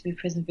 lobster used to be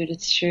prison food.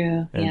 It's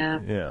true. Yeah.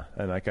 Yeah.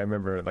 And like, I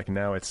remember, like,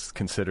 now it's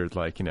considered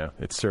like,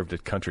 it's served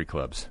at country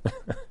clubs.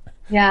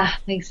 Yeah,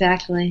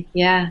 exactly.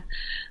 Yeah.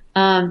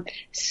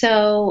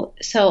 So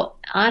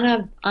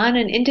on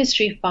an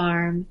industry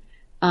farm,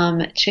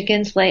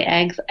 chickens lay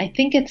eggs. I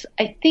think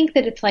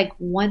that it's like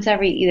once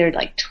every either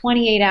like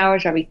 28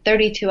 hours or every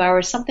 32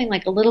 hours, something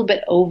like a little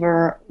bit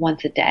over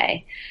once a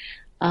day.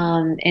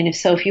 And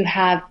if you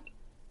have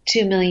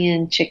 2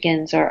 million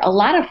chickens, or a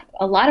lot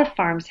of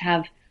farms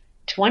have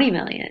 20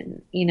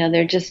 million,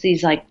 they're just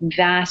these like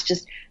vast,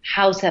 just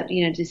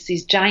just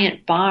these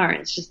giant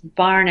barns, just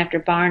barn after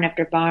barn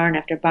after barn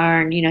after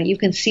barn. You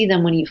can see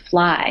them when you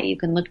fly. You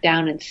can look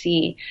down and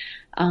see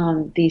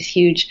these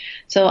huge.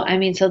 So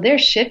they're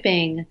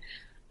shipping.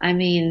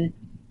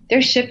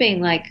 They're shipping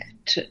like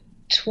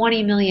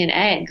 20 million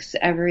eggs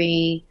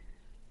every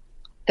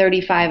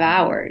 35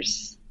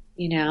 hours.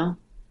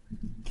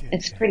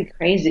 It's pretty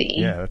crazy.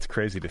 Yeah, that's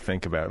crazy to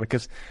think about,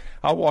 because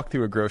I'll walk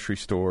through a grocery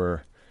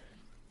store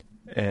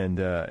and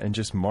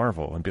just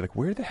marvel and be like,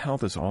 where the hell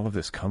does all of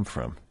this come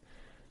from?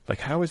 Like,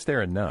 how is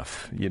there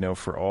enough,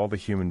 for all the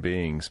human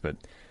beings? But,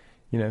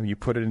 you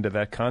put it into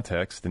that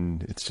context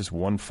and it's just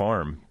one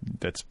farm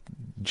that's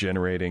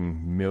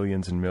generating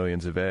millions and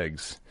millions of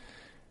eggs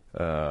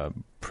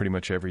pretty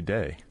much every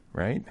day,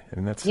 right?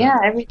 And that's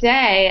every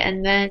day.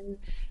 And then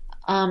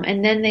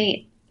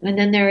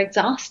they're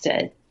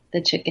exhausted,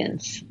 the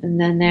chickens.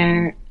 And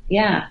then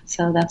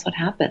so that's what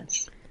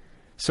happens.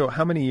 So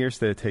how many years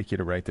did it take you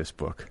to write this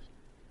book?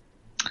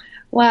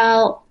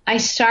 Well, I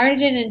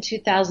started it in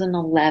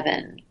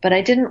 2011, but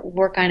I didn't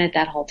work on it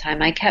that whole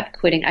time. I kept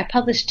quitting. I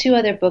published 2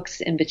 other books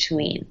in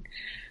between.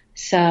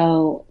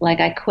 So, like,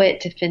 I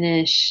quit to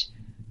finish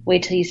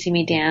Wait Till You See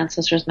Me Dance,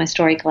 which was my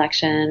story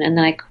collection, and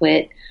then I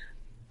quit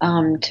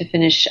to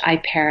finish I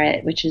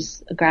Parrot, which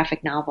is a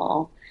graphic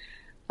novel.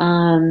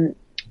 And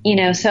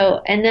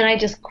then I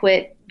just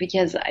quit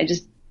because I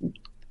just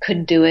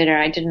couldn't do it, or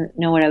I didn't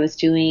know what I was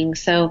doing.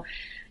 So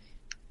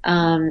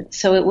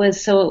it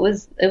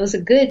was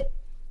a good,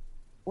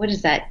 what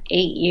is that, 8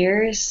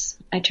 years?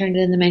 I turned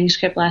in the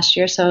manuscript last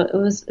year. So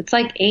it's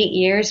like 8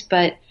 years,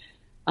 but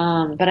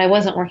I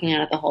wasn't working on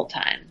it the whole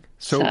time.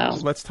 So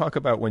let's talk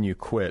about when you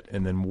quit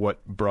and then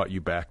what brought you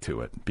back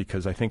to it,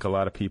 because I think a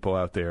lot of people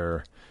out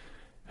there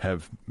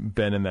have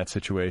been in that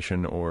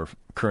situation or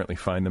currently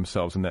find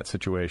themselves in that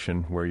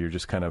situation where you're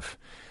just kind of,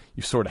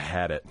 you sort of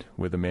had it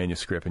with a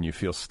manuscript and you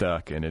feel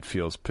stuck and it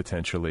feels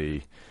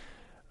potentially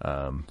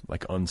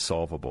like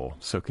unsolvable.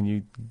 So can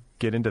you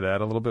get into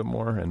that a little bit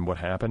more and what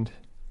happened?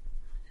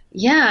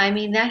 Yeah,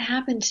 that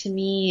happened to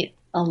me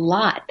a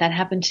lot. That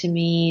happened to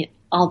me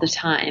all the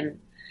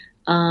time.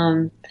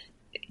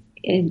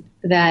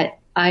 That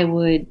I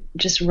would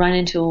just run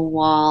into a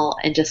wall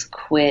and just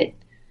quit,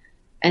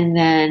 and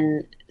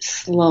then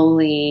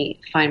slowly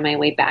find my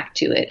way back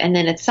to it. And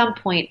then at some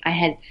point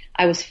I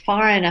was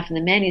far enough in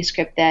the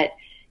manuscript that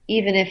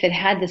even if it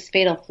had this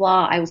fatal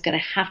flaw, I was going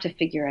to have to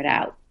figure it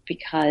out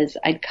because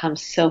I'd come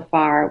so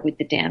far with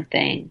the damn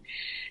thing.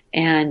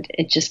 And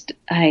it just,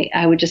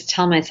 I would just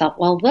tell myself,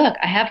 well, look,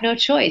 I have no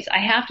choice. I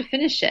have to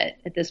finish it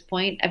at this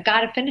point. I've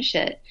got to finish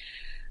it.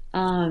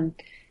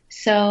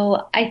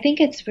 So I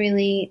think it's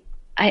really,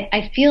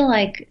 I feel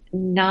like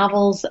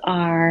novels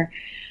are,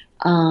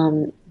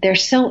 they're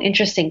so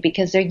interesting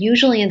because they're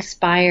usually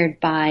inspired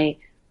by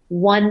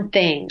one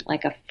thing,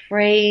 like a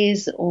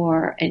phrase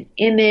or an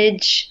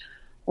image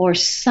or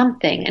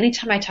something.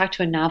 Anytime I talk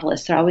to a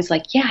novelist, they're always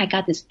like, yeah, I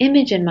got this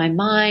image in my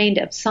mind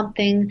of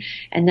something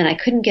and then I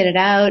couldn't get it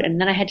out. And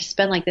then I had to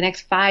spend like the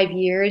next 5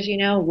 years,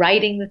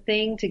 writing the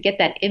thing to get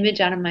that image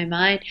out of my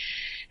mind.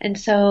 And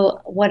so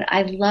what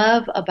I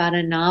love about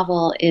a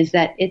novel is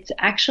that it's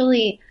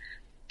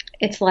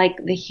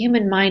like the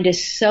human mind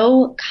is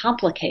so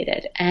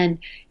complicated. And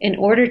in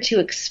order to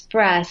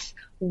express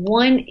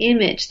one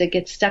image that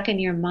gets stuck in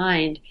your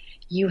mind,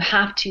 you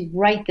have to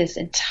write this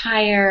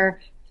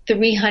entire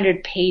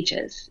 300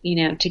 pages,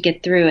 to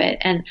get through it.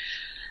 And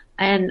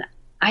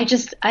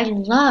I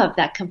love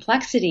that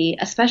complexity,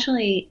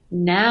 especially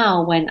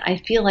now when I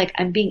feel like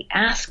I'm being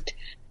asked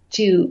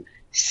to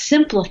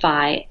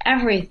simplify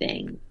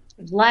everything,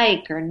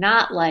 like or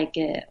not like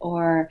it,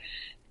 or,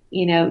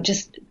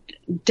 just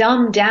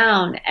dumb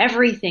down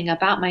everything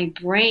about my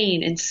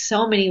brain in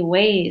so many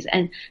ways.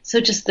 And so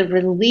just the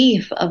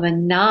relief of a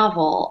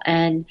novel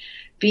and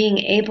being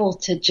able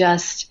to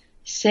just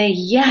say,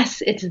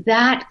 yes, it's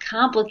that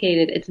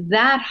complicated. It's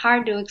that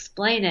hard to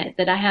explain it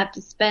that I have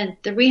to spend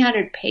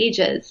 300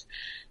 pages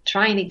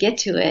trying to get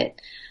to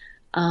it.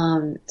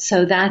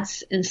 So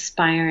that's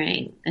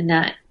inspiring. And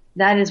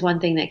that is one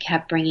thing that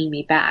kept bringing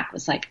me back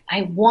was like,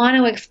 I want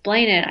to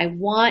explain it. I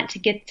want to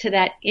get to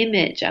that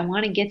image. I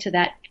want to get to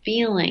that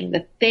feeling,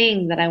 the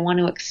thing that I want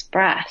to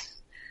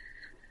express.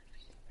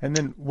 And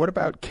then what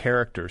about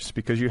characters?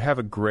 Because you have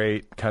a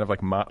great kind of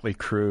like motley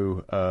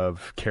crew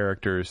of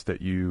characters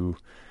that you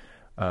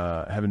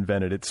have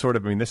invented. It's sort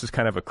of, this is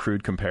kind of a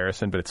crude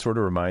comparison, but it sort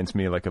of reminds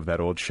me like of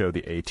that old show,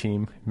 The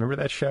A-Team. Remember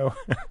that show?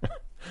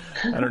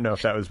 I don't know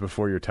if that was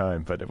before your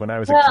time, but when I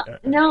was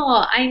no,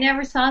 I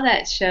never saw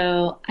that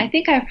show. I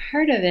think I've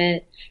heard of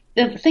it.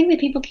 The thing that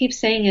people keep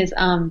saying is,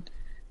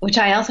 which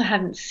I also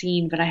haven't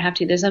seen, but I have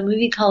to. There's a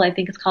movie called, I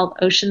think it's called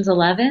Ocean's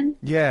 11.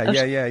 Yeah.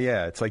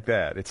 It's like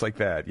that.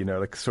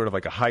 Like sort of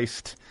like a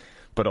heist,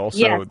 but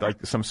also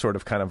like some sort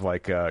of kind of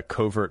like a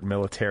covert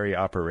military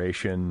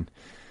operation.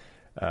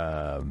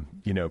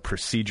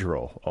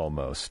 Procedural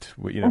almost.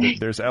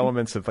 There's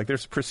elements of like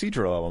there's a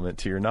procedural element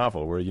to your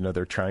novel where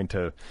they're trying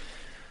to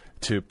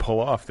pull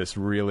off this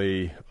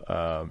really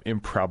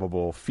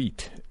improbable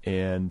feat,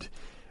 and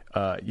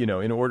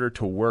in order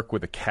to work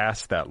with a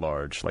cast that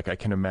large, like I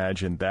can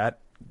imagine that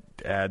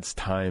adds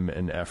time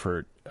and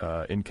effort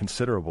in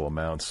considerable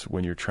amounts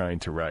when you're trying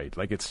to write.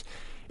 Like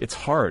it's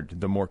hard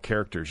the more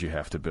characters you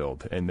have to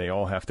build, and they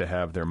all have to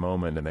have their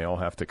moment, and they all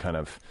have to kind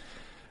of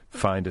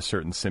find a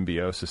certain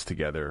symbiosis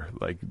together.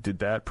 Like, did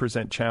that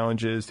present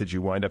challenges? Did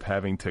you wind up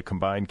having to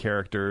combine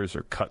characters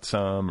or cut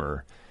some,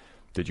 or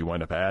did you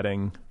wind up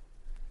adding?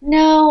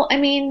 No,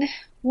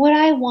 what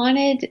I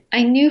wanted,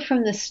 I knew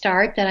from the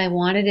start that I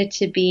wanted it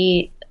to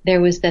be,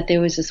 there was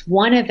this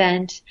one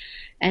event,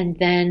 and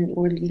then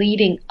we're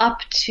leading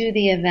up to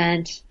the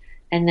event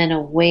and then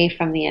away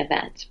from the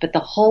event. But the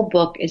whole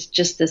book is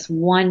just this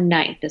one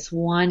night, this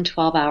one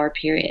 12-hour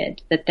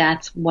period,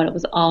 that's what it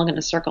was all going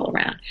to circle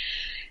around.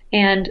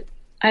 And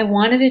I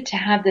wanted it to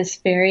have this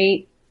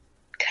very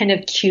kind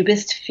of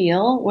cubist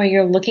feel where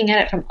you're looking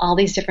at it from all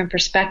these different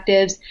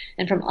perspectives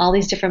and from all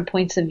these different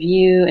points of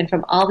view and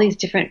from all these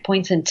different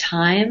points in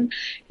time.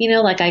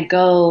 Like I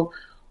go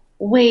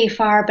way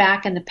far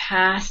back in the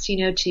past,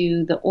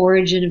 to the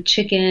origin of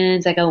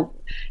chickens. I go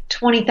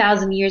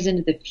 20,000 years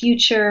into the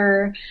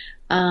future.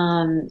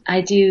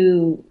 I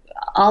do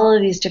all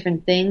of these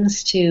different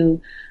things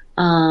to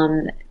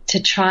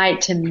try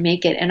to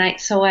make it. And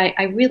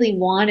I really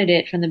wanted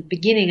it from the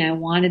beginning. I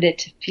wanted it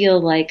to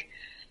feel like,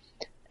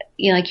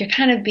 like you're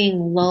kind of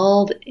being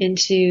lulled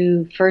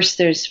into first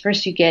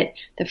you get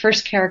the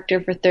first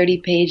character for 30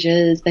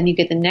 pages, then you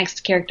get the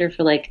next character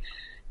for like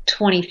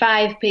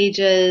 25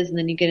 pages, and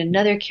then you get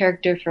another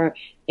character for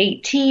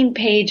 18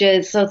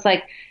 pages. So it's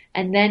like,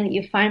 and then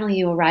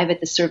you arrive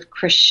at this sort of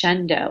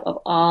crescendo of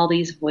all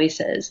these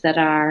voices that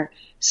are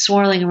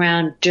swirling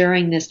around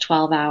during this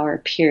 12-hour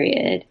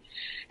period.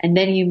 And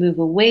then you move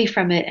away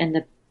from it,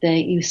 and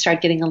you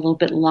start getting a little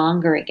bit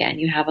longer again.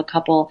 You have a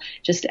couple,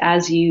 just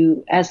as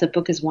the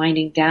book is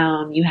winding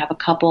down, you have a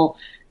couple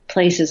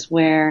places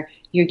where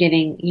you're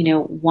getting,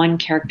 one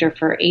character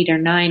for 8 or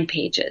 9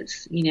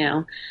 pages,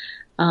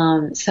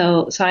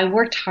 So I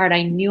worked hard.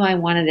 I knew I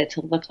wanted it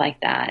to look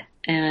like that,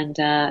 and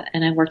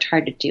I worked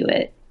hard to do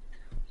it.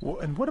 Well,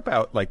 and what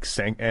about like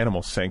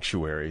animal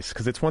sanctuaries?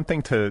 Because it's one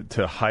thing to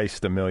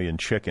heist 1 million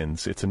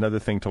chickens. It's another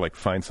thing to like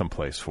find some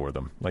place for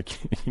them. Like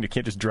you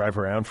can't just drive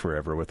around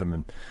forever with them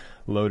and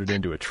load it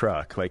into a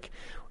truck. Like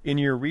in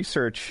your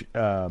research,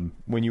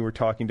 when you were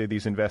talking to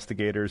these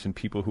investigators and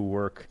people who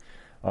work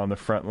on the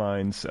front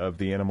lines of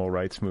the animal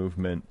rights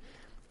movement.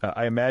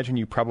 I imagine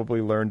you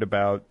probably learned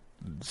about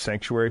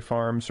sanctuary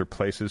farms or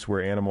places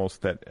where animals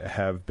that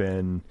have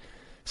been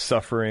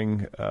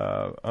suffering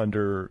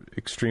under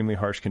extremely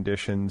harsh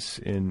conditions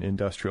in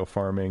industrial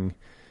farming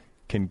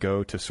can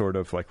go to sort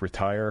of like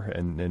retire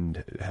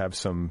and have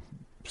some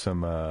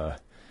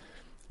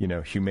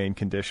humane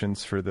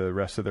conditions for the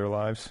rest of their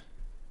lives.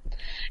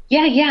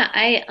 Yeah.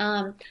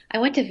 I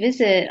went to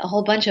visit a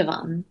whole bunch of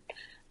them,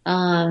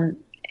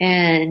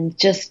 and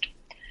just,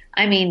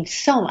 I mean,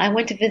 I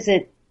went to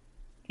visit,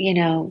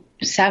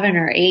 7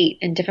 or 8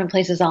 in different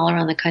places all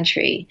around the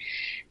country,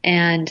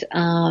 and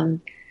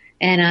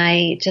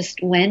I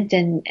just went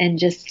and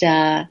just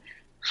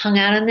hung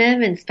out on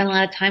them and spent a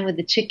lot of time with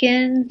the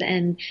chickens.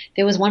 And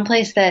there was one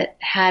place that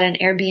had an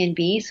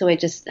Airbnb, so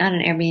not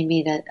an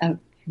Airbnb,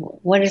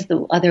 what is the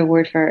other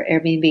word for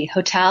Airbnb?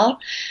 Hotel.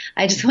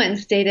 I just went and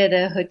stayed at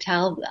a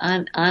hotel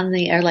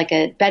or like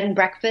a bed and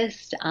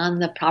breakfast on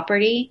the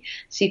property.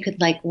 So you could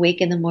like wake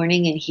in the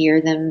morning and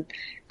hear them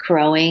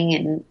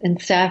crowing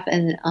and stuff.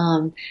 And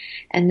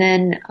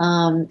then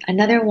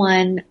another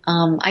one,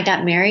 I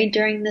got married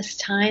during this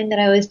time that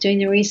I was doing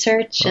the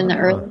research in the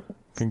early.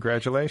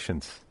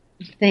 Congratulations.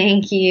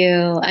 Thank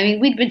you. I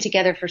mean, we'd been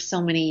together for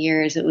so many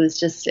years. We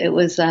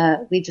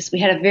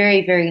had a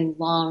very, very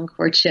long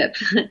courtship.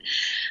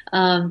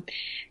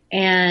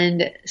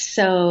 And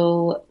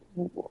so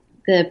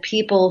the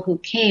people who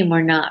came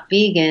were not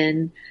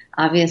vegan,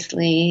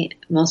 obviously,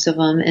 most of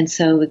them. And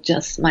so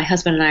just my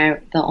husband and I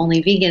are the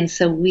only vegans.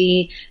 So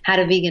we had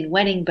a vegan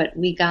wedding, but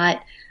we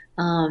got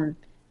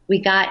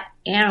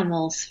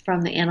animals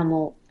from the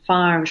animal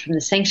farms, from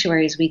the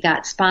sanctuaries. We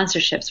got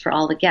sponsorships for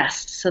all the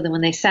guests, so that when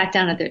they sat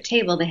down at their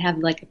table, they had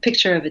like a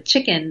picture of a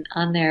chicken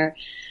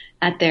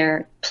at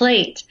their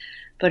plate,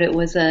 but it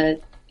was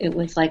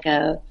like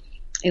a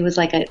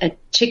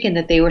chicken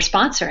that they were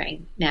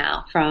sponsoring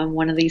now from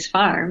one of these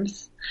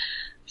farms.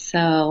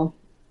 So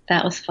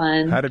that was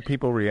fun. How did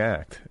people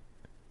react?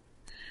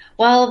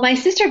 Well, my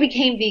sister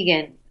became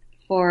vegan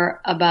for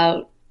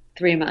about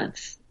 3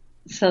 months,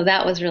 so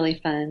that was really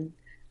fun.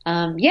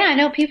 I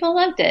know people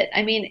loved it.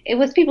 I mean, it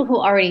was people who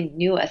already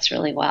knew us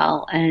really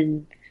well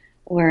and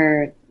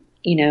were,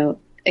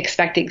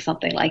 expecting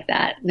something like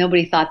that.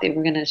 Nobody thought they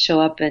were going to show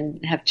up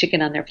and have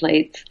chicken on their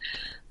plates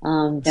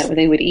that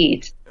they would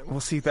eat. Well,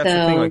 see, that's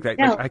the thing.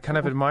 Like, I kind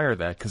of admire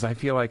that, because I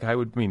feel like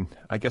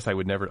I guess I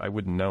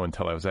wouldn't know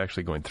until I was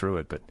actually going through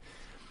it. But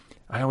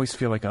I always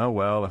feel like, oh,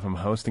 well, if I'm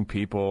hosting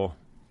people,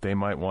 they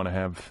might want to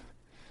have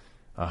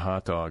a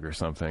hot dog or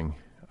something.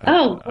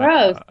 Oh,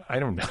 gross. I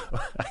don't know.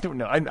 I don't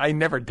know. I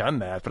never done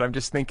that, but I'm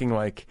just thinking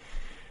like,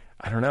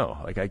 I don't know.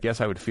 Like, I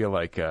guess I would feel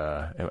like,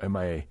 am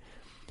I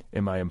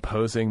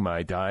imposing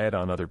my diet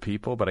on other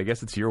people? But I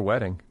guess it's your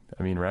wedding.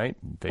 I mean, right?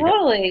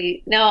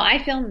 Totally. No, I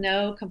feel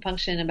no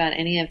compunction about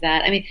any of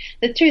that. I mean,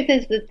 the truth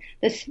is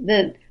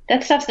that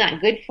that stuff's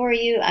not good for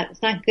you.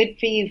 It's not good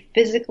for you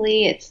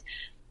physically. It's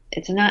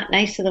not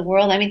nice to the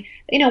world. I mean,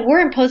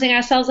 we're imposing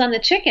ourselves on the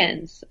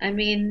chickens. I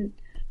mean,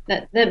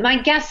 that my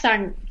guests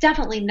are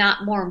definitely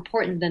not more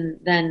important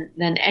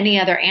than any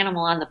other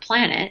animal on the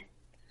planet.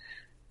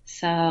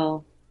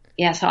 So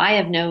I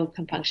have no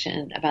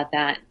compunction about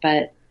that.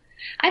 But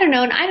I don't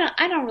know, and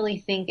I don't really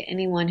think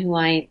anyone who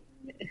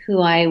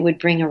I would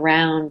bring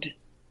around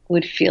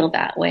would feel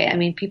that way. I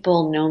mean,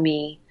 people know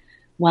me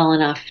well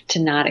enough to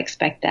not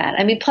expect that.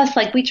 I mean, plus,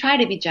 like, we try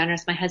to be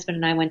generous. My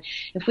husband and I,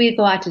 if we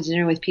go out to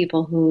dinner with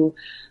people who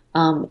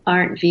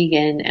aren't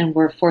vegan and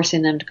we're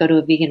forcing them to go to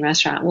a vegan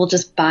restaurant, we'll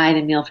just buy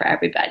the meal for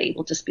everybody.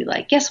 We'll just be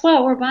like, guess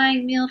what? We're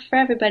buying a meal for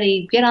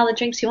everybody. Get all the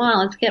drinks you want.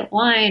 Let's get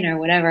wine or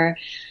whatever.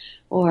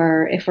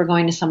 Or if we're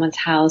going to someone's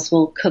house,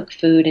 we'll cook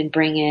food and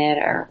bring it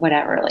or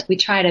whatever. Like, we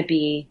try to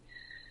be,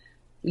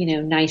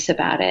 nice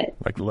about it.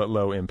 Like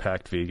low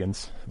impact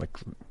vegans.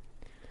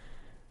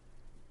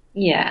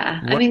 Yeah.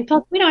 I mean,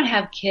 plus we don't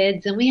have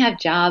kids and we have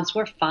jobs.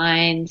 We're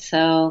fine.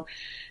 So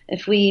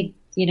if we,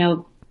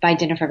 buy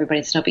dinner for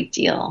everybody, it's no big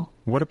deal.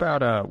 What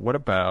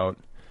about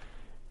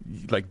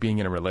like being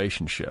in a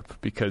relationship?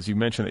 Because you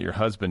mentioned that your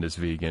husband is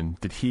vegan.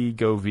 Did he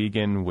go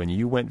vegan when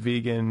you went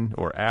vegan,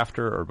 or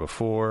after, or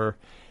before?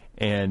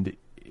 And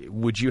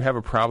would you have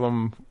a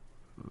problem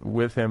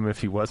with him if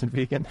he wasn't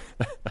vegan?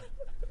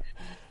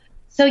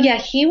 So yeah,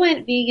 he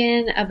went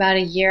vegan about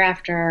a year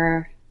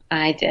after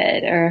I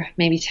did, or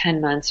maybe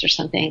 10 months or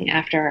something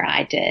after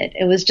I did.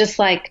 It was just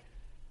like,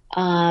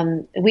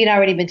 we'd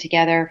already been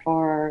together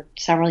for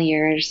several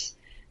years,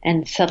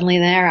 and suddenly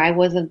there I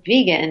was a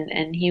vegan,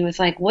 and he was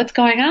like, what's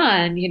going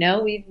on?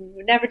 We've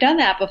never done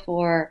that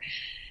before.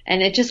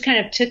 And it just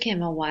kind of took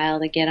him a while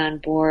to get on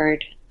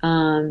board.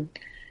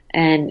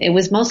 And it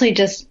was mostly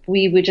just,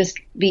 we would just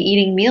be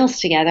eating meals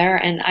together,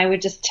 and I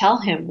would just tell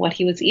him what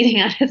he was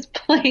eating on his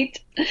plate.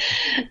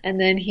 And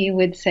then he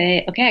would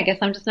say, okay, I guess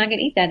I'm just not going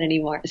to eat that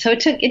anymore. So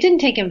it didn't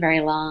take him very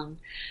long.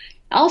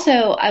 Also,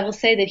 I will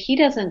say that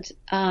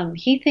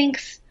he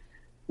thinks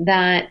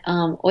that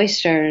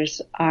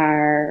oysters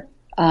are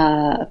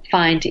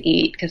fine to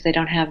eat because they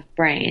don't have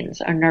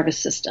brains or nervous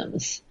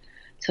systems.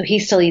 So he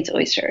still eats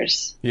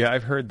oysters. Yeah,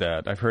 I've heard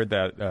that. I've heard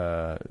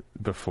that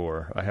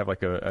before. I have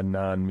like a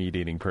non-meat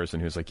eating person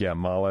who's like, yeah,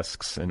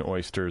 mollusks and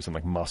oysters and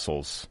like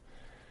mussels.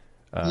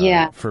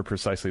 Yeah. For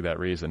precisely that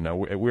reason. Now,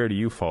 where do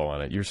you fall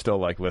on it? You're still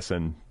like,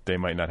 listen, they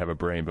might not have a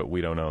brain, but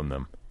we don't own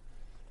them.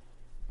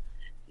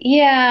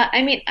 Yeah,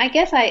 I mean, I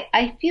guess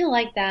I feel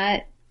like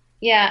that.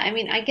 Yeah, I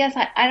mean, I guess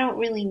I don't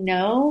really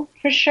know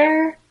for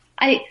sure.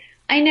 I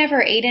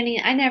never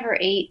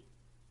ate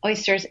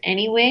oysters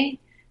anyway,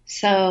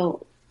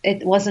 so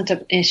it wasn't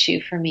an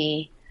issue for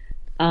me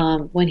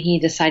when he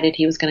decided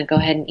he was going to go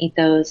ahead and eat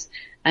those.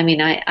 I mean,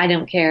 I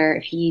don't care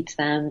if he eats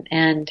them,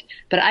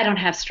 but I don't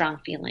have strong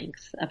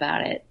feelings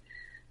about it.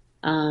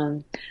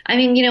 I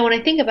mean, when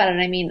I think about it,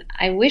 I mean,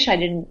 I wish I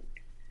didn't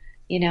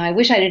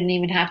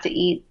even have to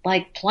eat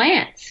like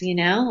plants,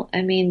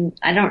 I mean,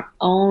 I don't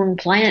own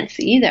plants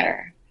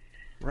either.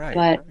 Right.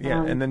 But,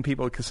 yeah. And then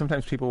because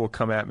sometimes people will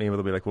come at me and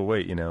they'll be like, well,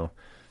 wait,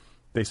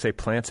 they say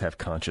plants have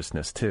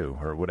consciousness too,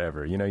 or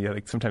whatever,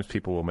 like sometimes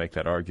people will make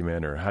that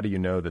argument, or how do you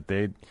know that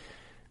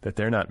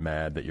they're not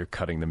mad that you're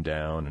cutting them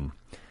down? And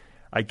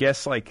I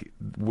guess like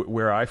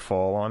where I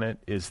fall on it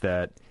is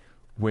that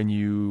when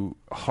you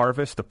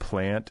harvest a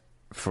plant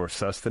for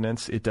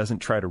sustenance, it doesn't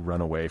try to run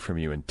away from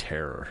you in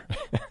terror.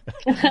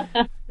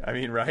 I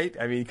mean, right?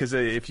 I mean, because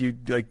if you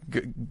like,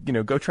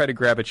 go try to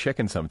grab a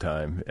chicken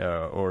sometime,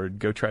 or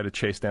go try to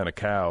chase down a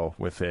cow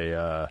with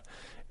a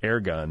air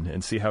gun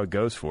and see how it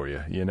goes for you,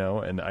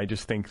 And I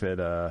just think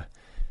that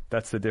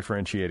that's the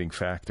differentiating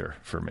factor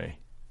for me.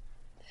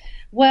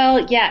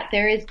 Well, yeah,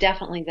 there is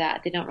definitely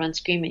that. They don't run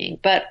screaming.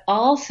 But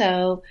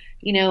also,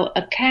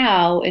 a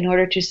cow, in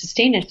order to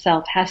sustain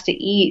itself, has to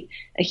eat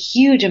a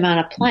huge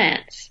amount of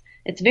plants.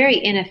 It's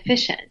very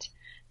inefficient.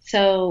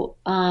 So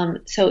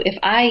if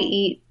I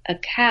eat a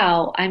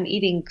cow, I'm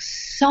eating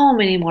so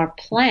many more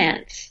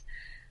plants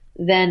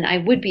than I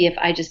would be if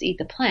I just eat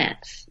the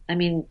plants. I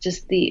mean,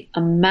 just the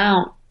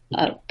amount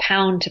of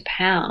pound to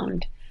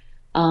pound,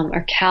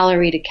 or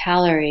calorie to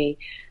calorie,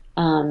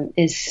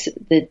 is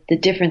the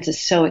difference is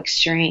so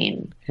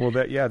extreme. Well,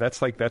 that's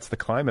the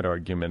climate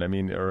argument. I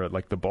mean, or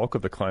like the bulk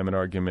of the climate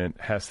argument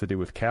has to do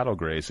with cattle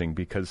grazing,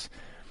 because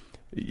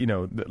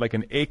like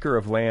an acre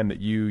of land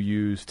that you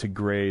use to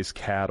graze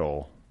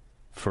cattle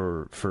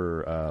for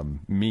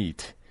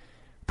meat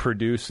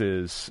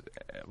produces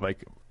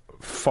like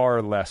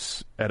far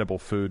less edible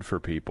food for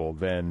people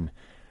than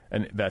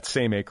that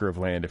same acre of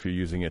land if you're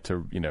using it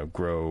to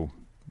grow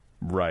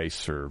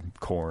rice or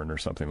corn or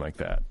something like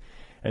that.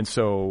 And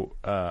so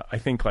I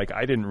think like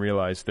I didn't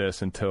realize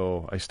this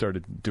until I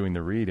started doing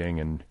the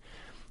reading and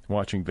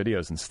watching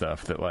videos and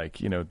stuff, that like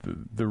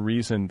the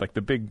reason, like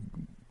the big,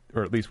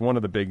 or at least one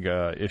of the big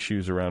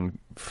issues around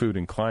food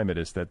and climate,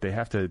 is that they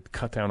have to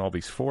cut down all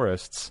these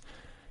forests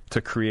to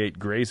create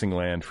grazing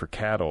land for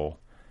cattle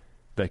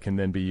that can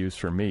then be used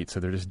for meat. So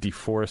they're just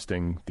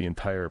deforesting the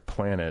entire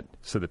planet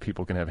so that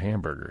people can have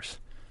hamburgers.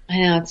 I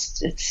know,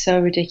 it's so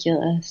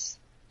ridiculous.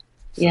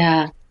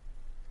 Yeah.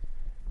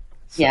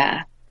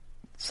 Yeah.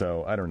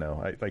 So I don't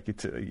know. I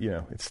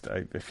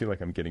feel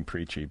like I'm getting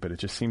preachy, but it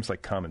just seems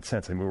like common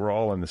sense. I mean, we're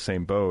all in the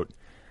same boat.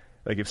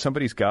 Like if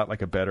somebody's got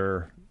like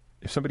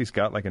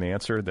an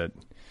answer that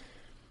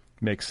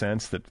makes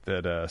sense,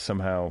 that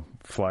somehow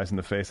flies in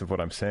the face of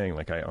what I'm saying,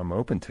 like I'm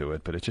open to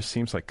it, but it just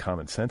seems like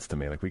common sense to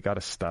me. Like we got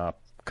to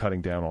stop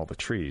cutting down all the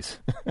trees.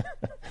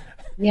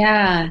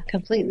 Yeah,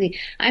 completely.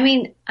 I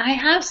mean, I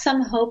have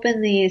some hope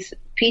in these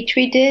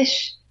petri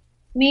dish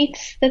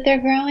meats that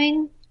they're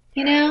growing,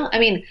 I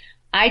mean,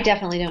 I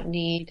definitely don't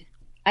need,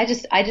 I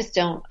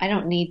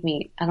don't need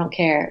meat. I don't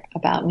care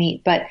about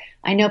meat, but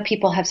I know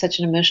people have such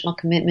an emotional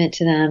commitment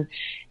to them,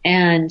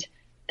 and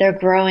they're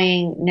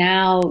growing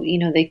now,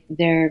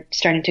 they're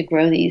starting to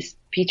grow these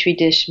petri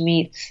dish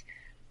meats.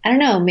 I don't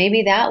know,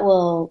 maybe that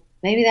will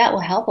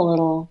help a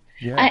little.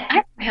 Yeah. I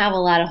don't have a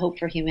lot of hope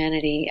for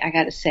humanity, I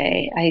got to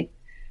say.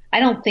 I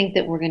don't think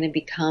that we're going to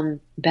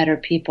become better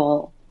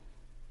people.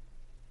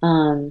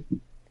 We're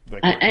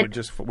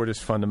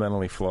just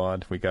fundamentally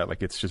flawed. We got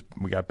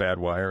bad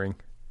wiring.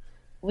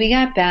 We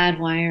got bad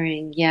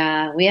wiring.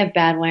 Yeah, we have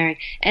bad wiring.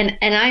 And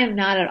I am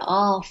not at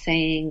all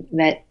saying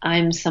that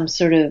I'm some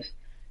sort of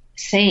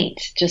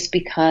saint just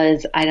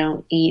because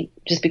I'm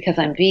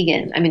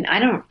vegan. I mean,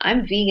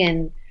 I'm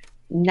vegan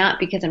not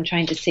because I'm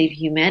trying to save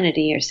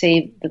humanity or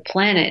save the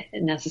planet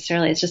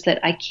necessarily. It's just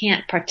that I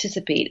can't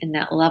participate in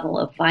that level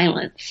of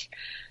violence.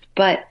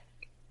 But,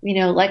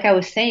 like I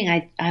was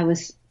saying, I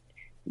was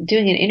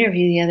doing an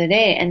interview the other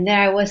day, and there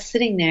I was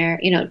sitting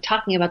there,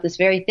 talking about this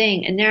very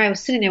thing, and there I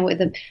was sitting there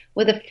with a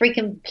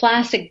freaking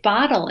plastic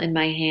bottle in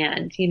my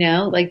hand, I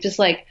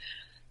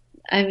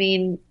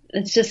mean,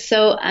 it's just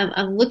so,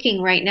 I'm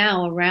looking right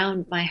now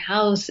around my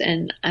house,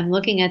 and I'm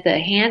looking at the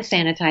hand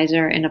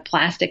sanitizer in a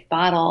plastic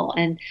bottle,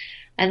 and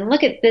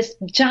look at this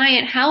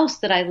giant house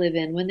that I live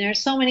in, when there are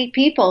so many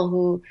people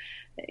who,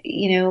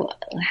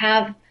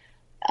 have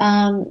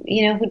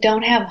who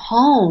don't have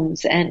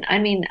homes. And I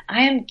mean,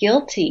 I am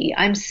guilty.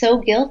 I'm so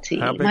guilty.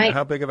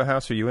 How big of a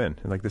house are you in?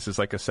 Like this is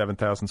like a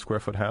 7,000 square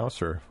foot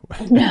house or?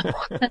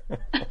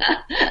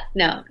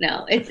 No,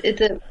 no.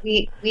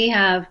 We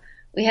have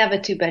a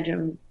 2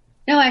 bedroom.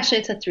 No, actually,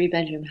 it's a 3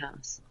 bedroom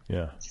house.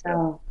 Yeah.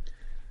 So,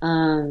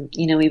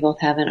 we both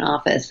have an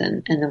office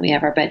and then we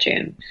have our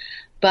bedroom.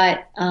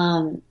 But,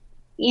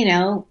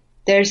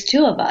 there's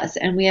two of us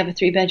and we have a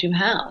 3 bedroom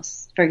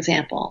house, for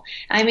example.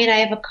 I mean, I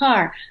have a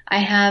car. I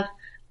have,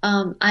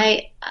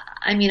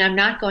 I'm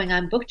not going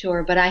on book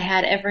tour, but I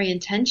had every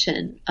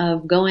intention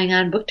of going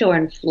on book tour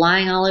and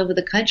flying all over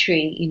the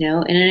country, in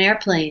an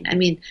airplane. I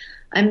mean,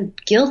 I'm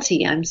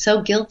guilty. I'm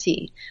so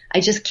guilty.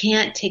 I just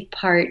can't take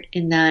part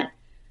in that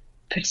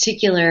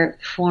particular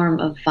form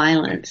of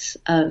violence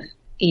of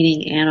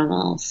eating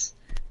animals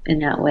in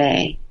that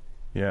way.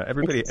 Yeah,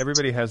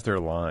 everybody has their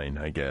line,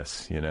 I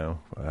guess,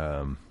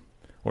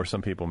 or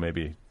some people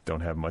maybe don't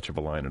have much of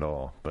a line at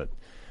all, but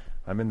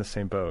I'm in the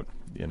same boat,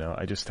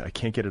 I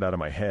can't get it out of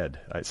my head.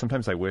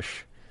 Sometimes I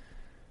wish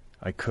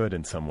I could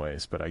in some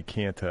ways, but I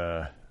can't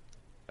get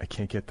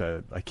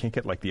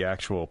like the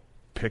actual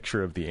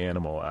picture of the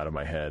animal out of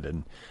my head.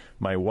 And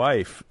my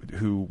wife,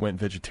 who went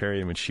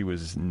vegetarian when she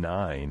was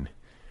 9,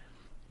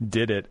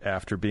 did it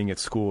after being at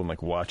school and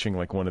like watching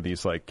like one of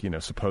these like,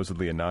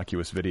 supposedly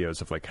innocuous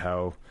videos of like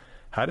how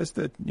does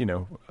the,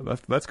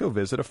 let's go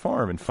visit a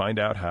farm and find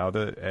out how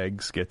the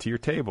eggs get to your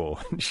table.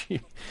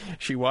 And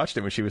she watched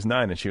it when she was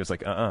 9 and she was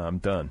like, I'm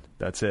done.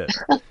 That's it.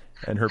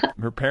 And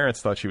her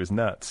parents thought she was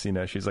nuts.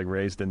 She's like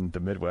raised in the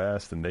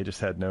Midwest and they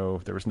just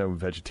there was no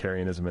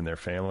vegetarianism in their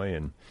family.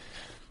 And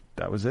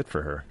that was it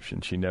for her.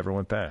 She never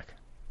went back.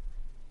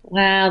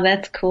 Wow,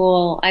 that's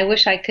cool. I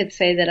wish I could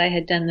say that I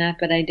had done that,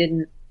 but I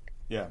didn't.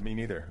 Yeah, me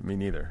neither.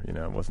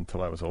 It wasn't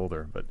until I was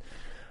older. But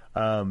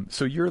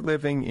so you're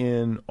living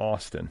in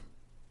Austin.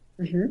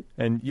 Mm-hmm.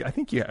 And I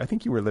think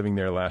you were living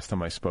there last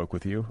time I spoke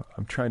with you.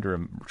 I'm trying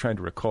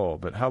to recall,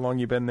 but how long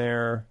you been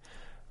there?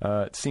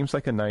 It seems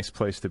like a nice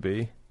place to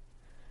be.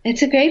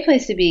 It's a great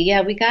place to be.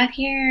 Yeah, we got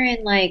here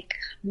in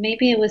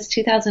maybe it was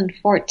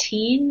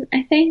 2014,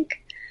 I think.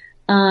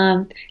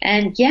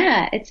 And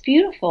yeah, it's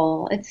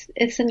beautiful.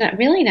 It's a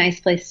really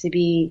nice place to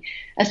be,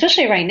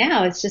 especially right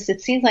now. It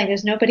seems like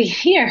there's nobody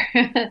here.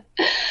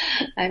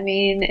 I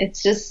mean,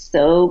 it's just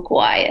so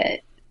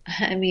quiet.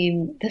 I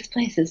mean, this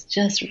place is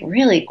just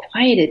really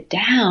quieted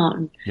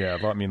down. Yeah,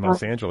 well, I mean,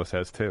 Los Angeles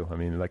has too. I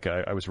mean, like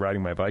I was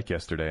riding my bike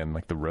yesterday and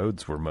like the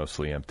roads were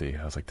mostly empty.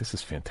 I was like, this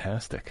is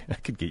fantastic. I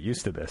could get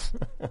used to this.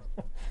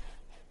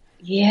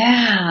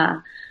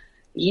 Yeah.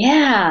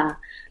 Yeah.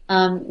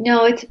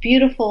 No, it's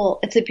beautiful.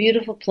 It's a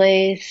beautiful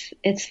place.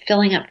 It's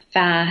filling up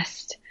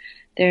fast.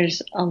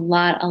 There's a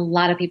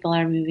lot of people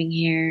are moving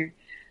here.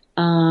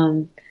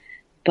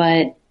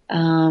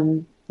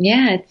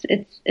 Yeah,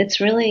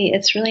 it's really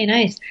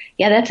nice.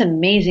 Yeah, that's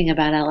amazing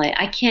about LA.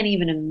 I can't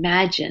even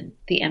imagine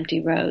the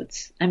empty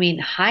roads. I mean,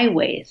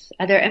 highways.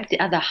 Are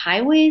the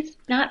highways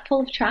not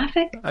full of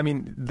traffic? I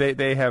mean,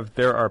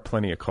 there are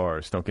plenty of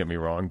cars, don't get me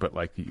wrong, but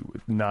like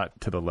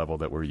not to the level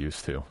that we're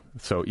used to.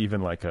 So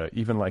even like a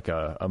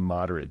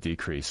moderate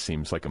decrease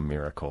seems like a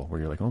miracle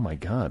where you're like, "Oh my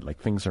God, like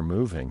things are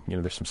moving.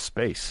 There's some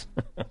space."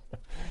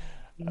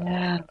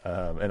 Yeah.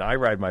 And I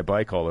ride my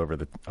bike all over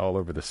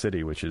the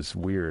city, which is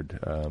weird.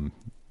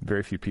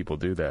 Very few people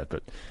do that,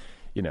 but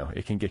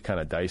it can get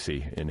kind of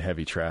dicey in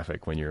heavy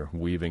traffic when you're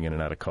weaving in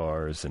and out of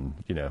cars, and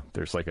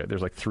there's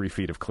like 3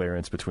 feet of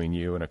clearance between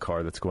you and a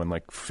car that's going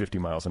like 50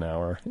 miles an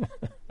hour.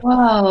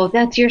 Whoa,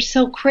 you're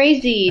so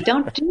crazy.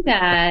 Don't do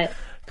that.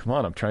 Come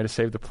on, I'm trying to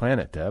save the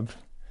planet, Deb.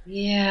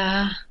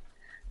 Yeah.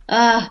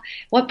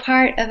 What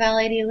part of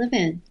LA do you live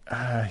in?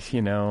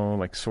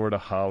 Like sort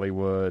of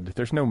Hollywood.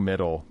 There's no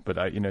middle, but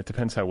it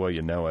depends how well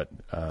you know it.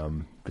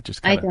 But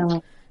just kind of. I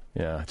don't.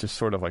 Yeah, just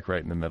sort of like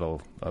right in the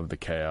middle of the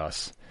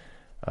chaos,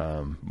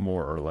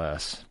 more or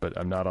less. But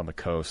I'm not on the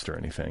coast or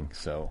anything,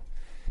 so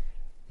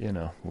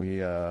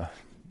I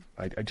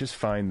just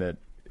find that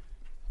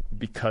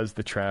because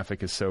the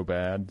traffic is so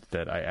bad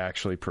that I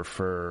actually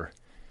prefer,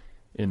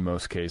 in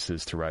most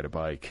cases, to ride a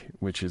bike,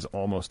 which is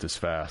almost as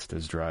fast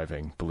as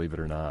driving, believe it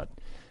or not,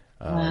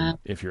 wow.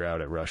 If you're out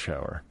at rush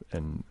hour.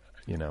 And,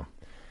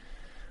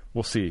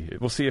 we'll see.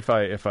 We'll see if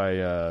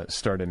I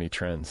start any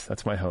trends.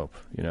 That's my hope.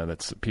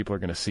 That's people are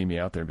going to see me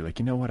out there and be like,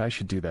 you know what, I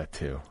should do that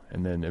too.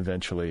 And then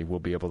eventually we'll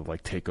be able to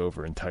like take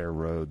over entire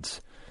roads,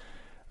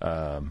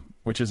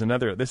 which is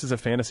this is a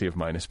fantasy of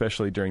mine,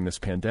 especially during this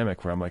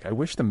pandemic where I'm like, I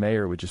wish the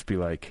mayor would just be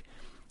like,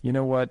 you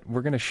know what,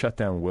 we're going to shut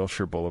down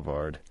Wilshire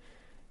Boulevard.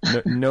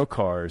 No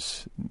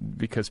cars,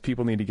 because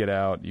people need to get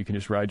out. You can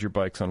just ride your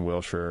bikes on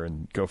Wilshire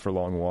and go for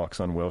long walks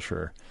on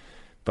Wilshire.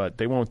 But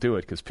they won't do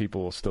it because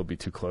people will still be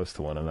too close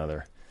to one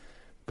another.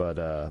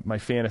 But my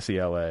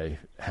fantasy LA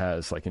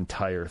has like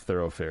entire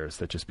thoroughfares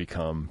that just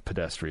become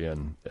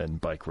pedestrian and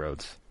bike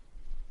roads.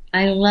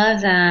 I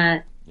love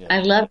that. Yeah. I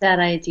love that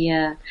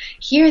idea.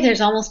 Here,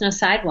 there's almost no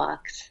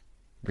sidewalks.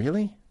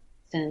 Really?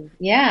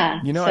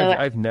 Yeah.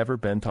 I've never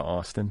been to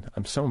Austin.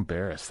 I'm so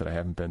embarrassed that I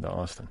haven't been to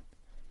Austin.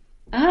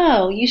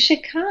 Oh, you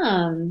should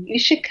come. You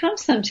should come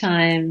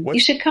sometime. You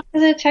What's should come to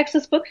the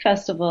Texas Book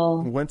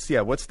Festival. what's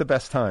the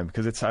best time?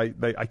 Because it's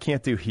I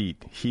can't do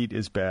heat. Heat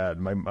is bad.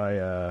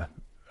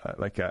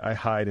 I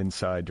hide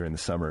inside during the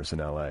summers in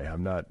LA.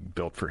 I'm not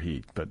built for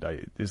heat. But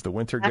is the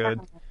winter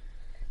good?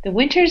 The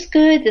winter's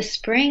good. The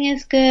spring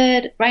is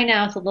good. Right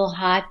now it's a little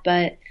hot,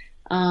 but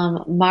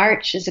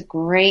March is a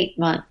great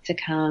month to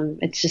come.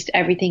 It's just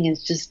everything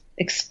is just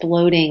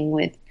exploding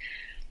with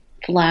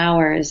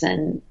flowers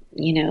and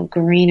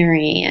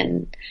greenery,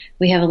 and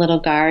we have a little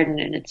garden,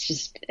 and it's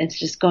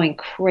just going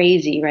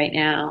crazy right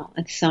now.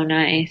 It's so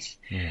nice.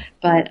 Yeah.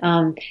 But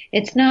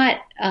it's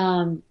not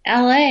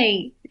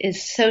LA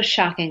is so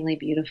shockingly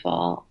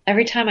beautiful.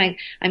 Every time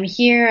I'm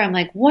here, I'm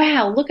like,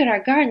 wow, look at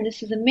our garden,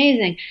 this is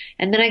amazing.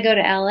 And then I go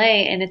to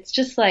LA and it's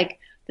just like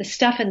the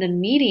stuff in the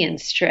median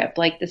strip,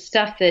 like the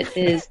stuff that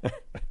is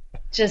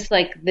just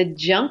like the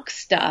junk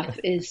stuff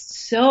is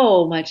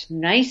so much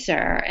nicer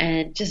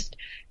and just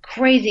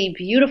crazy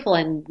beautiful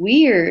and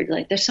weird.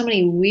 Like there's so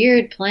many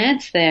weird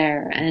plants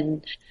there,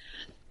 and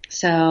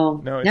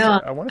so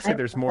I want to say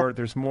there's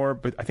more,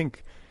 but I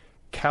think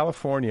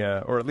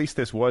California, or at least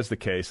this was the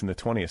case in the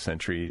 20th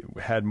century,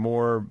 had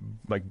more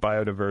like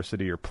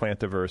biodiversity or plant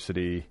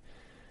diversity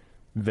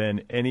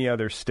than any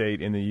other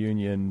state in the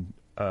union.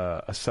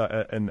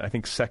 And I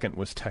think second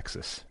was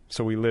Texas.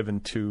 So we live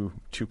in two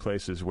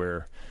places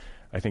where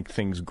I think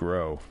things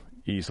grow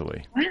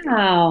easily.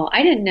 Wow,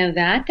 I didn't know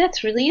that.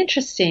 That's really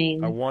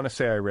interesting. I want to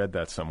say I read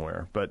that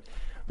somewhere, but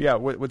yeah,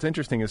 what's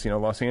interesting is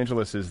Los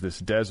Angeles is this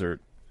desert,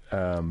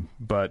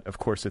 but of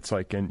course it's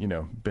like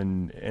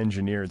been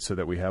engineered so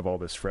that we have all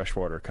this fresh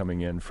water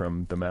coming in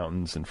from the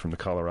mountains and from the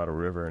Colorado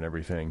River and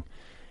everything.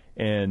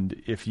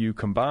 And if you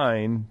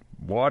combine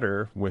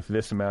water with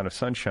this amount of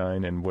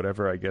sunshine and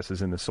whatever I guess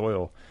is in the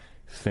soil,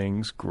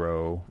 things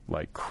grow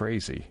like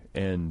crazy.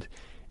 And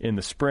in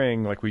the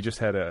spring, like we just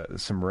had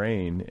some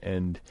rain,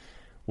 and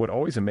what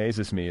always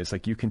amazes me is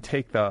like you can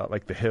take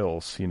the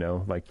hills,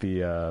 like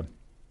the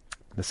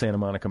Santa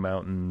Monica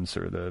Mountains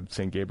or the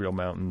San Gabriel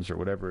Mountains or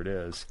whatever it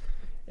is,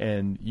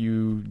 and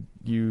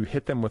you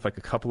hit them with like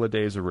a couple of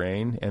days of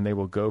rain, and they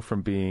will go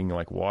from being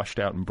like washed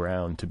out and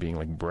brown to being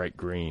like bright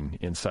green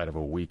inside of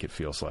a week. It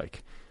feels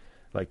like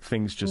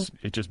things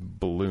it just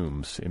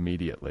blooms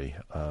immediately,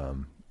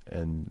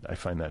 and I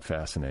find that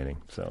fascinating.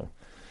 So.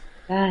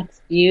 That's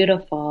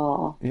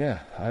beautiful. Yeah,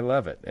 I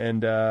love it.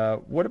 And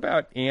what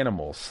about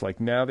animals? Like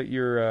now that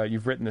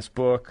you've written this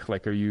book,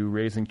 like are you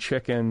raising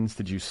chickens?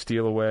 Did you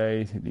steal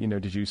away?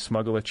 Did you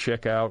smuggle a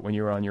chick out when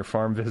you were on your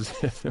farm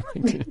visit?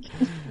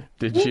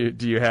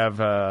 Do you have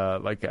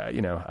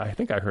I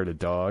think I heard a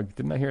dog.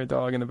 Didn't I hear a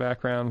dog in the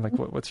background? Like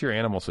what's your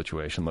animal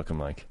situation looking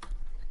like?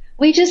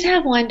 We just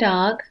have one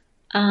dog.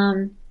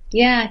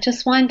 Yeah,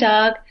 just one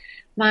dog.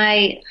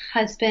 My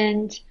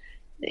husband,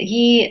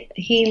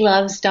 he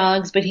loves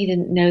dogs, but he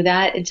didn't know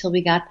that until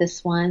we got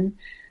this one.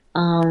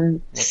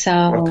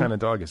 So what kind of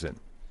dog is it?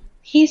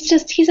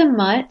 He's a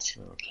mutt.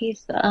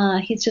 He's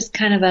just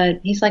kind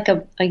of he's like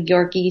a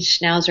Yorkie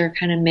Schnauzer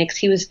kind of mix.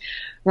 He was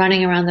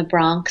running around the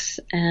Bronx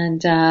and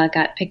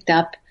got picked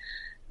up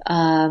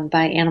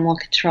by animal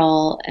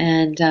control,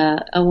 and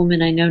a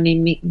woman I know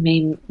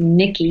named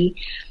Nikki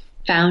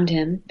found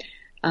him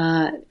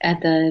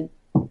at the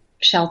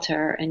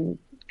shelter and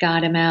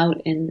got him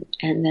out and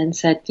then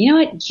said, you know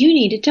what, you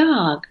need a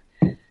dog.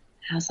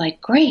 I was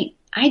like, great,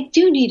 I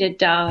do need a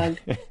dog.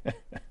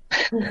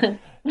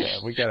 Yeah,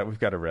 we've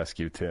got a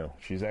rescue too.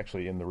 She's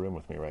actually in the room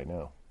with me right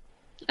now.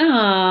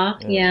 Aw,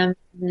 yeah,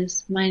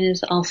 mine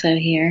is also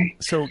here.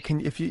 So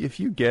if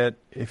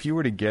you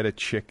were to get a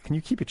chick, can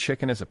you keep a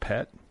chicken as a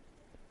pet?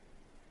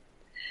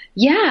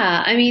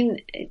 Yeah, I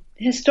mean,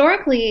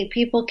 historically,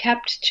 people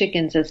kept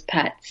chickens as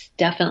pets,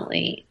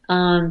 definitely.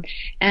 And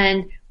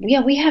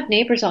yeah, we have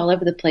neighbors all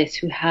over the place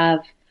who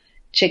have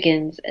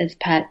chickens as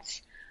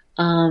pets.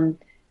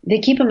 They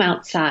keep them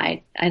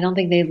outside. I don't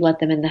think they've let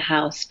them in the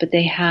house, but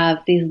they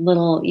have these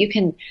little. You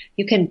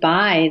can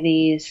buy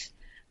these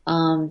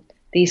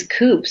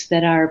coops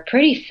that are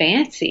pretty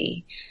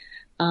fancy.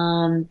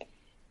 The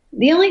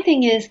only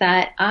thing is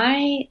that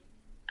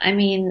I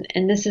mean,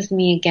 and this is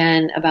me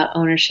again about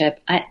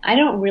ownership. I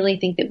don't really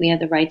think that we have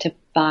the right to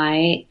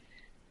buy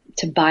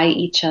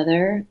each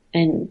other,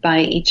 and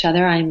by each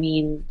other I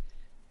mean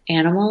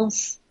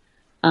animals.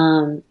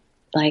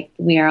 Like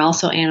we are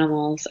also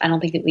animals. I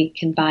don't think that we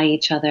can buy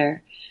each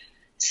other.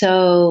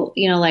 So,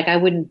 like I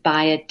wouldn't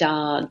buy a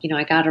dog.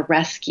 I got a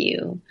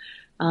rescue,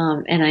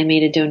 and I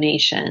made a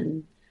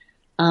donation.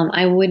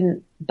 I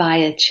wouldn't buy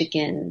a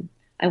chicken.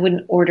 I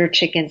wouldn't order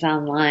chickens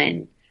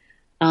online.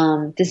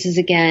 This is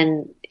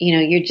again,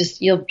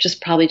 you'll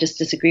just probably just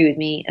disagree with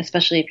me,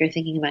 especially if you're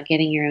thinking about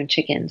getting your own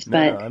chickens.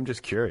 But no, I'm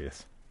just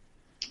curious.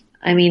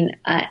 I mean,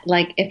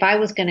 like if I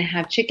was going to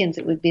have chickens,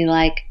 it would be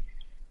like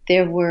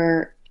there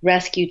were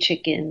rescue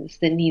chickens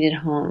that needed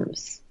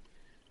homes.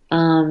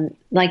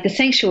 Like the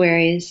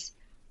sanctuaries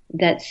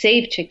that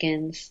save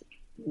chickens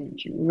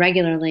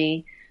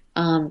regularly,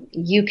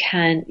 you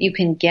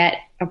can get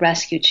a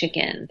rescue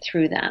chicken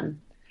through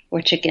them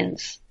or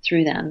chickens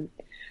through them.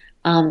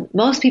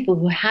 Most people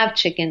who have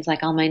chickens,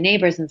 like all my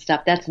neighbors and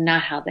stuff, that's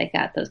not how they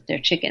got their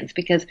chickens,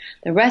 because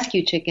the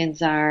rescue chickens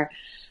they're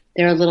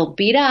a little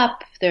beat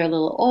up, they're a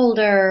little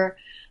older,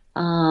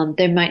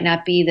 there might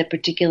not be the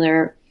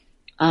particular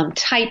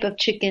type of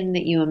chicken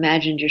that you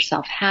imagined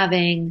yourself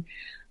having.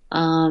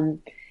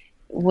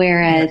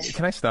 Whereas,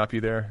 can I stop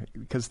you there?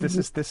 Because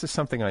this is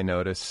something I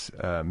notice,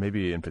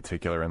 maybe in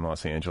particular in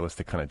Los Angeles,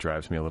 that kind of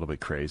drives me a little bit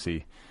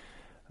crazy.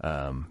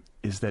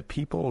 Is that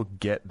people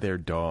get their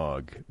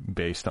dog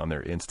based on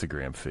their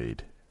Instagram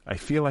feed. I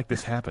feel like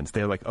this happens.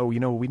 They're like, oh,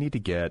 we need to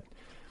get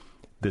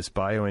this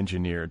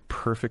bioengineered,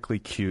 perfectly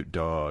cute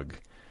dog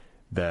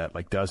that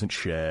like doesn't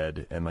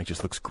shed and like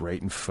just looks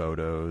great in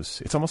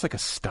photos. It's almost like a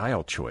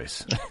style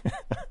choice.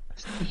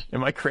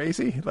 Am I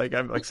crazy? Like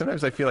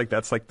sometimes I feel like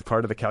that's like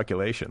part of the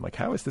calculation. Like,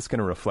 how is this going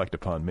to reflect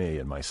upon me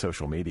and my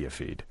social media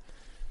feed?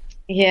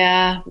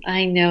 yeah,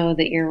 I know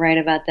that you're right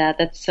about that.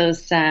 That's so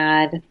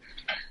sad.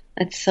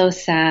 That's so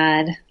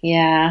sad.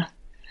 Yeah.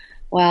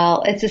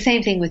 Well, it's the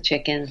same thing with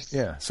chickens.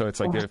 Yeah. So it's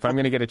like, if I'm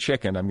going to get a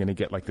chicken, I'm going to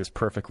get like this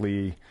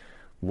perfectly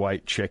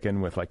white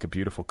chicken with like a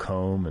beautiful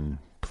comb and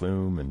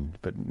plume.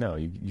 But no,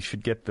 you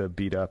should get the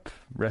beat up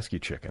rescue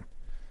chicken.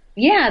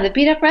 Yeah, the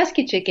beat up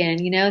rescue chicken,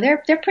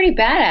 they're pretty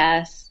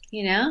badass,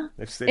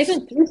 They've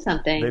been through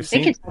something.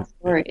 They can tell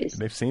stories.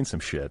 They've seen some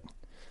shit.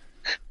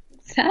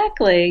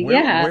 Exactly.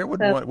 Where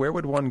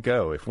would one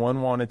go if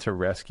one wanted to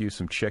rescue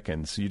some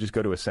chickens? You just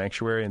go to a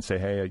sanctuary and say,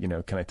 "Hey,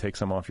 can I take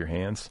some off your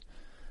hands?"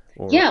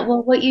 Yeah.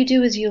 Well, what you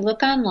do is you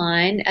look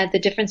online at the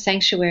different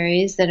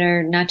sanctuaries that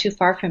are not too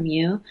far from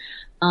you.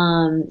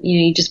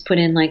 You just put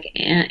in like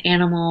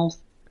animal.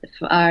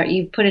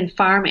 You put in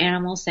farm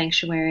animal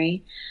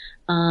sanctuary.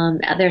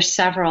 There's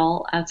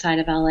several outside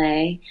of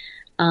LA.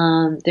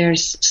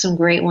 There's some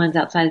great ones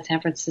outside of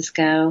San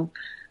Francisco.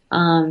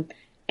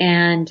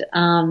 And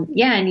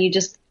you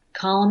just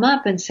call them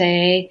up and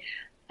say,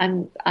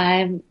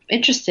 I'm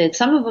interested.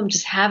 Some of them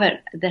just have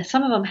it.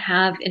 Some of them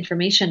have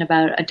information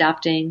about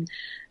adopting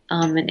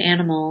an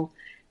animal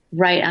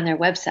right on their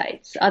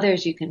websites.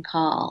 Others you can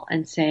call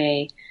and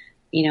say,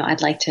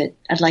 I'd like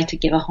to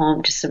give a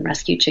home to some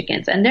rescue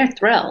chickens, and they're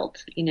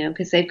thrilled,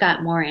 because they've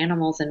got more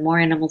animals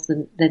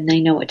than they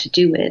know what to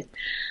do with.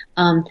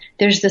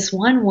 There's this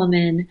one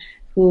woman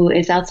who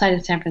is outside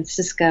of San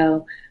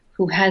Francisco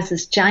who has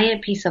this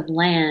giant piece of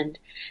land,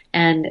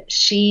 and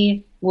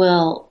she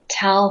will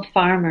tell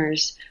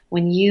farmers,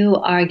 when you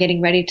are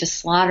getting ready to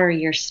slaughter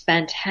your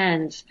spent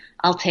hens,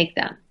 I'll take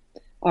them,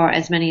 or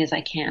as many as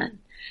I can.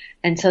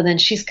 And so then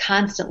she's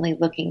constantly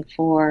looking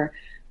for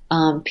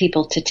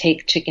people to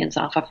take chickens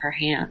off of her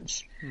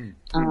hands.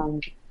 And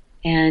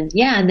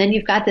then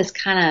you've got this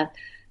kind of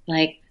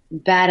like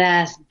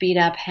badass beat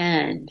up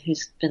hen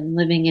who's been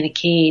living in a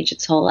cage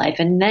its whole life.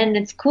 And then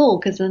it's cool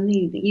because then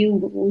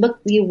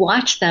you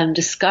watch them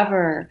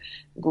discover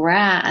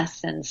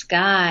grass and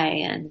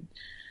sky, and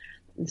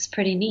it's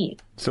pretty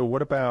neat. So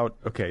what about,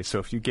 so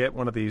if you get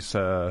one of these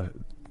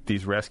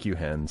rescue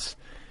hens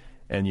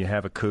and you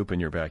have a coop in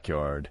your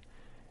backyard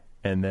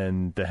and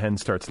then the hen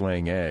starts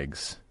laying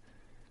eggs,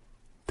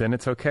 then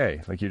it's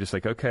okay. Like, you're just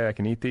like, okay, I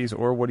can eat these,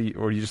 or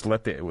you just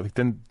let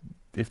then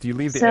if you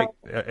leave the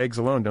eggs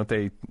alone, don't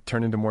they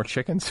turn into more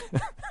chickens?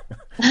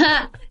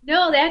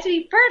 No, they have to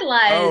be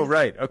fertilized. Oh,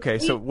 right. Okay.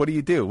 So what do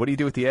you do? What do you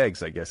do with the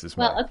eggs, I guess is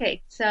Well,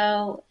 okay.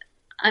 So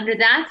under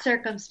that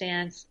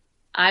circumstance,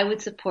 I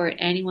would support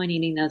anyone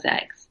eating those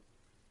eggs.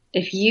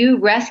 If you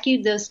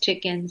rescued those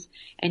chickens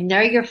and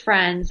they're your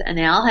friends and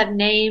they all have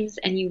names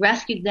and you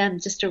rescued them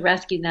just to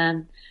rescue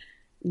them,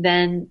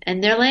 and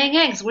they're laying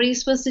eggs, what are you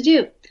supposed to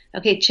do?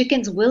 Okay,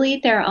 chickens will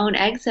eat their own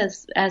eggs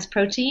as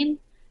protein.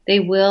 They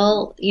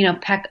will,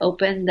 peck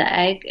open the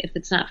egg if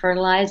it's not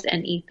fertilized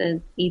and eat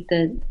the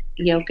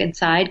yolk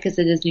inside because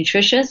it is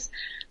nutritious,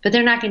 but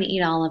they're not going to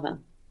eat all of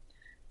them.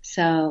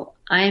 So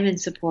I am in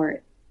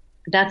support.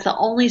 That's the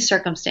only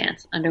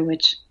circumstance under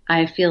which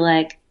I feel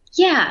like,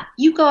 yeah,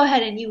 you go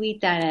ahead and you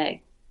eat that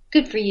egg.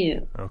 Good for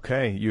you.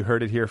 Okay, you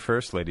heard it here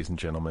first, ladies and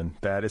gentlemen.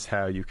 That is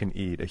how you can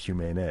eat a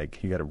humane egg.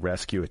 You got to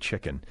rescue a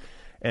chicken.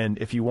 And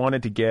if you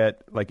wanted to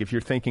get, like, if you're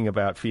thinking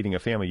about feeding a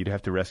family, you'd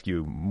have to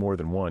rescue more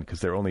than one because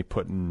they're only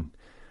putting,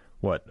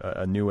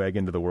 a new egg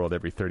into the world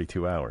every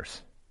 32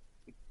 hours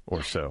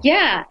or so.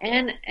 Yeah,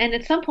 and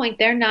at some point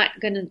they're not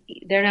gonna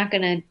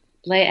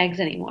lay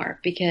eggs anymore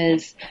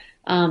because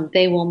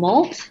they will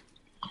molt,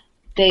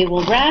 they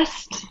will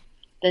rest.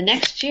 The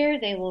next year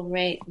they will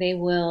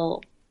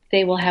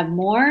have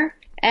more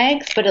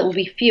eggs, but it will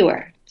be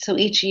fewer. So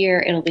each year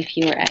it'll be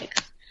fewer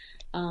eggs.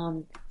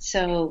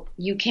 So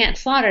you can't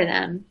slaughter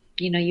them.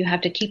 You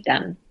have to keep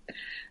them.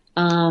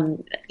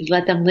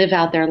 Let them live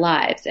out their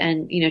lives.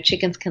 And,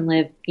 chickens can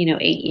live, 8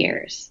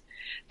 years.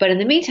 But in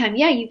the meantime,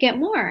 yeah, you get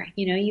more.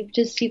 You've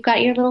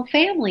got your little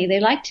family. They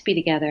like to be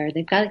together.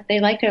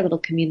 They like their little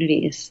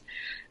communities.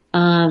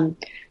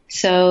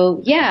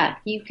 So yeah,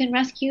 you can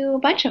rescue a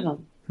bunch of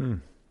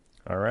them.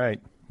 All right.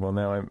 Well,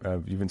 now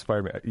you've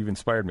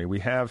inspired me. We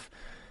have,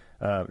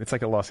 it's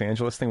like a Los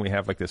Angeles thing. We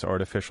have like this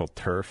artificial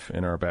turf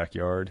in our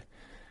backyard.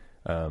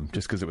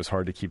 just because it was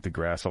hard to keep the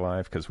grass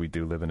alive because we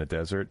do live in a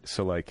desert.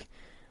 So like,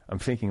 I'm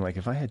thinking like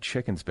if I had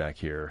chickens back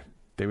here,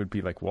 they would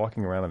be like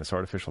walking around on this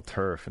artificial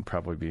turf and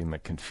probably being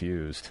like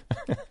confused.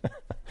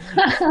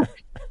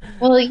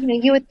 Well,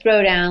 you would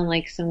throw down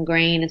like some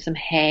grain and some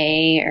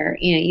hay, or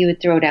you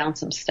would throw down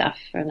some stuff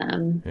for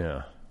them.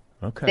 Yeah.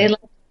 Okay. They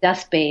like to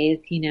dust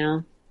bathe.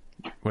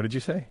 What did you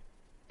say?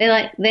 They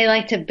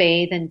like to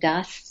bathe in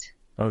dust.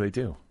 Oh, they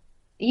do.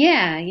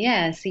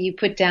 Yeah. So you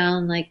put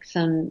down like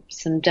some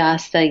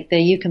dust, like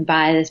that you can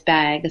buy this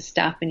bag of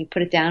stuff, and you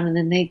put it down, and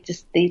then they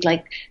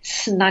like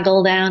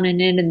snuggle down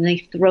in it, and they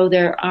throw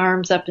their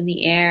arms up in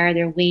the air,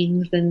 their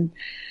wings, and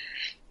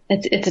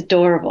it's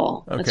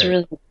adorable. Okay. It's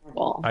really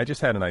adorable. I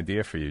just had an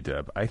idea for you,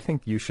 Deb. I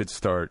think you should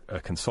start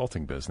a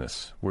consulting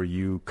business where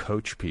you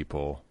coach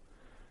people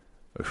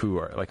who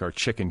are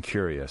chicken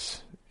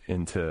curious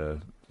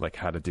into like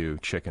how to do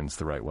chickens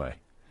the right way.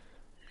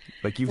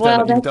 Like you've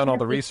done all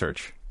the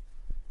research.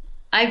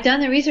 I've done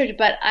the research,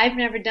 but I've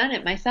never done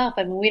it myself.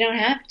 I mean, we don't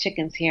have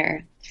chickens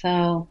here,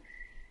 so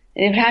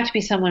it would have to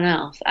be someone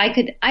else. I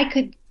could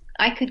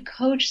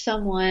coach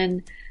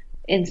someone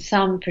in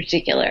some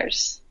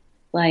particulars.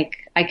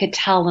 Like I could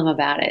tell them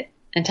about it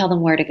and tell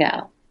them where to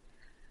go.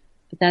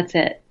 But that's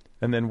it.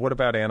 And then what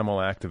about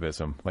animal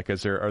activism? Like,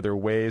 are there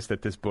ways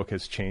that this book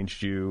has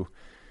changed you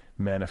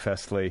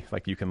manifestly?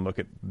 Like you can look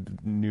at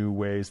new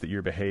ways that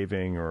you're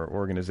behaving or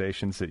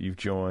organizations that you've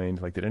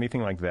joined. Like, did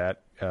anything like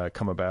that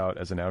come about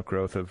as an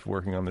outgrowth of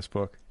working on this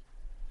book?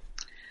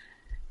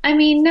 I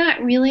mean,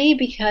 not really,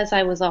 because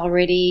I was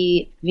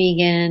already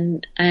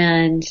vegan,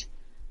 and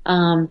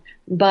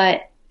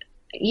but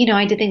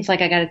I did things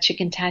like I got a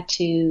chicken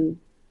tattoo.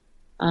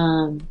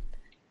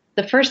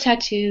 The first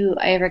tattoo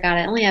I ever got,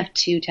 I only have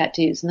 2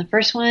 tattoos, and the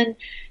first one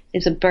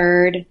is a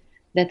bird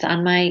that's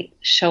on my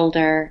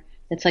shoulder.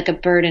 It's like a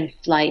bird in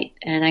flight,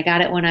 and I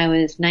got it when I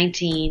was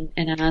 19,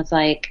 and I was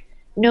like,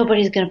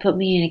 nobody's going to put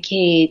me in a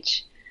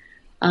cage.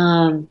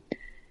 And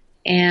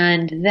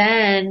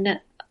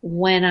then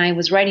when I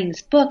was writing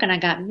this book and I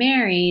got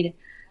married,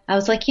 I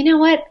was like, you know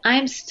what?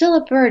 I'm still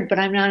a bird, but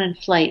I'm not in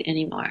flight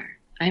anymore.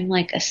 I'm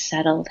like a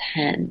settled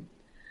hen.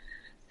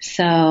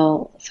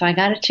 So I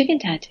got a chicken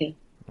tattoo.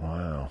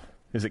 Wow.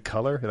 Is it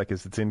color? Like,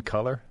 is it in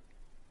color?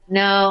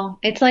 No,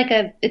 it's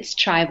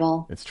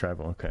tribal. It's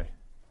tribal. Okay.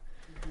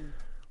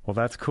 Well,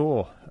 that's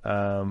cool.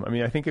 I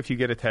mean, I think if you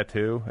get a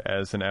tattoo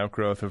as an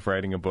outgrowth of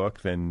writing a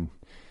book, then,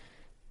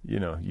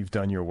 you've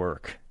done your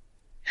work,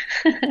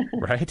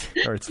 right?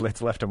 Or it's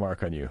left a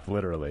mark on you,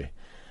 literally.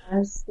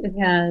 Yes, it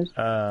has.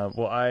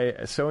 Well,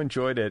 I so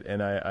enjoyed it,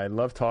 and I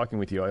love talking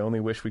with you. I only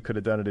wish we could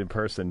have done it in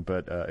person,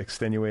 but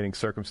extenuating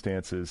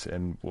circumstances,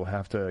 and we'll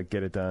have to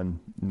get it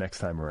done next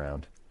time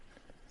around.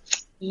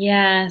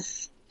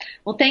 Yes.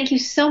 Well, thank you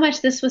so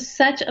much. This was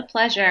such a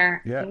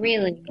pleasure,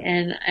 really,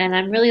 and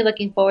I'm really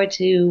looking forward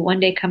to one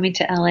day coming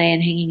to LA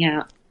and hanging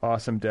out.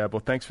 Awesome, Deb.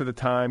 Well, thanks for the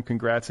time.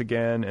 Congrats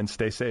again, and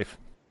stay safe.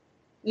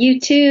 You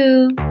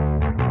too.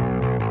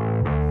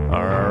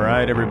 All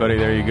right, everybody,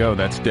 there you go.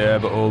 That's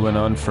Deb Olin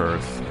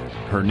Unferth.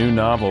 Her new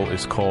novel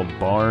is called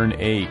Barn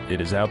 8. It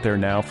is out there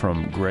now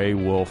from Grey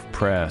Wolf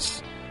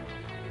Press.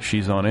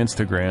 She's on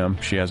Instagram.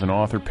 She has an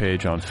author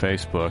page on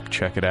Facebook.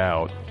 Check it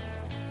out.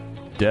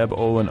 Deb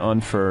Olin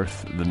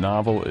Unferth. The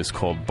novel is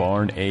called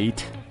Barn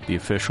 8, the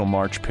official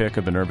March pick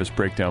of the Nervous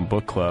Breakdown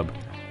Book Club.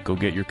 Go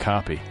get your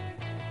copy.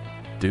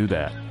 Do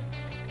that.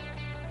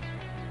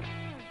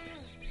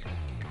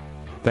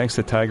 Thanks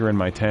to Tiger in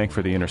My Tank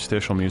for the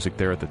interstitial music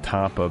there at the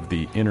top of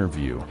the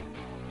interview.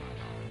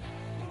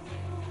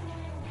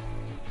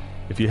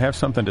 If you have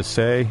something to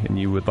say and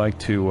you would like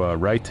to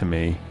write to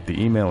me,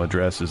 the email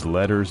address is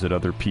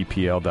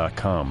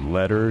letters@otherppl.com.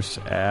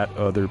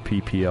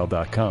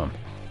 Letters@otherppl.com.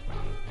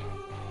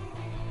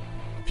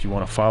 If you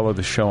want to follow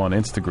the show on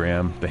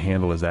Instagram, the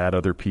handle is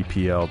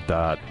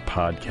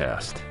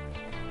 @otherppl.podcast.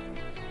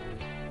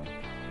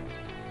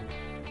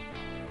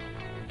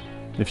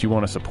 If you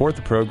want to support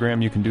the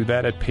program, you can do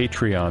that at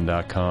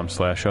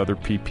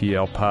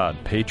patreon.com/otherpplpod.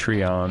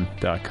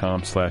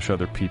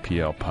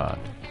 Patreon.com/otherpplpod.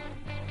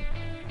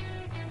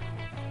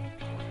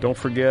 Don't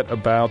forget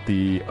about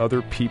the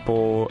Other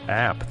People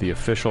app, the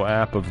official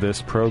app of this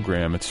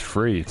program. It's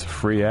free. It's a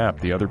free app.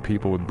 The Other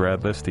People with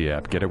Brad Listy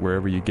app. Get it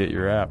wherever you get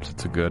your apps.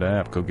 It's a good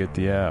app. Go get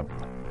the app.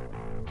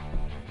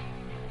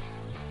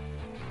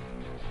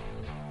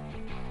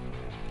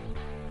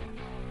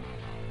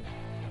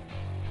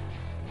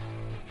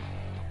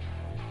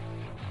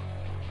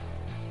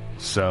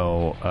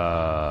 So,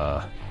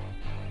 I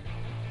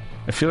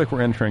feel like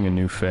we're entering a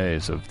new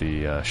phase of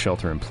the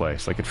shelter in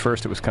place. Like at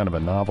first it was kind of a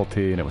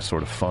novelty and it was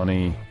sort of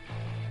funny.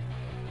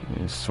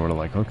 It's sort of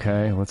like,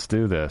 okay, let's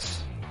do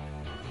this.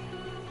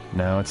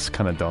 Now it's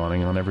kind of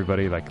dawning on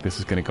everybody like this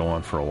is going to go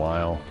on for a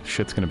while.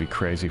 Shit's going to be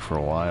crazy for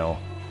a while.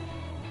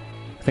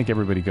 I think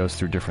everybody goes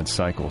through different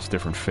cycles,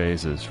 different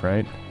phases,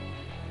 right?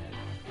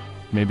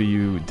 Maybe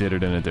you did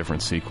it in a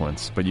different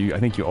sequence, but I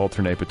think you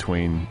alternate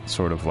between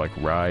sort of like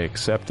wry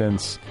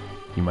acceptance.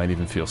 You might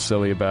even feel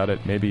silly about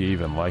it. Maybe you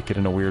even like it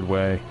in a weird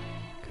way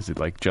because it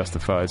like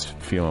justifies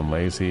feeling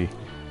lazy.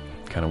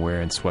 kind of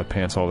wearing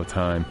sweatpants all the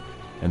time.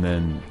 And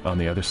then on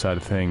the other side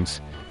of things,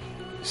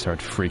 you start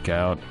to freak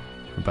out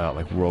about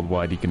like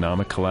worldwide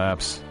economic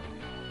collapse,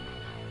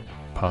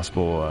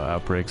 possible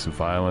outbreaks of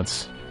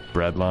violence,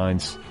 bread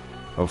lines.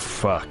 Oh,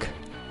 fuck.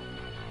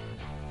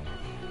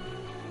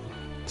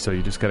 So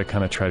you just got to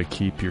kind of try to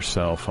keep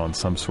yourself on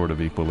some sort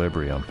of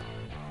equilibrium.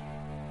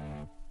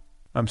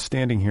 I'm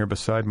standing here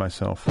beside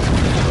myself.